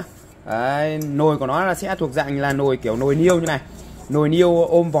ngon luôn nhá. Đấy. Nồi của nó là sẽ thuộc dạng là nồi kiểu nồi niêu như này. Nồi niêu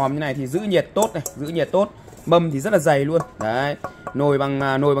ôm vòm như này thì giữ nhiệt tốt này, giữ nhiệt tốt. Mâm thì rất là dày luôn. Đấy. Nồi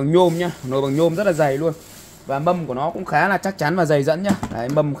bằng nhôm nhá, nồi bằng nhôm rất là dày luôn. Và mâm của nó cũng khá là chắc chắn và dày dẫn nhá. Đấy,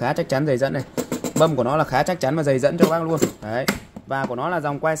 mâm khá chắc chắn dày dẫn này. Mâm của nó là khá chắc chắn và dày dẫn cho các bác luôn. Đấy. Và của nó là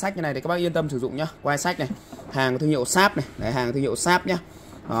dòng quai sách như này thì các bác yên tâm sử dụng nhá. Quai sách này, hàng thương hiệu Sáp này, đấy, hàng thương hiệu Sáp nhá.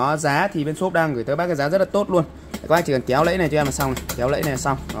 Đó, giá thì bên shop đang gửi tới bác cái giá rất là tốt luôn. Các bác chỉ cần kéo lẫy này cho em là xong này, kéo lẫy này là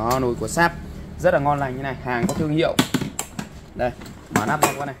xong. Đó, nồi của Sáp rất là ngon lành như này, hàng có thương hiệu. Đây, mở nắp ra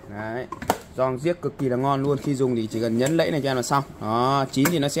các bác này. Đấy. Giòn giết cực kỳ là ngon luôn, khi dùng thì chỉ cần nhấn lẫy này cho em là xong. Đó, chín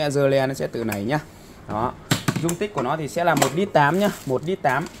thì nó sẽ dơ le, nó sẽ tự nảy nhá. Đó. Dung tích của nó thì sẽ là 1,8 lít nhá,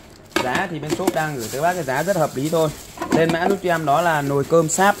 1,8 lít. Giá thì bên shop đang gửi tới bác cái giá rất hợp lý thôi. Lên mã giúp cho em đó là nồi cơm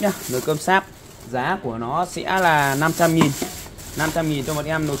Sáp nhá, nồi cơm Sáp. Giá của nó sẽ là 500.000. 500.000 cho một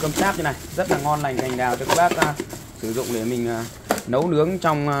em nồi cơm Sáp như này, rất là ngon lành cành đào cho các bác sử dụng để mình nấu nướng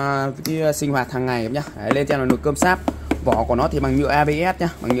trong cái sinh hoạt hàng ngày nhá. Đấy, lên cho em là nồi cơm Sáp. Vỏ của nó thì bằng nhựa ABS nhá,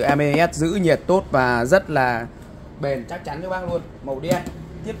 bằng nhựa ABS giữ nhiệt tốt và rất là bền chắc chắn cho bác luôn. Màu đen.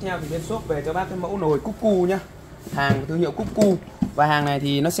 Tiếp theo thì bên shop về cho bác cái mẫu nồi Cuckoo nhá. Hàng thương hiệu Cuckoo. Và hàng này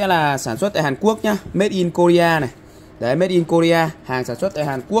thì nó sẽ là sản xuất tại Hàn Quốc nhá, made in Korea này. Đấy, made in Korea, hàng sản xuất tại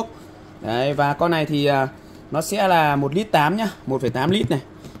Hàn Quốc. Đấy, và con này thì nó sẽ là 1,8 lít nhá, 1,8 lít này.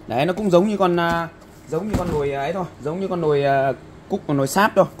 Đấy, nó cũng giống như con nồi ấy thôi, giống như con nồi nồi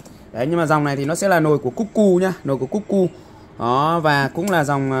Sáp thôi. Đấy, nhưng mà dòng này thì nó sẽ là nồi của Cuckoo nhá, nồi của Cuckoo. Đó, và cũng là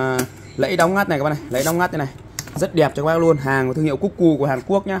dòng lẫy đóng ngắt này các bạn này, lẫy đóng ngắt thế này. Rất đẹp cho các bác luôn, hàng của thương hiệu Cuckoo của Hàn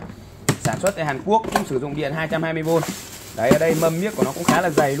Quốc nhá. Sản xuất tại Hàn Quốc, cũng sử dụng điện 220V. Đấy, ở đây mâm miếc của nó cũng khá là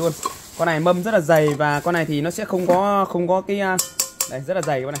dày luôn. Con này mâm rất là dày và con này thì nó sẽ không có cái đây, rất là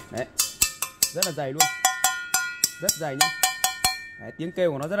dày con này. Đấy. Rất là dày luôn. Rất dày nhá. Đấy, tiếng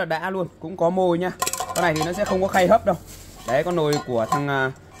kêu của nó rất là đã luôn, cũng có môi nhá. Con này thì nó sẽ không có khay hấp đâu. Đấy, con nồi của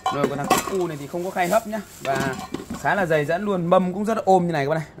thằng Cuckoo này thì không có khay hấp nhá, và khá là dày dẫn luôn, mâm cũng rất là ôm như này các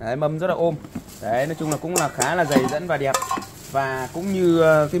bạn này. Đấy, mâm rất là ôm. Đấy, nói chung là cũng là khá là dày dẫn và đẹp. Và cũng như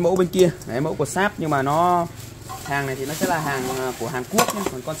cái mẫu bên kia, đấy, mẫu của Sáp, nhưng mà hàng này thì nó sẽ là hàng của Hàn Quốc nhá.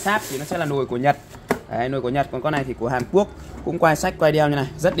 Còn con Sáp thì nó sẽ là nồi của Nhật. Đấy, nồi của Nhật, còn con này thì của Hàn Quốc. Cũng quai sách quai đeo như này,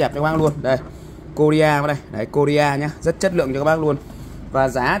 rất đẹp cho các bác luôn. Đây, Korea đây, đấy, Korea nhá, rất chất lượng cho các bác luôn. Và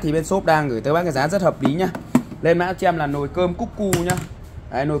giá thì bên shop đang gửi tới bác cái giá rất hợp lý nhá. Lên mã cho em là nồi cơm Cuckoo nhá.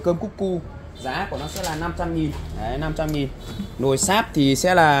 Đấy, nồi cơm Cuckoo, giá của nó sẽ là 500.000. Đấy, 500.000. Nồi Sáp thì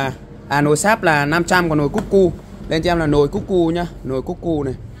sẽ là nồi Sáp là 500, còn nồi Cuckoo lên cho em là nồi Cuckoo nhá, nồi Cuckoo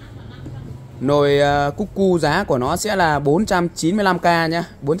này. Nồi Cuckoo giá của nó sẽ là 495k nhá,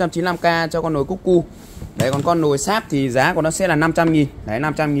 495k cho con nồi Cuckoo. Đấy, còn con nồi Sáp thì giá của nó sẽ là 500.000. Đấy,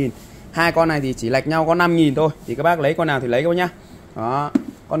 500.000. Hai con này thì chỉ lệch nhau có 5.000 thôi. Thì các bác lấy con nào thì lấy các bác nhá. Đó,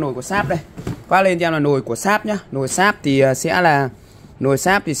 con nồi của Sáp đây. Qua lên cho em là nồi của Sáp nhá. Nồi Sáp thì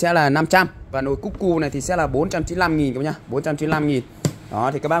sẽ là 500 và nồi Cuckoo này thì sẽ là 495.000 các bác nhá, 495.000.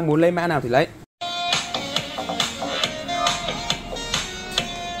 Đó, thì các bác muốn lấy mã nào thì lấy.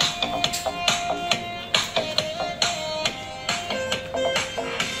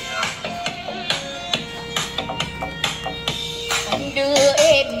 Đưa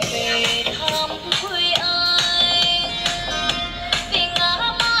em về thăm quê anh, vì ngã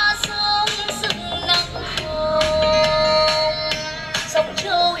ba sông rừng nắng hồng, sông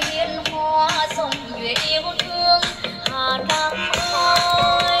Châu hiền hòa, sông Nhuệ yêu thương Hà Nam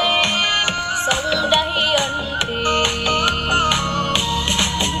ơi, sông đây ân tình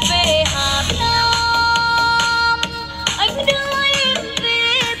về Hà Nam, anh đưa em về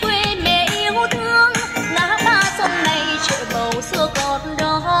quê mẹ yêu thương. Ngã ba sông này chợ bầu xưa còn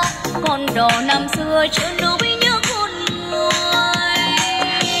đó, con đò năm xưa chợ nối nhớ con người.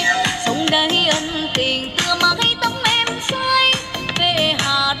 Sông đây ân tình tựa mái tóc em say về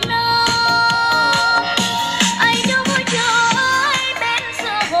Hà Nam. Ai đâu chờ ai bên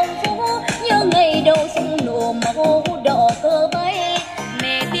xưa hồng phú, nhớ ngày đầu sông nổ màu đỏ cơ bay.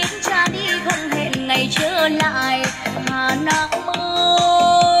 Mẹ tiếng cha đi không hẹn ngày trở lại Hà Nam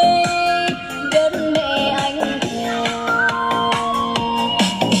ơi, đất mẹ anh đi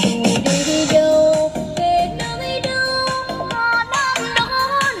đâu về nơi đâu, Hà Nam đó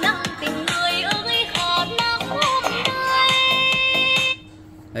nặng tình người ơi, Hà Nam hôm nay.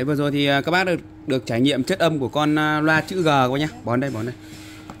 Đấy, vừa rồi thì các bác được trải nghiệm chất âm của con loa chữ G các bác nhá. Bón đây.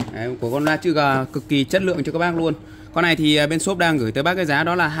 Đấy, của con loa chữ G cực kỳ chất lượng cho các bác luôn. Con này thì bên shop đang gửi tới bác cái giá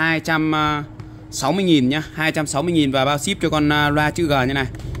đó là 260.000 nhá, 260.000 và bao ship cho con loa chữ G như này.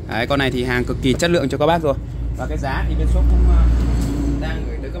 Đấy, con này thì hàng cực kỳ chất lượng cho các bác rồi. Và cái giá thì bên shop cũng đang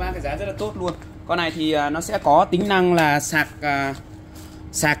gửi tới các bác cái giá rất là tốt luôn. Con này thì nó sẽ có tính năng là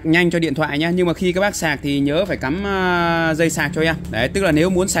sạc nhanh cho điện thoại nhá. Nhưng mà khi các bác sạc thì nhớ phải cắm dây sạc cho em. Đấy, tức là nếu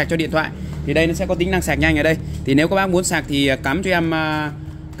muốn sạc cho điện thoại thì đây nó sẽ có tính năng sạc nhanh ở đây. Thì nếu các bác muốn sạc thì cắm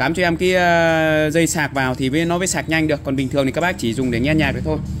cho em cái dây sạc vào thì nó mới sạc nhanh được. Còn bình thường thì các bác chỉ dùng để nghe nhạc được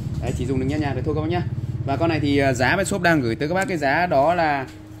thôi. Đấy, chỉ dùng để nghe nhạc được thôi các bác nhá. Và con này thì giá bên shop đang gửi tới các bác cái giá đó là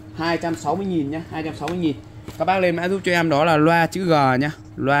 260.000 nhá, 260.000. Các bác lên mã giúp cho em đó là loa chữ G nhá,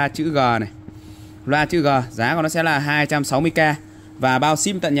 loa chữ G này. Loa chữ G, giá của nó sẽ là 260k và bao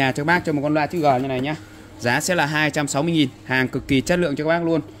ship tận nhà cho các bác cho một con loa chữ G như này nhá. Giá sẽ là 260.000, hàng cực kỳ chất lượng cho các bác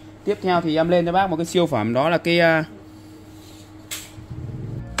luôn. Tiếp theo thì em lên cho bác một cái siêu phẩm đó là cái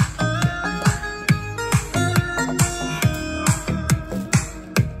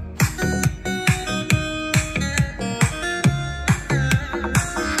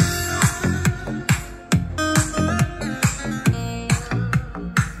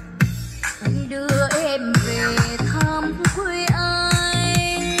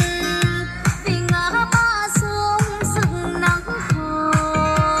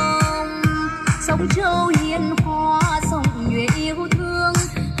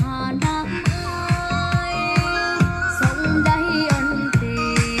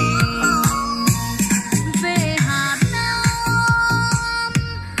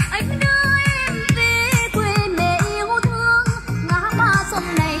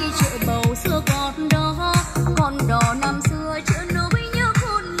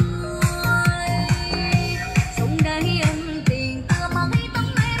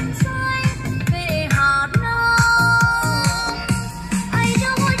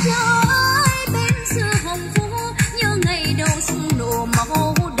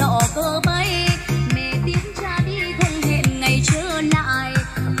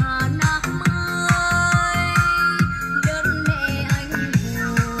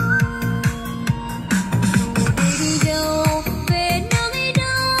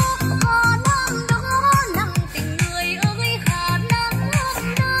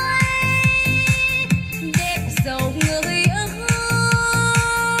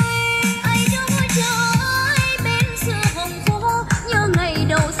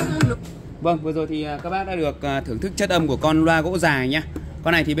Vâng, vừa rồi thì các bác đã được thưởng thức chất âm của con loa gỗ dài nhá.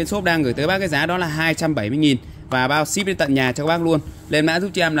 Con này thì bên shop đang gửi tới bác cái giá đó là 270.000 và bao ship đến tận nhà cho các bác luôn. Lên mã giúp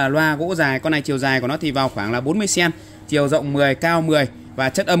cho em là loa gỗ dài. Con này chiều dài của nó thì vào khoảng là 40 cm, chiều rộng 10, cao 10 và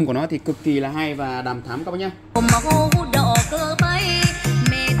chất âm của nó thì cực kỳ là hay và đàm thắm các bác nhá. Đấy,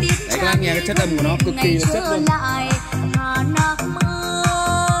 các bác nghe cái chất âm của nó cực kỳ là chất luôn.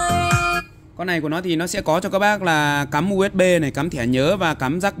 Con này của nó thì nó sẽ có cho các bác là cắm USB này, cắm thẻ nhớ và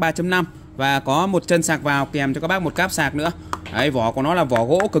cắm jack 3.5 và có một chân sạc vào kèm cho các bác một cáp sạc nữa. Đấy, vỏ của nó là vỏ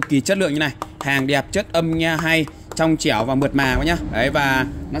gỗ cực kỳ chất lượng như này, hàng đẹp, chất âm nghe hay, trong trẻo và mượt mà các nhá. Đấy, và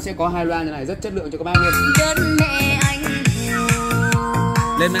nó sẽ có hai loa như này rất chất lượng cho các bác luôn.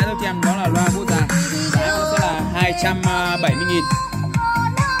 Lên mã giúp cho em đó là loa gỗ dài, giá nó sẽ là 270.000.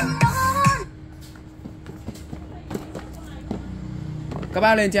 Các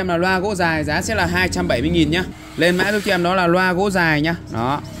bác lên cho em là loa gỗ dài, giá sẽ là 270.000 nhá. Lên mã giúp cho em đó là loa gỗ dài nhá.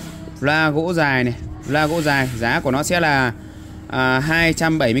 Đó, loa gỗ dài này, loa gỗ dài, giá của nó sẽ là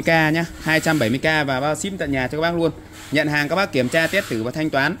 270k nhá, 270k và bao ship tận nhà cho các bác luôn. Nhận hàng các bác kiểm tra test thử và thanh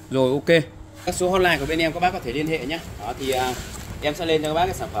toán rồi ok. Các số hotline của bên em các bác có thể liên hệ nhé. Đó thì em sẽ lên cho các bác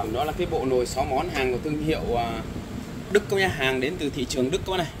cái sản phẩm đó là cái bộ nồi 6 món hàng của thương hiệu Đức các nhá, hàng đến từ thị trường Đức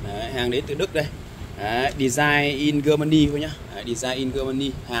các bác này. Đấy, hàng đến từ Đức đây. Đấy, design in Germany thôi nhá. Đấy, design in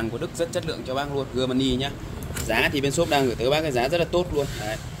Germany, hàng của Đức rất chất lượng cho bác luôn, Germany nhá. Giá thì bên shop đang gửi tới các bác cái giá rất là tốt luôn.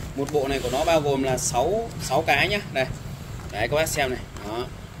 Đấy, một bộ này của nó bao gồm là 6 cái nhá. Đây. Đấy các bác xem này. Đó,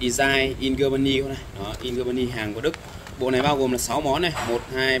 design in Germany này. Đó, in Germany, hàng của Đức. Bộ này bao gồm là 6 món này, 1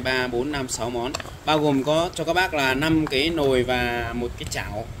 2 3 4 5 6 món. Bao gồm có cho các bác là 5 cái nồi và một cái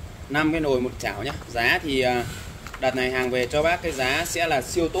chảo. 5 cái nồi một chảo nhá. Giá thì đợt này hàng về cho bác cái giá sẽ là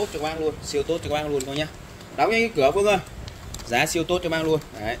siêu tốt cho các bác luôn, siêu tốt cho các bác luôn coi nhá. Đóng cái cửa Phương ơi. Giá siêu tốt cho bác luôn.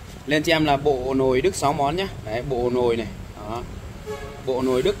 Đấy. Lên cho em là bộ nồi Đức 6 món nhá. Đấy, bộ nồi này. Đó. Bộ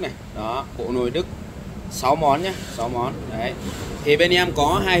nồi Đức này. Đó, bộ nồi Đức 6 món nhá, 6 món. Đấy. Thì bên em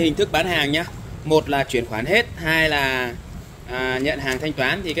có hai hình thức bán hàng nhá. Một là chuyển khoản hết, hai là nhận hàng thanh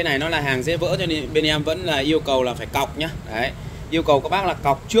toán. Thì cái này nó là hàng dễ vỡ cho nên bên em vẫn là yêu cầu là phải cọc nhá. Đấy. Yêu cầu các bác là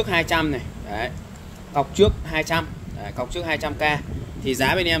cọc trước 200 này. Đấy. Cọc trước 200. Đấy, cọc trước 200k. Thì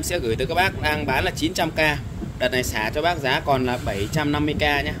giá bên em sẽ gửi tới các bác đang bán là 900k. Đợt này xả cho bác giá còn là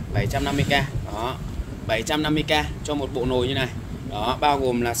 750k nhá, 750k. Đó. 750k cho một bộ nồi như này. Đó, bao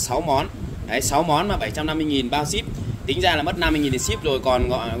gồm là 6 món. Đấy, 6 món mà 750.000 bao ship. Tính ra là mất 50.000 để ship rồi, còn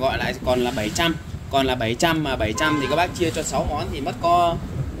gọi lại còn là 700. Còn là 700 mà 700 thì các bác chia cho 6 món thì mất có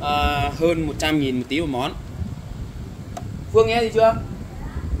hơn 100.000 một tí một món. Phương nghe gì chưa?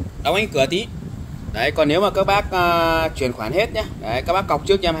 Đóng anh cửa tí. Đấy, còn nếu mà các bác chuyển khoản hết nhá. Đấy, các bác cọc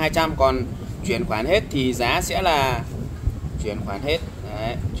trước cho em 200, còn chuyển khoản hết thì giá sẽ là chuyển khoản hết.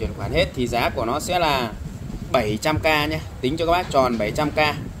 Đấy, chuyển khoản hết thì giá của nó sẽ là 700k nhé. Tính cho các bác tròn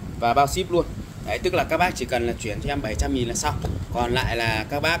 700k và bao ship luôn. Đấy, tức là các bác chỉ cần là chuyển cho em 700.000 là xong. Còn lại là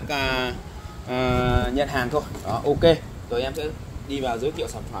các bác nhận hàng thôi. Đó, ok. Rồi em sẽ đi vào giới thiệu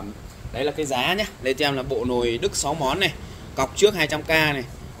sản phẩm. Đấy là cái giá nhé. Đây cho em là bộ nồi Đức 6 món này. Cọc trước 200k này.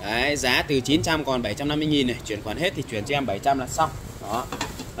 Đấy, giá từ 900 còn 750.000 này. Chuyển khoản hết thì chuyển cho em 700 là xong. Đó.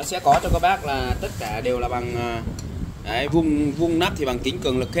 Nó sẽ có cho các bác là tất cả đều là bằng đấy, vung nắp thì bằng kính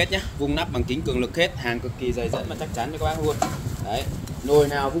cường lực hết nhá. Vung nắp bằng kính cường lực hết. Hàng cực kỳ dày dẫn và chắc chắn cho các bác luôn. Đấy, nồi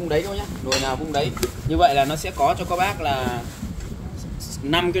nào vung đấy các bác nhá. Nồi nào vung đấy. Như vậy là nó sẽ có cho các bác là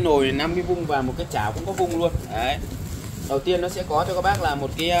 5 cái nồi, 5 cái vung và một cái chảo cũng có vung luôn. Đấy. Đầu tiên nó sẽ có cho các bác là một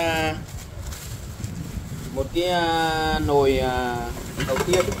cái nồi đầu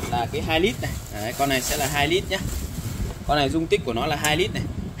tiên là cái 2 lít này. Đấy, con này sẽ là 2 lít nhá. Con này dung tích của nó là 2 lít này.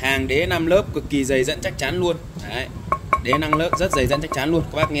 Hàng đế 5 lớp cực kỳ dày dẫn chắc chắn luôn. Đấy. Đế 5 lớp rất dày dẫn chắc chắn luôn.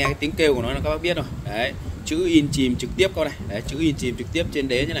 Các bác nghe cái tiếng kêu của nó là các bác biết rồi. Đấy. Chữ in chìm trực tiếp con này. Đấy, chữ in chìm trực tiếp trên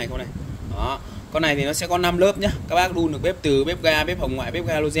đế như này con này. Đó. Con này thì nó sẽ có 5 lớp nhá. Các bác đun được bếp từ, bếp ga, bếp hồng ngoại, bếp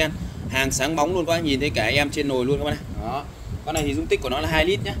ga halogen. Hàng sáng bóng luôn, các bác nhìn thấy cả em trên nồi luôn các bác này. Đó. Con này thì dung tích của nó là 2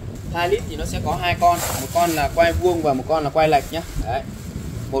 lít nhá. 2 lít thì nó sẽ có 2 con, một con là quay vuông và một con là quay lệch nhá. Đấy.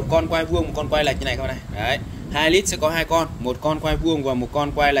 Một con quay vuông, một con quay lệch như này các bác này. Đấy. 2 lít sẽ có 2 con, một con quay vuông và một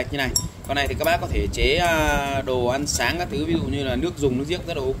con quay lệch như này. Con này thì các bác có thể chế đồ ăn sáng các thứ, ví dụ như là nước dùng, nước giếc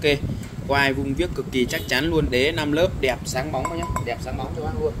rất là ok. Quay vuông viết cực kỳ chắc chắn luôn, đế 5 lớp đẹp sáng bóng nhá, đẹp sáng bóng cho các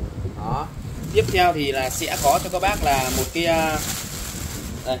bác luôn. Đó. Tiếp theo thì là sẽ có cho các bác là một cái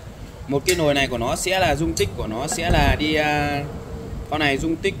đây, một cái nồi này của nó sẽ là dung tích của nó sẽ là đi con này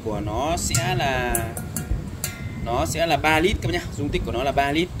dung tích của nó sẽ là 3 lít các bác nhá. Dung tích của nó là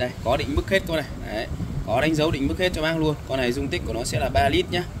 3 lít. Đây, có định mức hết các bác này. Đấy. Có đánh dấu định mức hết cho bác luôn. Con này dung tích của nó sẽ là 3 lít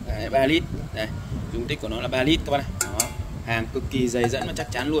nhá. Đấy, 3 lít. Đây, dung tích của nó là 3 lít các bác này. Đó. Hàng cực kỳ dày dẫn và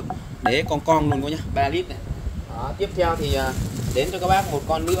chắc chắn luôn. Đế cong luôn các nhá, 3 lít này. Đó, tiếp theo thì đến cho các bác một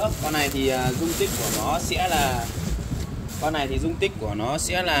con nữa. Con này thì dung tích của nó sẽ là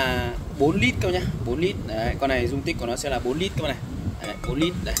 4 lít các bác nhá, 4 lít. Đấy, con này dung tích của nó sẽ là 4 lít các bác này. Đấy, 4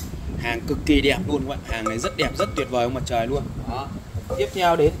 lít. Đấy. Hàng cực kỳ đẹp luôn các bạn. Hàng này rất đẹp, rất tuyệt vời ông mặt trời luôn. Đó. Tiếp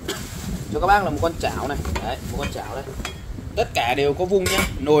theo đến cho các bác là một con chảo này. Đấy, một con chảo đây. Tất cả đều có vung nhá.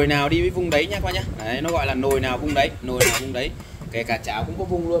 Nồi nào đi với vung đấy nhá các bác nhá. Đấy, nó gọi là nồi nào vung đấy, nồi nào vung đấy. Kể cả chảo cũng có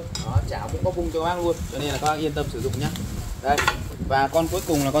vung luôn. Đó, chảo cũng có vung cho các bác luôn. Cho nên là các bác yên tâm sử dụng nhá. Đây. Và con cuối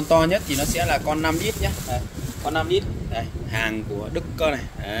cùng là con to nhất thì nó sẽ là con 5 lít nhá. Đây, con 5 lít. Đây, hàng của Đức cơ này.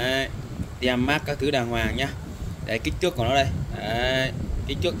 Đấy. Tem mác các thứ đàng hoàng nhá. Đấy, kích thước của nó đây. Đấy,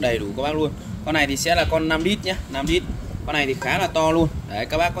 kích thước đầy đủ các bác luôn. Con này thì sẽ là con 5 lít nhá, 5 lít. Con này thì khá là to luôn. Đấy,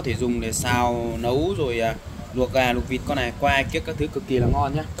 các bác có thể dùng để xào nấu rồi luộc gà, luộc vịt. Con này qua kiếc các thứ cực kỳ là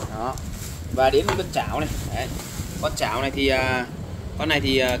ngon nhá. Đó. Và đến với con chảo này. Đấy. Con chảo này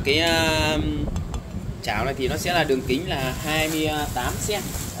thì cái chảo này thì nó sẽ là đường kính là 28 cm.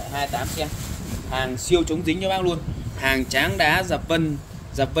 28 cm. Hàng siêu chống dính cho bác luôn. Hàng tráng đá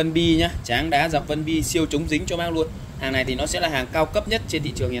dập vân bi nhá, tráng đá dập vân bi siêu chống dính cho bác luôn. Hàng này thì nó sẽ là hàng cao cấp nhất trên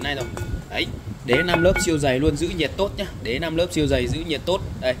thị trường hiện nay rồi. Đấy, đế 5 lớp siêu dày luôn, giữ nhiệt tốt nhá. Đế 5 lớp siêu dày giữ nhiệt tốt.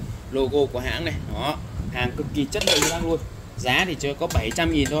 Đây, logo của hãng này. Đó, hàng cực kỳ chất lượng cho bác luôn. Giá thì chỉ có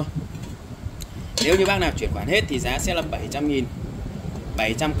 700.000 thôi. Nếu như bác nào chuyển khoản hết thì giá sẽ là 700.000.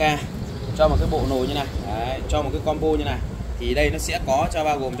 700k cho một cái bộ nồi như này. Đấy, cho một cái combo như này. Thì đây nó sẽ có cho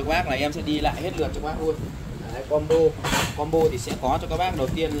bao gồm cho các bác là em sẽ đi lại hết lượt cho các bác luôn. Đấy, combo thì sẽ có cho các bác đầu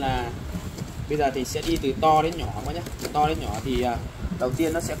tiên là bây giờ thì sẽ đi từ to đến nhỏ các nhé. Từ to đến nhỏ thì đầu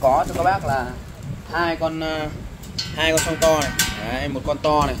tiên nó sẽ có cho các bác là hai con song to này. Đấy, một con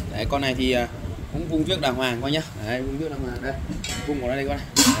to này. Đấy, con này thì cũng vung viếc đàng hoàng coi nhá. Đấy, vung viếc đàng hoàng đây. Vung của nó đây con này.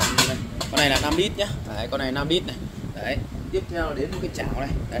 Đấy, con này là 5 lít nhá. Đấy, con này 5 lít này. Đấy, tiếp theo là đến một cái chảo này.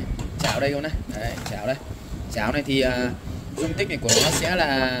 Đấy, chảo đây con này. Đấy, chảo đây. Chảo này thì dung tích này của nó sẽ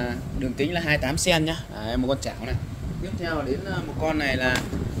là đường kính là 28 cm nhá. Đấy, một con chảo này. Tiếp theo đến một con này là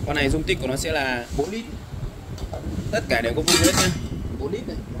con này dung tích của nó sẽ là 4 lít. Tất cả đều có vung hết nhá. 4 lít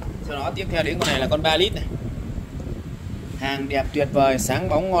này. Sau đó tiếp theo đến con này là con 3 lít này. Hàng đẹp tuyệt vời, sáng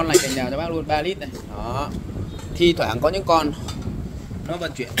bóng ngon lành cành đào cho bác luôn, 3 lít này. Đó. Thi thoảng có những con nó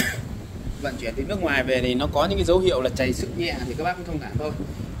vận chuyển từ nước ngoài về thì nó có những cái dấu hiệu là chảy sức nhẹ thì các bác cũng thông cảm thôi.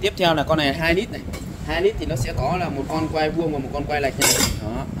 Tiếp theo là con này 2 lít này. 2 lít thì nó sẽ có là một con quay vuông và một con quay lệch như này.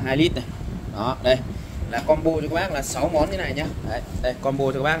 Đó, 2 lít này. Đó, đây là combo cho các bác là 6 món như này nhá. Đấy, đây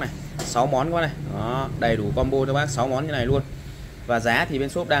combo cho các bác này, 6 món các bác này. Đó, đầy đủ combo cho các bác 6 món như này luôn. Và giá thì bên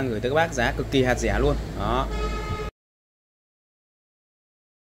shop đang gửi tới các bác giá cực kỳ hạt rẻ luôn. Đó.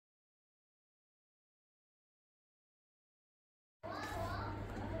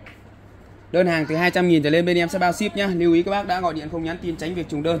 Đơn hàng từ 200.000 trở lên bên em sẽ bao ship nhá. Lưu ý các bác đã gọi điện không nhắn tin tránh việc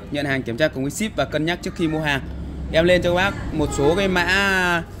trùng đơn, nhận hàng kiểm tra cùng với ship và cân nhắc trước khi mua hàng. Em lên cho các bác một số cái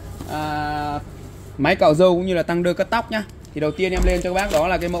mã máy cạo râu cũng như là tăng đơ cắt tóc nhá. Thì đầu tiên em lên cho các bác đó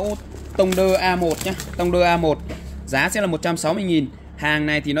là cái mẫu tông đơ A1 nhá. Tông đơ A1 giá sẽ là 160.000. Hàng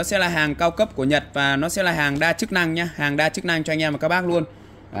này thì nó sẽ là hàng cao cấp của Nhật và nó sẽ là hàng đa chức năng nhá, hàng đa chức năng cho anh em và các bác luôn.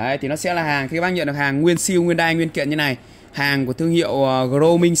 Đấy, thì nó sẽ là hàng khi các bác nhận được hàng nguyên siêu, nguyên đai, nguyên kiện như này, hàng của thương hiệu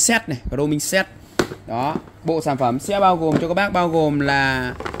grooming set này, grooming set. Đó, bộ sản phẩm sẽ bao gồm cho các bác bao gồm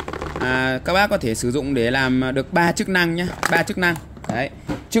là các bác có thể sử dụng để làm được 3 chức năng nhá, 3 chức năng. Đấy,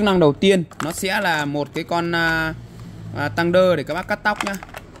 chức năng đầu tiên nó sẽ là một cái con tăng đơ để các bác cắt tóc nhá.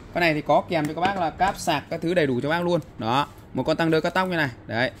 Cái này thì có kèm cho các bác là cáp sạc các thứ đầy đủ cho các bác luôn. Đó, một con tăng đơ cắt tóc như này.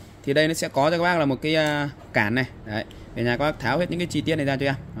 Đấy, thì đây nó sẽ có cho các bác là một cái cản này. Đấy, về nhà các bác tháo hết những cái chi tiết này ra cho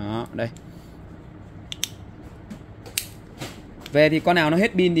em. Đó, đây. Về thì con nào nó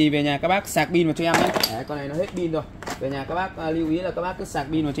hết pin thì về nhà các bác sạc pin vào cho em nhé. Đấy, con này nó hết pin rồi. Về nhà các bác lưu ý là các bác cứ sạc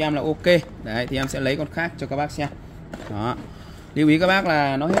pin vào cho em là ok. Đấy, thì em sẽ lấy con khác cho các bác xem. Đó, lưu ý các bác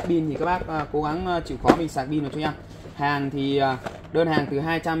là nó hết pin thì các bác cố gắng chịu khó mình sạc pin vào cho em. Hàng thì đơn hàng từ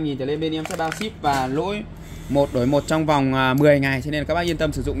 200.000 trở lên bên em sẽ bao ship và lỗi 1 đổi 1 trong vòng 10 ngày, cho nên là các bác yên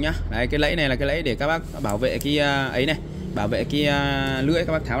tâm sử dụng nhá. Đấy, cái lẫy này là cái lẫy để các bác bảo vệ cái ấy này, bảo vệ cái lưỡi,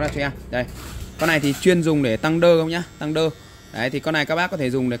 các bác tháo ra cho em. Đây, con này thì chuyên dùng để tăng đơ không nhá, tăng đơ. Đấy, thì con này các bác có thể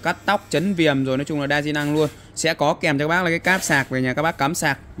dùng để cắt tóc, chấn viêm, rồi nói chung là đa di năng luôn. Sẽ có kèm cho các bác là cái cáp sạc, về nhà các bác cắm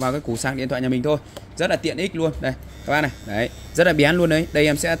sạc vào cái củ sạc điện thoại nhà mình thôi, rất là tiện ích luôn. Đây các bác này, đấy, rất là bén luôn đấy. Đây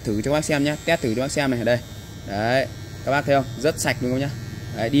em sẽ thử cho các bác xem nhé, test thử cho bác xem này. Đây, đấy, các bác thấy không, rất sạch luôn nhá.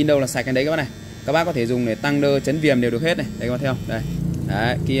 Đấy, đi đâu là sạch cái đấy các bác này. Các bác có thể dùng để tăng đơ, chấn viêm đều được hết này. Đây các bác thấy không, đây,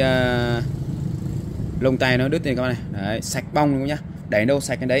 đấy, kia lông tay nó đứt này các bác này. Đấy, sạch bong luôn nhá, đẩy đâu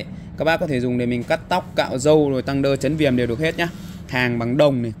sạch cái đấy. Các bác có thể dùng để mình cắt tóc, cạo râu, rồi tăng đơ, chấn viêm đều được hết nhá. Hàng bằng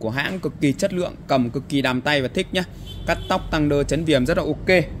đồng này, của hãng, cực kỳ chất lượng, cầm cực kỳ đàm tay và thích nhá. Cắt tóc, tăng đơ, chấn viêm rất là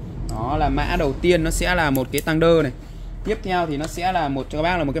ok. Đó là mã đầu tiên, nó sẽ là một cái tăng đơ này. Tiếp theo thì nó sẽ là một cho các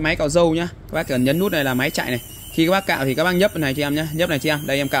bác là một cái máy cạo râu nhá. Các bác cần nhấn nút này là máy chạy này. Khi các bác cạo thì các bác nhấp này cho em nhá, nhấp này cho em.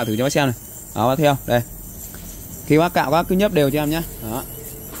 Đây em cạo thử cho bác xem này. Đó, bác thấy không? Đây. Khi các bác cạo các bác cứ nhấp đều cho em nhá. Đó.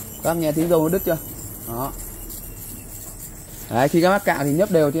 Các bác nghe tiếng râu nó đứt chưa? Đó. Đấy, khi các bác cạo thì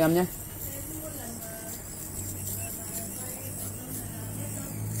nhấp đều cho em nhé.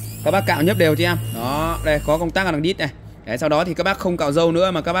 Các bác cạo nhấp đều cho em. Đó, đây có công tắc ở đằng đít này. Đấy, sau đó thì các bác không cạo râu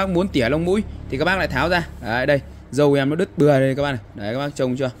nữa mà các bác muốn tỉa lông mũi thì các bác lại tháo ra. Đấy, đây, râu em nó đứt bừa đây các bác này. Đấy, các bác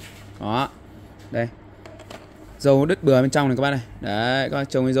trông chưa? Đó. Đây. Râu nó đứt bừa bên trong này các bác này. Đấy, các bác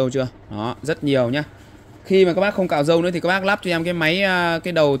trông cái râu chưa? Đó, rất nhiều nhá. Khi mà các bác không cạo râu nữa thì các bác lắp cho em cái máy,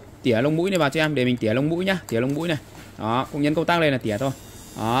 cái đầu tỉa lông mũi này vào cho em để mình tỉa lông mũi nhá, tỉa lông mũi này. Đó, cũng nhấn công tắc lên là tỉa thôi.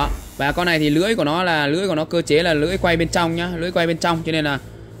 Đó. Và con này thì lưỡi của nó cơ chế là lưỡi quay bên trong nhá, lưỡi quay bên trong, cho nên là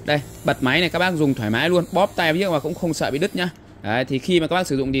đây, bật máy này các bác dùng thoải mái luôn, bóp tay vào mà cũng không sợ bị đứt nhá. Đấy, thì khi mà các bác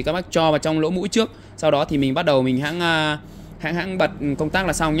sử dụng thì các bác cho vào trong lỗ mũi trước, sau đó thì mình bắt đầu mình hãng bật công tắc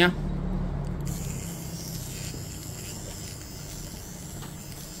là xong nhá.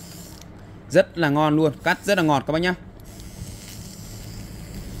 Rất là ngon luôn, cắt rất là ngọt các bác nhá.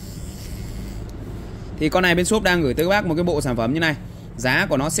 Thì con này bên shop đang gửi tới các bác một cái bộ sản phẩm như này. Giá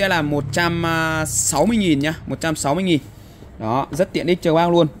của nó sẽ là 160.000 nhá, 160.000. Đó, rất tiện ích cho các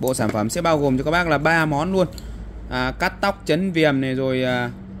bác luôn. Bộ sản phẩm sẽ bao gồm cho các bác là 3 món luôn. Cắt tóc, chấn viêm này, rồi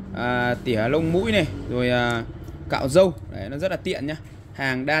tỉa lông mũi này, rồi cạo râu. Đấy, nó rất là tiện nhá.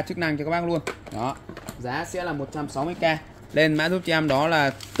 Hàng đa chức năng cho các bác luôn. Đó, giá sẽ là 160k. Lên mã giúp cho em đó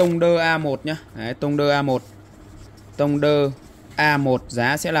là tông đơ A1 nhá. Đấy, tông đơ A1. Tông đơ A1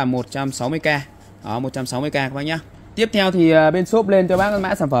 giá sẽ là 160k. Đó, 160k các bác nhá. Tiếp theo thì bên shop lên cho bác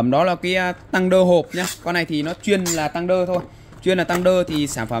mã sản phẩm đó là cái tăng đơ hộp nhá. Con này thì nó chuyên là tăng đơ thôi. Chuyên là tăng đơ thì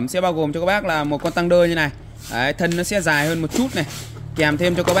sản phẩm sẽ bao gồm cho các bác là một con tăng đơ như này. Đấy, thân nó sẽ dài hơn một chút này. Kèm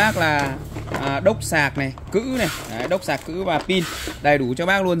thêm cho các bác là đốc sạc này, cữ này. Đấy, đốc sạc, cữ và pin. Đầy đủ cho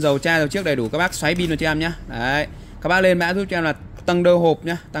bác luôn, dầu tra, dầu chiếc đầy đủ, các bác xoáy pin vào cho em nhá. Đấy. Các bác lên mã giúp cho em là tăng đơ hộp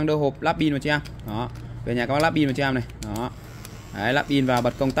nhá, tăng đơ hộp lắp pin vào cho em. Đó. Về nhà các bác lắp pin vào cho em này. Đó. Đấy, lắp pin vào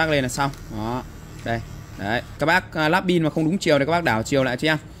bật công tắc lên là xong. Đó. Đây. Đấy, các bác lắp pin mà không đúng chiều thì các bác đảo chiều lại cho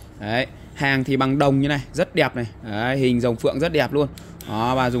em. Đấy, hàng thì bằng đồng như này, rất đẹp này. Đấy, hình rồng phượng rất đẹp luôn.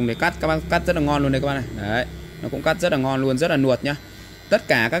 Đó, và dùng để cắt, các bác cắt rất là ngon luôn đây các bác này. Đấy, nó cũng cắt rất là ngon luôn, rất là nuột nhá. Tất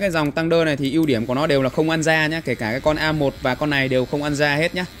cả các cái dòng tăng đơ này thì ưu điểm của nó đều là không ăn da nhá, kể cả cái con A1 và con này đều không ăn da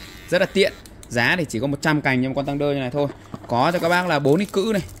hết nhá. Rất là tiện. Giá thì chỉ có 100 cành cho một con tăng đơ như này thôi. Có cho các bác là 4 cái cữ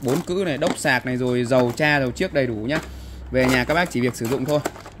này, 4 cữ này, đốc sạc này, rồi dầu tra, dầu chiếc đầy đủ nhá. Về nhà các bác chỉ việc sử dụng thôi.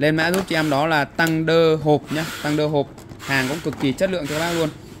 Lên mã giúp cho em đó là tăng đơ hộp nhá, tăng đơ hộp. Hàng cũng cực kỳ chất lượng cho các bác luôn.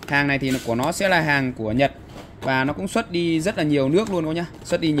 Hàng này thì của nó sẽ là hàng của Nhật và nó cũng xuất đi rất là nhiều nước luôn các nhá,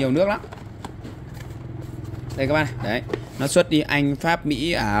 xuất đi nhiều nước lắm. Đây các bạn này, đấy, nó xuất đi Anh, Pháp,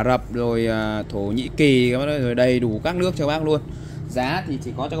 Mỹ, Ả Rập rồi Thổ Nhĩ Kỳ rồi đầy đủ các nước cho các bác luôn. Giá thì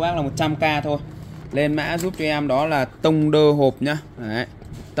chỉ có cho các bác là 100k thôi. Lên mã giúp cho em đó là tông đơ hộp nhá. Đấy,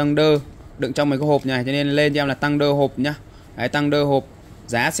 tăng đơ đựng trong mấy cái hộp này cho nên lên cho em là tăng đơ hộp nhá. Đấy, tăng đơ hộp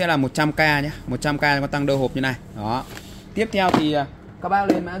giá sẽ là 100k nhá, 100k có tăng đơ hộp như này. Đó. Tiếp theo thì các bác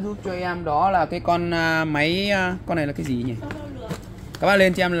lên mã giúp cho em đó là cái con máy, con này là cái gì nhỉ? Các bác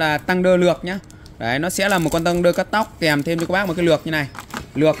lên cho em là tăng đơ lược nhá. Đấy, nó sẽ là một con tăng đơ cắt tóc kèm thêm cho các bác một cái lược như này.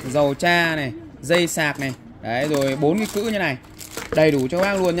 Lược, dầu tra này, dây sạc này. Đấy, rồi 4 cái cữ như này. Đầy đủ cho các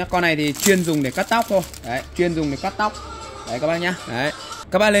bác luôn nhá. Con này thì chuyên dùng để cắt tóc thôi. Đấy, chuyên dùng để cắt tóc. Đấy các bác nhá. Đấy.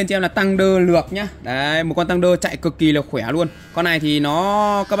 Các bác lên cho em là tăng đơ lược nhá. Đấy, một con tăng đơ chạy cực kỳ là khỏe luôn. Con này thì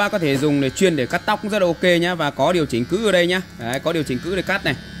nó các bác có thể dùng để chuyên để cắt tóc cũng rất là ok nhá. Và có điều chỉnh cữ ở đây nhá. Đấy, có điều chỉnh cữ để cắt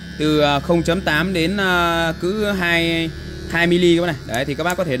này. Từ 0.8 đến cữ 2mm các bác này. Đấy, thì các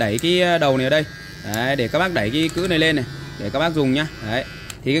bác có thể đẩy cái đầu này ở đây. Đấy, để các bác đẩy cái cữ này lên này để các bác dùng nhá. Đấy.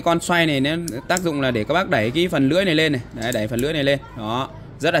 Thì cái con xoay này nó tác dụng là để các bác đẩy cái phần lưỡi này lên này. Đấy, đẩy phần lưỡi này lên. Đó.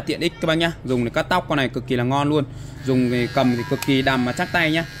 Rất là tiện ích các bác nhá. Dùng để cắt tóc con này cực kỳ là ngon luôn. Dùng thì cầm thì cực kỳ đầm mà chắc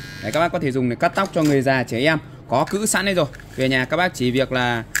tay nhá. Đấy, các bác có thể dùng để cắt tóc cho người già trẻ em. Có cữ sẵn đây rồi. Về nhà các bác chỉ việc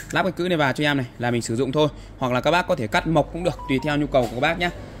là lắp cái cữ này vào cho em này là mình sử dụng thôi. Hoặc là các bác có thể cắt mộc cũng được, tùy theo nhu cầu của các bác nhá.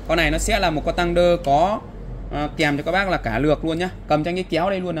 Con này nó sẽ là một con tăng đơ có kèm cho các bác là cả lược luôn nhá. Cầm trong cái kéo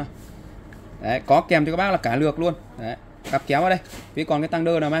đây luôn nào. Đấy, có kèm cho các bác là cả lược luôn. Đấy, cặp kéo vào đây. Vì còn cái tăng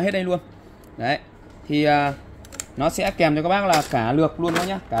đơ là mang hết đây luôn. Đấy. Thì nó sẽ kèm cho các bác là cả lược luôn đó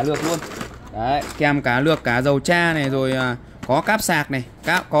nhá, cả lược luôn. Đấy, kèm cả lược, cả dầu tra này rồi có cáp sạc này,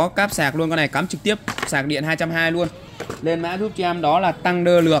 có cáp sạc luôn. Con này cắm trực tiếp sạc điện 220 luôn. Lên mã giúp cho em đó là tăng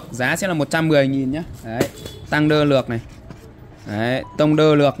đơ lược, giá sẽ là 110.000 nhá. Đấy, tăng đơ lược này. Đấy, tông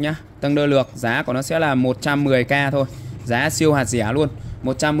đơ lược nhá. Tông đơ lược giá của nó sẽ là 110k thôi. Giá siêu hạt rẻ luôn.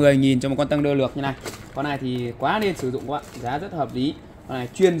 110.000 cho một con tăng đơ lược như này. Con này thì quá nên sử dụng các bạn, giá rất hợp lý. Con này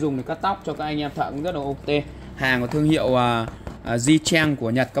chuyên dùng để cắt tóc cho các anh em thợ cũng rất là ok. Hàng của thương hiệu HUİN của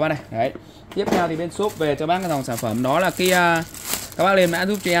Nhật các bác này. Đấy. Tiếp theo thì bên shop về cho bác cái dòng sản phẩm đó là cái các bác lên mã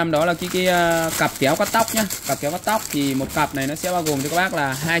giúp cho em đó là cái cặp kéo cắt tóc nhá. Cặp kéo cắt tóc thì một cặp này nó sẽ bao gồm cho các bác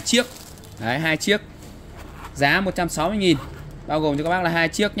là 2 chiếc. Đấy, 2 chiếc. Giá 160.000. Bao gồm cho các bác là 2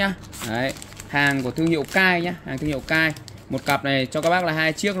 chiếc nhá. Đấy. Hàng của thương hiệu Kai nhá, hàng thương hiệu Kai. Một cặp này cho các bác là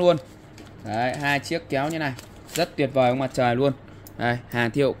 2 chiếc luôn. Đấy, 2 chiếc kéo như này. Rất tuyệt vời, ông mặt trời luôn. Đây,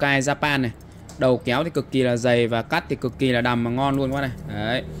 hàng thương hiệu Kai Japan này. Đầu kéo thì cực kỳ là dày và cắt thì cực kỳ là đầm mà ngon luôn các bác này.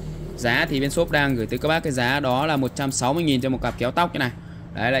 Đấy. Giá thì bên shop đang gửi tới các bác cái giá đó là 160.000 cho một cặp kéo tóc như này.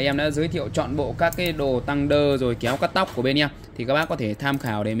 Đấy là em đã giới thiệu trọn bộ các cái đồ tăng đơ rồi kéo cắt tóc của bên em. Thì các bác có thể tham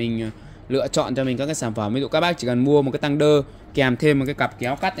khảo để mình lựa chọn cho mình các cái sản phẩm. Ví dụ các bác chỉ cần mua một cái tăng đơ kèm thêm một cái cặp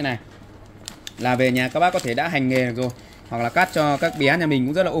kéo cắt như này là về nhà các bác có thể đã hành nghề được rồi. Hoặc là cắt cho các bé nhà mình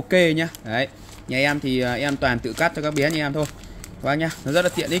cũng rất là ok nhá. Đấy. Nhà em thì em toàn tự cắt cho các bé nhà em thôi. Các bác nhá, nó rất là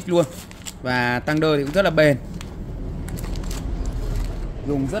tiện ích luôn. Và tăng đơ thì cũng rất là bền.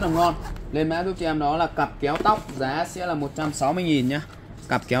 Dùng rất là ngon. Lên mã giúp cho em đó là cặp kéo tóc, giá sẽ là 160.000 nhá.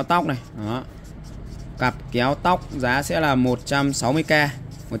 Cặp kéo tóc này. Đó. Cặp kéo tóc giá sẽ là 160k.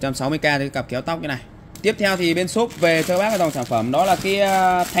 160k cho cái cặp kéo tóc như này. Tiếp theo thì bên shop về cho các bác cái dòng sản phẩm đó là cái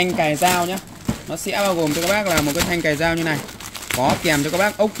thanh cài dao nhá. Nó sẽ bao gồm cho các bác là một cái thanh cài dao như này. Có kèm cho các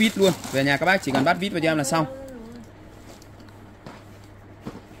bác ốc vít luôn. Về nhà các bác chỉ cần bắt vít vào cho em là xong.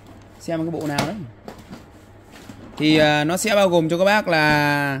 Xem cái bộ nào đấy. Thì nó sẽ bao gồm cho các bác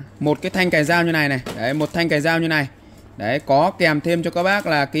là một cái thanh cài dao như này này. Đấy, một thanh cài dao như này. Đấy, có kèm thêm cho các bác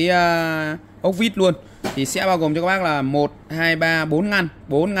là cái ốc vít luôn. Thì sẽ bao gồm cho các bác là 1, 2, 3, 4 ngăn.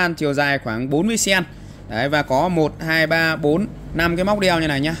 4 ngăn chiều dài khoảng 40 cm. Đấy, và có 1, 2, 3, 4, 5 cái móc đeo như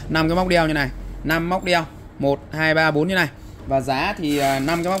này nhá. 5 cái móc đeo như này. 5 móc đeo 1, 2, 3, 4 như này. Và giá thì 5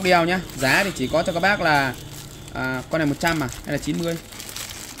 cái móc đeo nhá. Giá thì chỉ có cho các bác là con này 100 à hay là 90?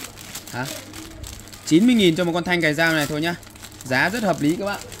 Hả? 90.000 cho một con thanh cài dao này thôi nhá. Giá rất hợp lý các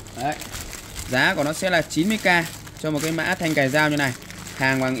bạn. Đấy. Giá của nó sẽ là 90k cho một cái mã thanh cài dao như này.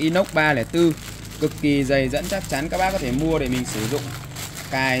 Hàng bằng inox 304. Cực kỳ dày dẫn chắc chắn, các bác có thể mua để mình sử dụng.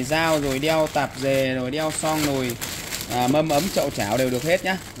 Cài dao rồi đeo tạp dề rồi đeo xong rồi mâm ấm chậu chảo đều được hết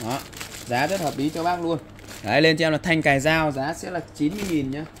nhá. Đó. Giá rất hợp lý cho bác luôn. Đấy, lên cho em là thanh cài dao, giá sẽ là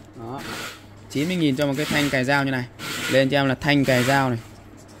 90.000 nhá. Đó. 90.000 cho một cái thanh cài dao như này. Lên cho em là thanh cài dao này.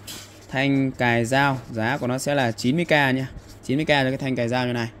 Thanh cài dao, giá của nó sẽ là 90k nhá. 90k cho cái thanh cài dao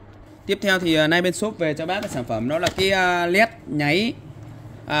như này. Tiếp theo thì nay bên shop về cho bác cái sản phẩm đó là cái led nháy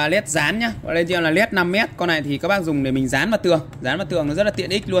led dán nhá. Lên trên là led 5m. Con này thì các bác dùng để mình dán vào tường. Dán vào tường nó rất là tiện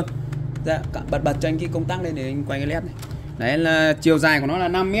ích luôn. Bật cho anh cái công tắc lên để anh quay cái led này. Đấy là chiều dài của nó là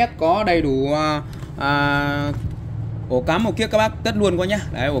 5m, có đầy đủ ổ cắm một kiếc các bác tất luôn qua nhá.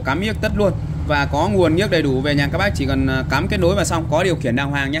 Đấy, ổ cắm miếc tất luôn và có nguồn miếc đầy đủ về nhà, các bác chỉ cần cắm kết nối vào xong, có điều khiển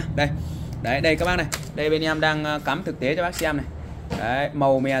đàng hoàng nhá. Đây. Đấy, đây các bác này. Đây bên em đang cắm thực tế cho bác xem này. Đấy,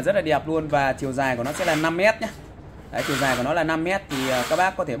 màu mè rất là đẹp luôn và chiều dài của nó sẽ là 5m nhá. Đấy, chiều dài của nó là 5m thì các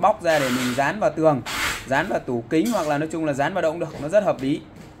bác có thể bóc ra để mình dán vào tường, dán vào tủ kính hoặc là nói chung là dán vào động được, nó rất hợp lý.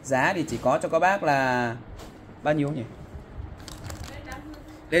 Giá thì chỉ có cho các bác là bao nhiêu nhỉ?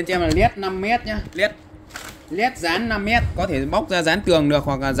 Lên cho em là led 5m nhá. Led dán 5m, có thể bóc ra dán tường được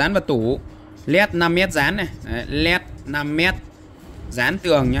hoặc là dán vào tủ. Led 5m dán này. Đấy, led 5m dán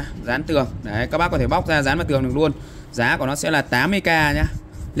tường nhá, dán tường. Đấy, các bác có thể bóc ra dán vào tường được luôn. Giá của nó sẽ là 80k nhá.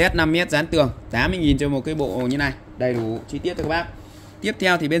 Led 5m dán tường, 80.000 cho một cái bộ như này, đầy đủ chi tiết cho các bác. Tiếp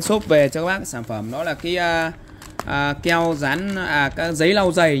theo thì bên shop về cho các bác sản phẩm đó là cái keo dán các giấy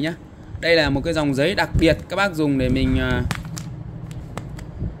lau giày nhá. Đây là một cái dòng giấy đặc biệt các bác dùng để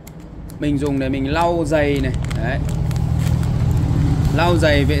mình dùng để mình lau giày này. Đấy. Lau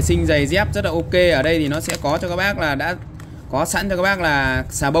giày, vệ sinh giày dép rất là ok. Ở đây thì nó sẽ có cho các bác là đã có sẵn cho các bác là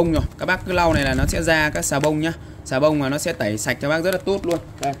xà bông rồi. Các bác cứ lau này là nó sẽ ra các xà bông nhá. Xà bông mà nó sẽ tẩy sạch cho bác rất là tốt luôn.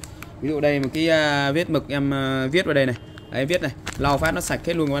 Đây. Ví dụ đây một cái vết mực em viết vào đây này. Đấy, viết này, lau phát nó sạch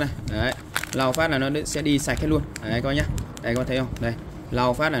hết luôn các bác này. Đấy. Lau phát là nó sẽ đi sạch hết luôn. Đấy các bác nhá. Đây các bác thấy không? Đây.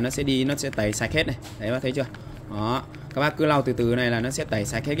 Lau phát là nó sẽ đi, nó sẽ tẩy sạch hết này. Đấy các bác thấy chưa? Đó. Các bác cứ lau từ từ này là nó sẽ tẩy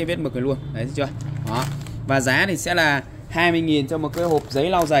sạch hết cái vết mực này luôn. Đấy thấy chưa? Đó. Và giá thì sẽ là 20.000 cho một cái hộp giấy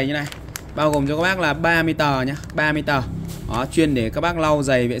lau giày như này. Bao gồm cho các bác là 30 tờ nhá, 30 tờ. Đó, chuyên để các bác lau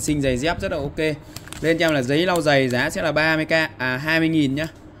giày, vệ sinh giày dép rất là ok. Lên cho em là giấy lau giày giá sẽ là 20.000 nhá.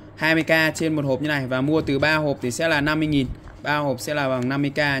 20k trên một hộp như này và mua từ 3 hộp thì sẽ là 50.000. 3 hộp sẽ là bằng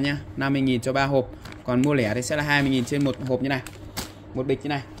 50k nhá, 50.000 cho 3 hộp. Còn mua lẻ thì sẽ là 20.000 trên một hộp như này. Một bịch như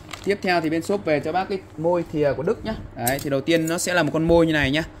này. Tiếp theo thì bên shop về cho bác cái môi thìa của Đức nhá. Đấy, thì đầu tiên nó sẽ là một con môi như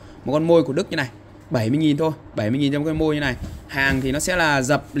này nhá. Một con môi của Đức như này. 70.000 thôi, 70.000 cho một cái môi như này. Hàng thì nó sẽ là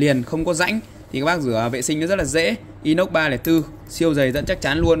dập liền, không có rãnh. Thì các bác rửa vệ sinh nó rất là dễ. Inox 304, siêu dày dẫn chắc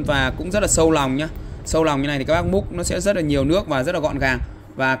chắn luôn và cũng rất là sâu lòng nhá. Sâu lòng như này thì các bác múc nó sẽ rất là nhiều nước và rất là gọn gàng.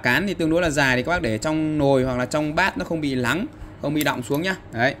 Và cán thì tương đối là dài thì các bác để trong nồi hoặc là trong bát nó không bị lắng, không bị đọng xuống nhá.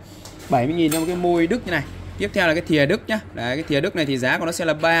 Đấy. 70.000 cho một cái môi Đức như này. Tiếp theo là cái thìa Đức nhá. Đấy, cái thìa Đức này thì giá của nó sẽ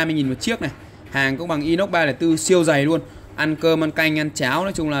là 30.000 một chiếc này. Hàng cũng bằng inox 304, siêu dày luôn. Ăn cơm, ăn canh, ăn cháo,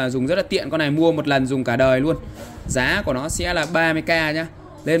 nói chung là dùng rất là tiện. Con này mua một lần dùng cả đời luôn. Giá của nó sẽ là 30k nhá.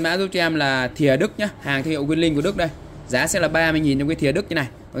 Lên mã giúp cho em là thìa Đức nhá. Hàng thương hiệu HUİN của Đức đây. Giá sẽ là 30.000 trong cái thìa Đức như này.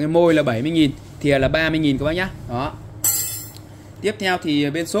 Và cái môi là 70.000, thìa là 30.000 các bác nhá. Đó. Tiếp theo thì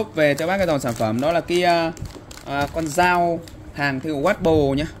bên shop về cho bác cái dòng sản phẩm đó là cái con dao hàng thương hiệu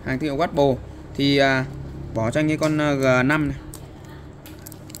HUİN nhá. Hàng thương hiệu HUİN thì bỏ cho anh cái con G5 này.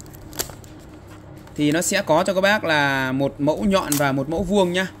 Thì nó sẽ có cho các bác là một mẫu nhọn và một mẫu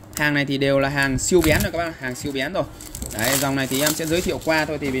vuông nhá. Hàng này thì đều là hàng siêu bén rồi các bác, hàng siêu bén rồi. Đấy, dòng này thì em sẽ giới thiệu qua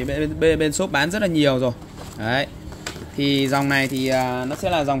thôi, thì bên shop bán rất là nhiều rồi. Đấy. Thì dòng này thì nó sẽ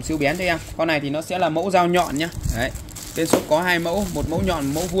là dòng siêu bén cho em. Con này thì nó sẽ là mẫu dao nhọn nhá. Đấy. Bên shop có hai mẫu, một mẫu nhọn,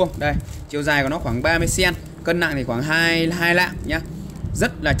 một mẫu vuông. Đây, chiều dài của nó khoảng 30 cm, cân nặng thì khoảng 2 lạng nhá.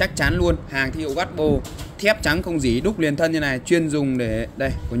 Rất là chắc chắn luôn, hàng thương hiệu HUİN, thép trắng không rỉ, đúc liền thân như này, chuyên dùng để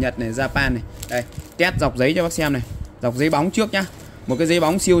đây của Nhật này, Japan này. Đây, test dọc giấy cho bác xem này. Dọc giấy bóng trước nhá. Một cái giấy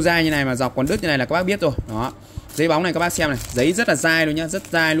bóng siêu dai như này mà dọc còn đứt như này là các bác biết rồi. Đó. Giấy bóng này các bác xem này, giấy rất là dai luôn nhá, rất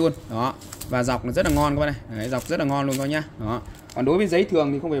dai luôn. Đó. Và dọc nó rất là ngon các bác này. Đấy, dọc rất là ngon luôn các bác nhá. Đó. Còn đối với giấy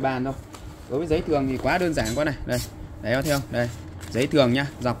thường thì không phải bàn đâu. Đối với giấy thường thì quá đơn giản quá này. Đây. Đấy các bác thấy không? Đây. Giấy thường nhá,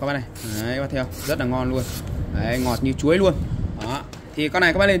 dọc các bác này. Đấy các bác thấy không? Rất là ngon luôn. Đấy, ngọt như chuối luôn. Đó. Thì con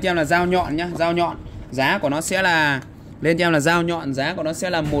này các bác lên cho em là dao nhọn nhá, dao nhọn. Giá của nó sẽ là lên cho em là dao nhọn, giá của nó sẽ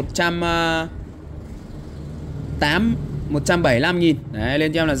là 175.000. Đấy,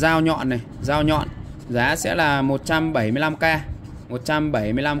 lên cho em là dao nhọn này, dao nhọn. Giá sẽ là 175k.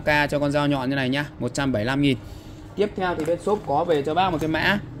 175k cho con dao nhọn như này nhá, 175.000. Tiếp theo thì bên shop có về cho bác một cái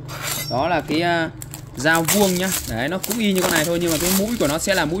mã. Đó là cái dao vuông nhá. Đấy, nó cũng y như con này thôi nhưng mà cái mũi của nó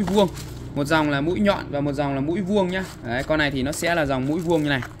sẽ là mũi vuông. Một dòng là mũi nhọn và một dòng là mũi vuông nhá. Đấy, con này thì nó sẽ là dòng mũi vuông như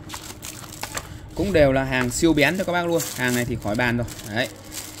này. Cũng đều là hàng siêu bén cho các bác luôn. Hàng này thì khỏi bàn rồi. Đấy.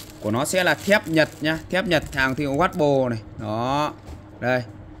 Của nó sẽ là thép Nhật nhá, thép Nhật hàng thương hiệu HUİN này. Đó. Đây.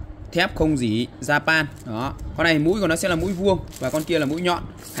 Thép không rỉ Japan. Đó. Con này mũi của nó sẽ là mũi vuông và con kia là mũi nhọn.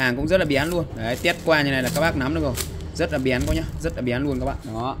 Hàng cũng rất là bén luôn. Đấy, test qua như này là các bác nắm được rồi. Rất là bén các nhá, rất là bén luôn các bạn.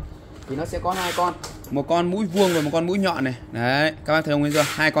 Đó. Thì nó sẽ có hai con, một con mũi vuông và một con mũi nhọn này. Đấy, các bác thấy không, thấy chưa?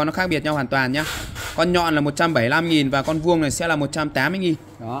 Hai con nó khác biệt nhau hoàn toàn nhá. Con nhọn là 175.000 và con vuông này sẽ là 180.000.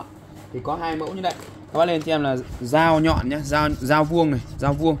 Đó. Thì có hai mẫu như vậy. Các bác lên cho em là dao nhọn nhé, dao vuông này,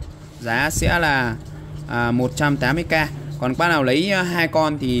 dao vuông. Giá sẽ là 180k. Còn các bác nào lấy hai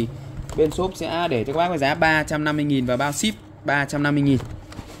con thì bên shop sẽ để cho các bác với giá 350.000 và bao ship 350.000.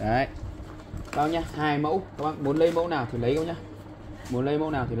 Đấy. Bao nhá, hai mẫu. Các bác muốn lấy mẫu nào thì lấy các nhá. Muốn lấy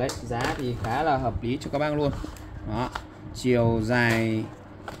mẫu nào thì lấy. Giá thì khá là hợp lý cho các bác luôn. Đó. Chiều dài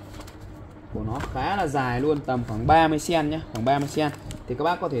của nó khá là dài luôn, tầm khoảng 30 cm nhá, khoảng 30 cm. Thì các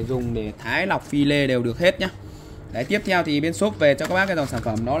bác có thể dùng để thái lọc phi lê đều được hết nhá. Đấy, tiếp theo thì bên shop về cho các bác cái dòng sản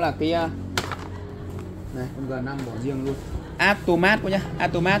phẩm đó là cái này, con G5 bỏ riêng luôn. Automat quá nhá.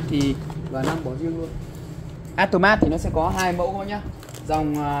 Automat thì G5 bỏ riêng luôn. Automat thì nó sẽ có hai mẫu nhá.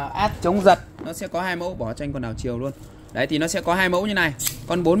 Dòng át chống giật nó sẽ có hai mẫu, bỏ cho anh con đảo chiều luôn. Đấy thì nó sẽ có hai mẫu như này.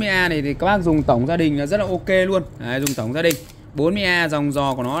 Con 40A này thì các bác dùng tổng gia đình là rất là ok luôn. Đấy, dùng tổng gia đình. 40A dòng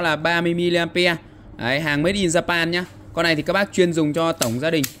giò của nó là 30 mA. Đấy, hàng made in Japan nhá. Con này thì các bác chuyên dùng cho tổng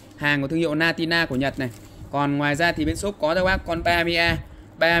gia đình, hàng của thương hiệu Natina của Nhật này. Còn ngoài ra thì bên shop có cho các bác con 30A.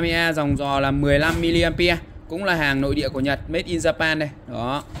 30A dòng giò là 15 mA, cũng là hàng nội địa của Nhật, made in Japan đây.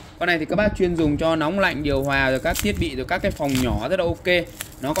 Đó. Con này thì các bác chuyên dùng cho nóng lạnh, điều hòa rồi các thiết bị rồi các cái phòng nhỏ rất là ok.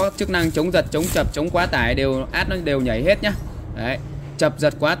 Nó có chức năng chống giật, chống chập, chống quá tải đều, át nó đều nhảy hết nhá. Đấy. Chập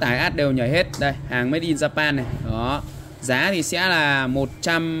giật quá tải át đều nhảy hết. Đây, hàng made in Japan này. Đó. Giá thì sẽ là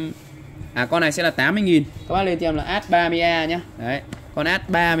 100, con này sẽ là 80.000. Các bác lên cho em là át 30A nhá. Đấy. Con át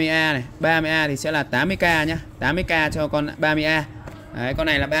 30A này, 30A thì sẽ là 80k nhá. 80k cho con 30A. Đấy, con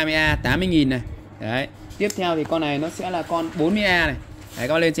này là 30A 80.000 này. Đấy. Tiếp theo thì con này nó sẽ là con 40A này. Đấy,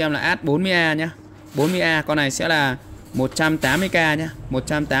 các bác lên cho em là át 40A nhá. 40A con này sẽ là 180k nhá.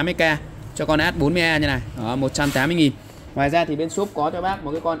 180k cho con át 40A như này. Đó, 180.000. Ngoài ra thì bên shop có cho bác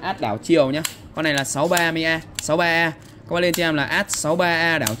một cái con át đảo chiều nhá. Con này là 63A, 63A. Các bác lên cho em là át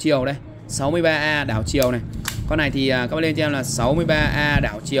 63A đảo chiều đây. 63A đảo chiều này. Con này thì các bác lên cho em là 63A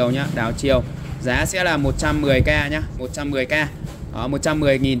đảo chiều nhá, đảo chiều. Giá sẽ là 110k nhá, 110k. Đó,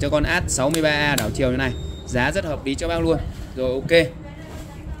 110.000 cho con át 63A đảo chiều như này. Giá rất hợp lý cho bác luôn. Rồi ok.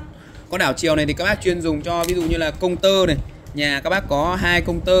 Con đảo chiều này thì các bác chuyên dùng cho ví dụ như là công tơ này, nhà các bác có 2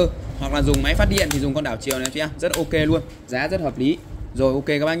 công tơ hoặc là dùng máy phát điện thì dùng con đảo chiều này chị em, rất ok luôn. Giá rất hợp lý. Rồi ok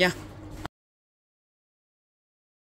các bác nhá.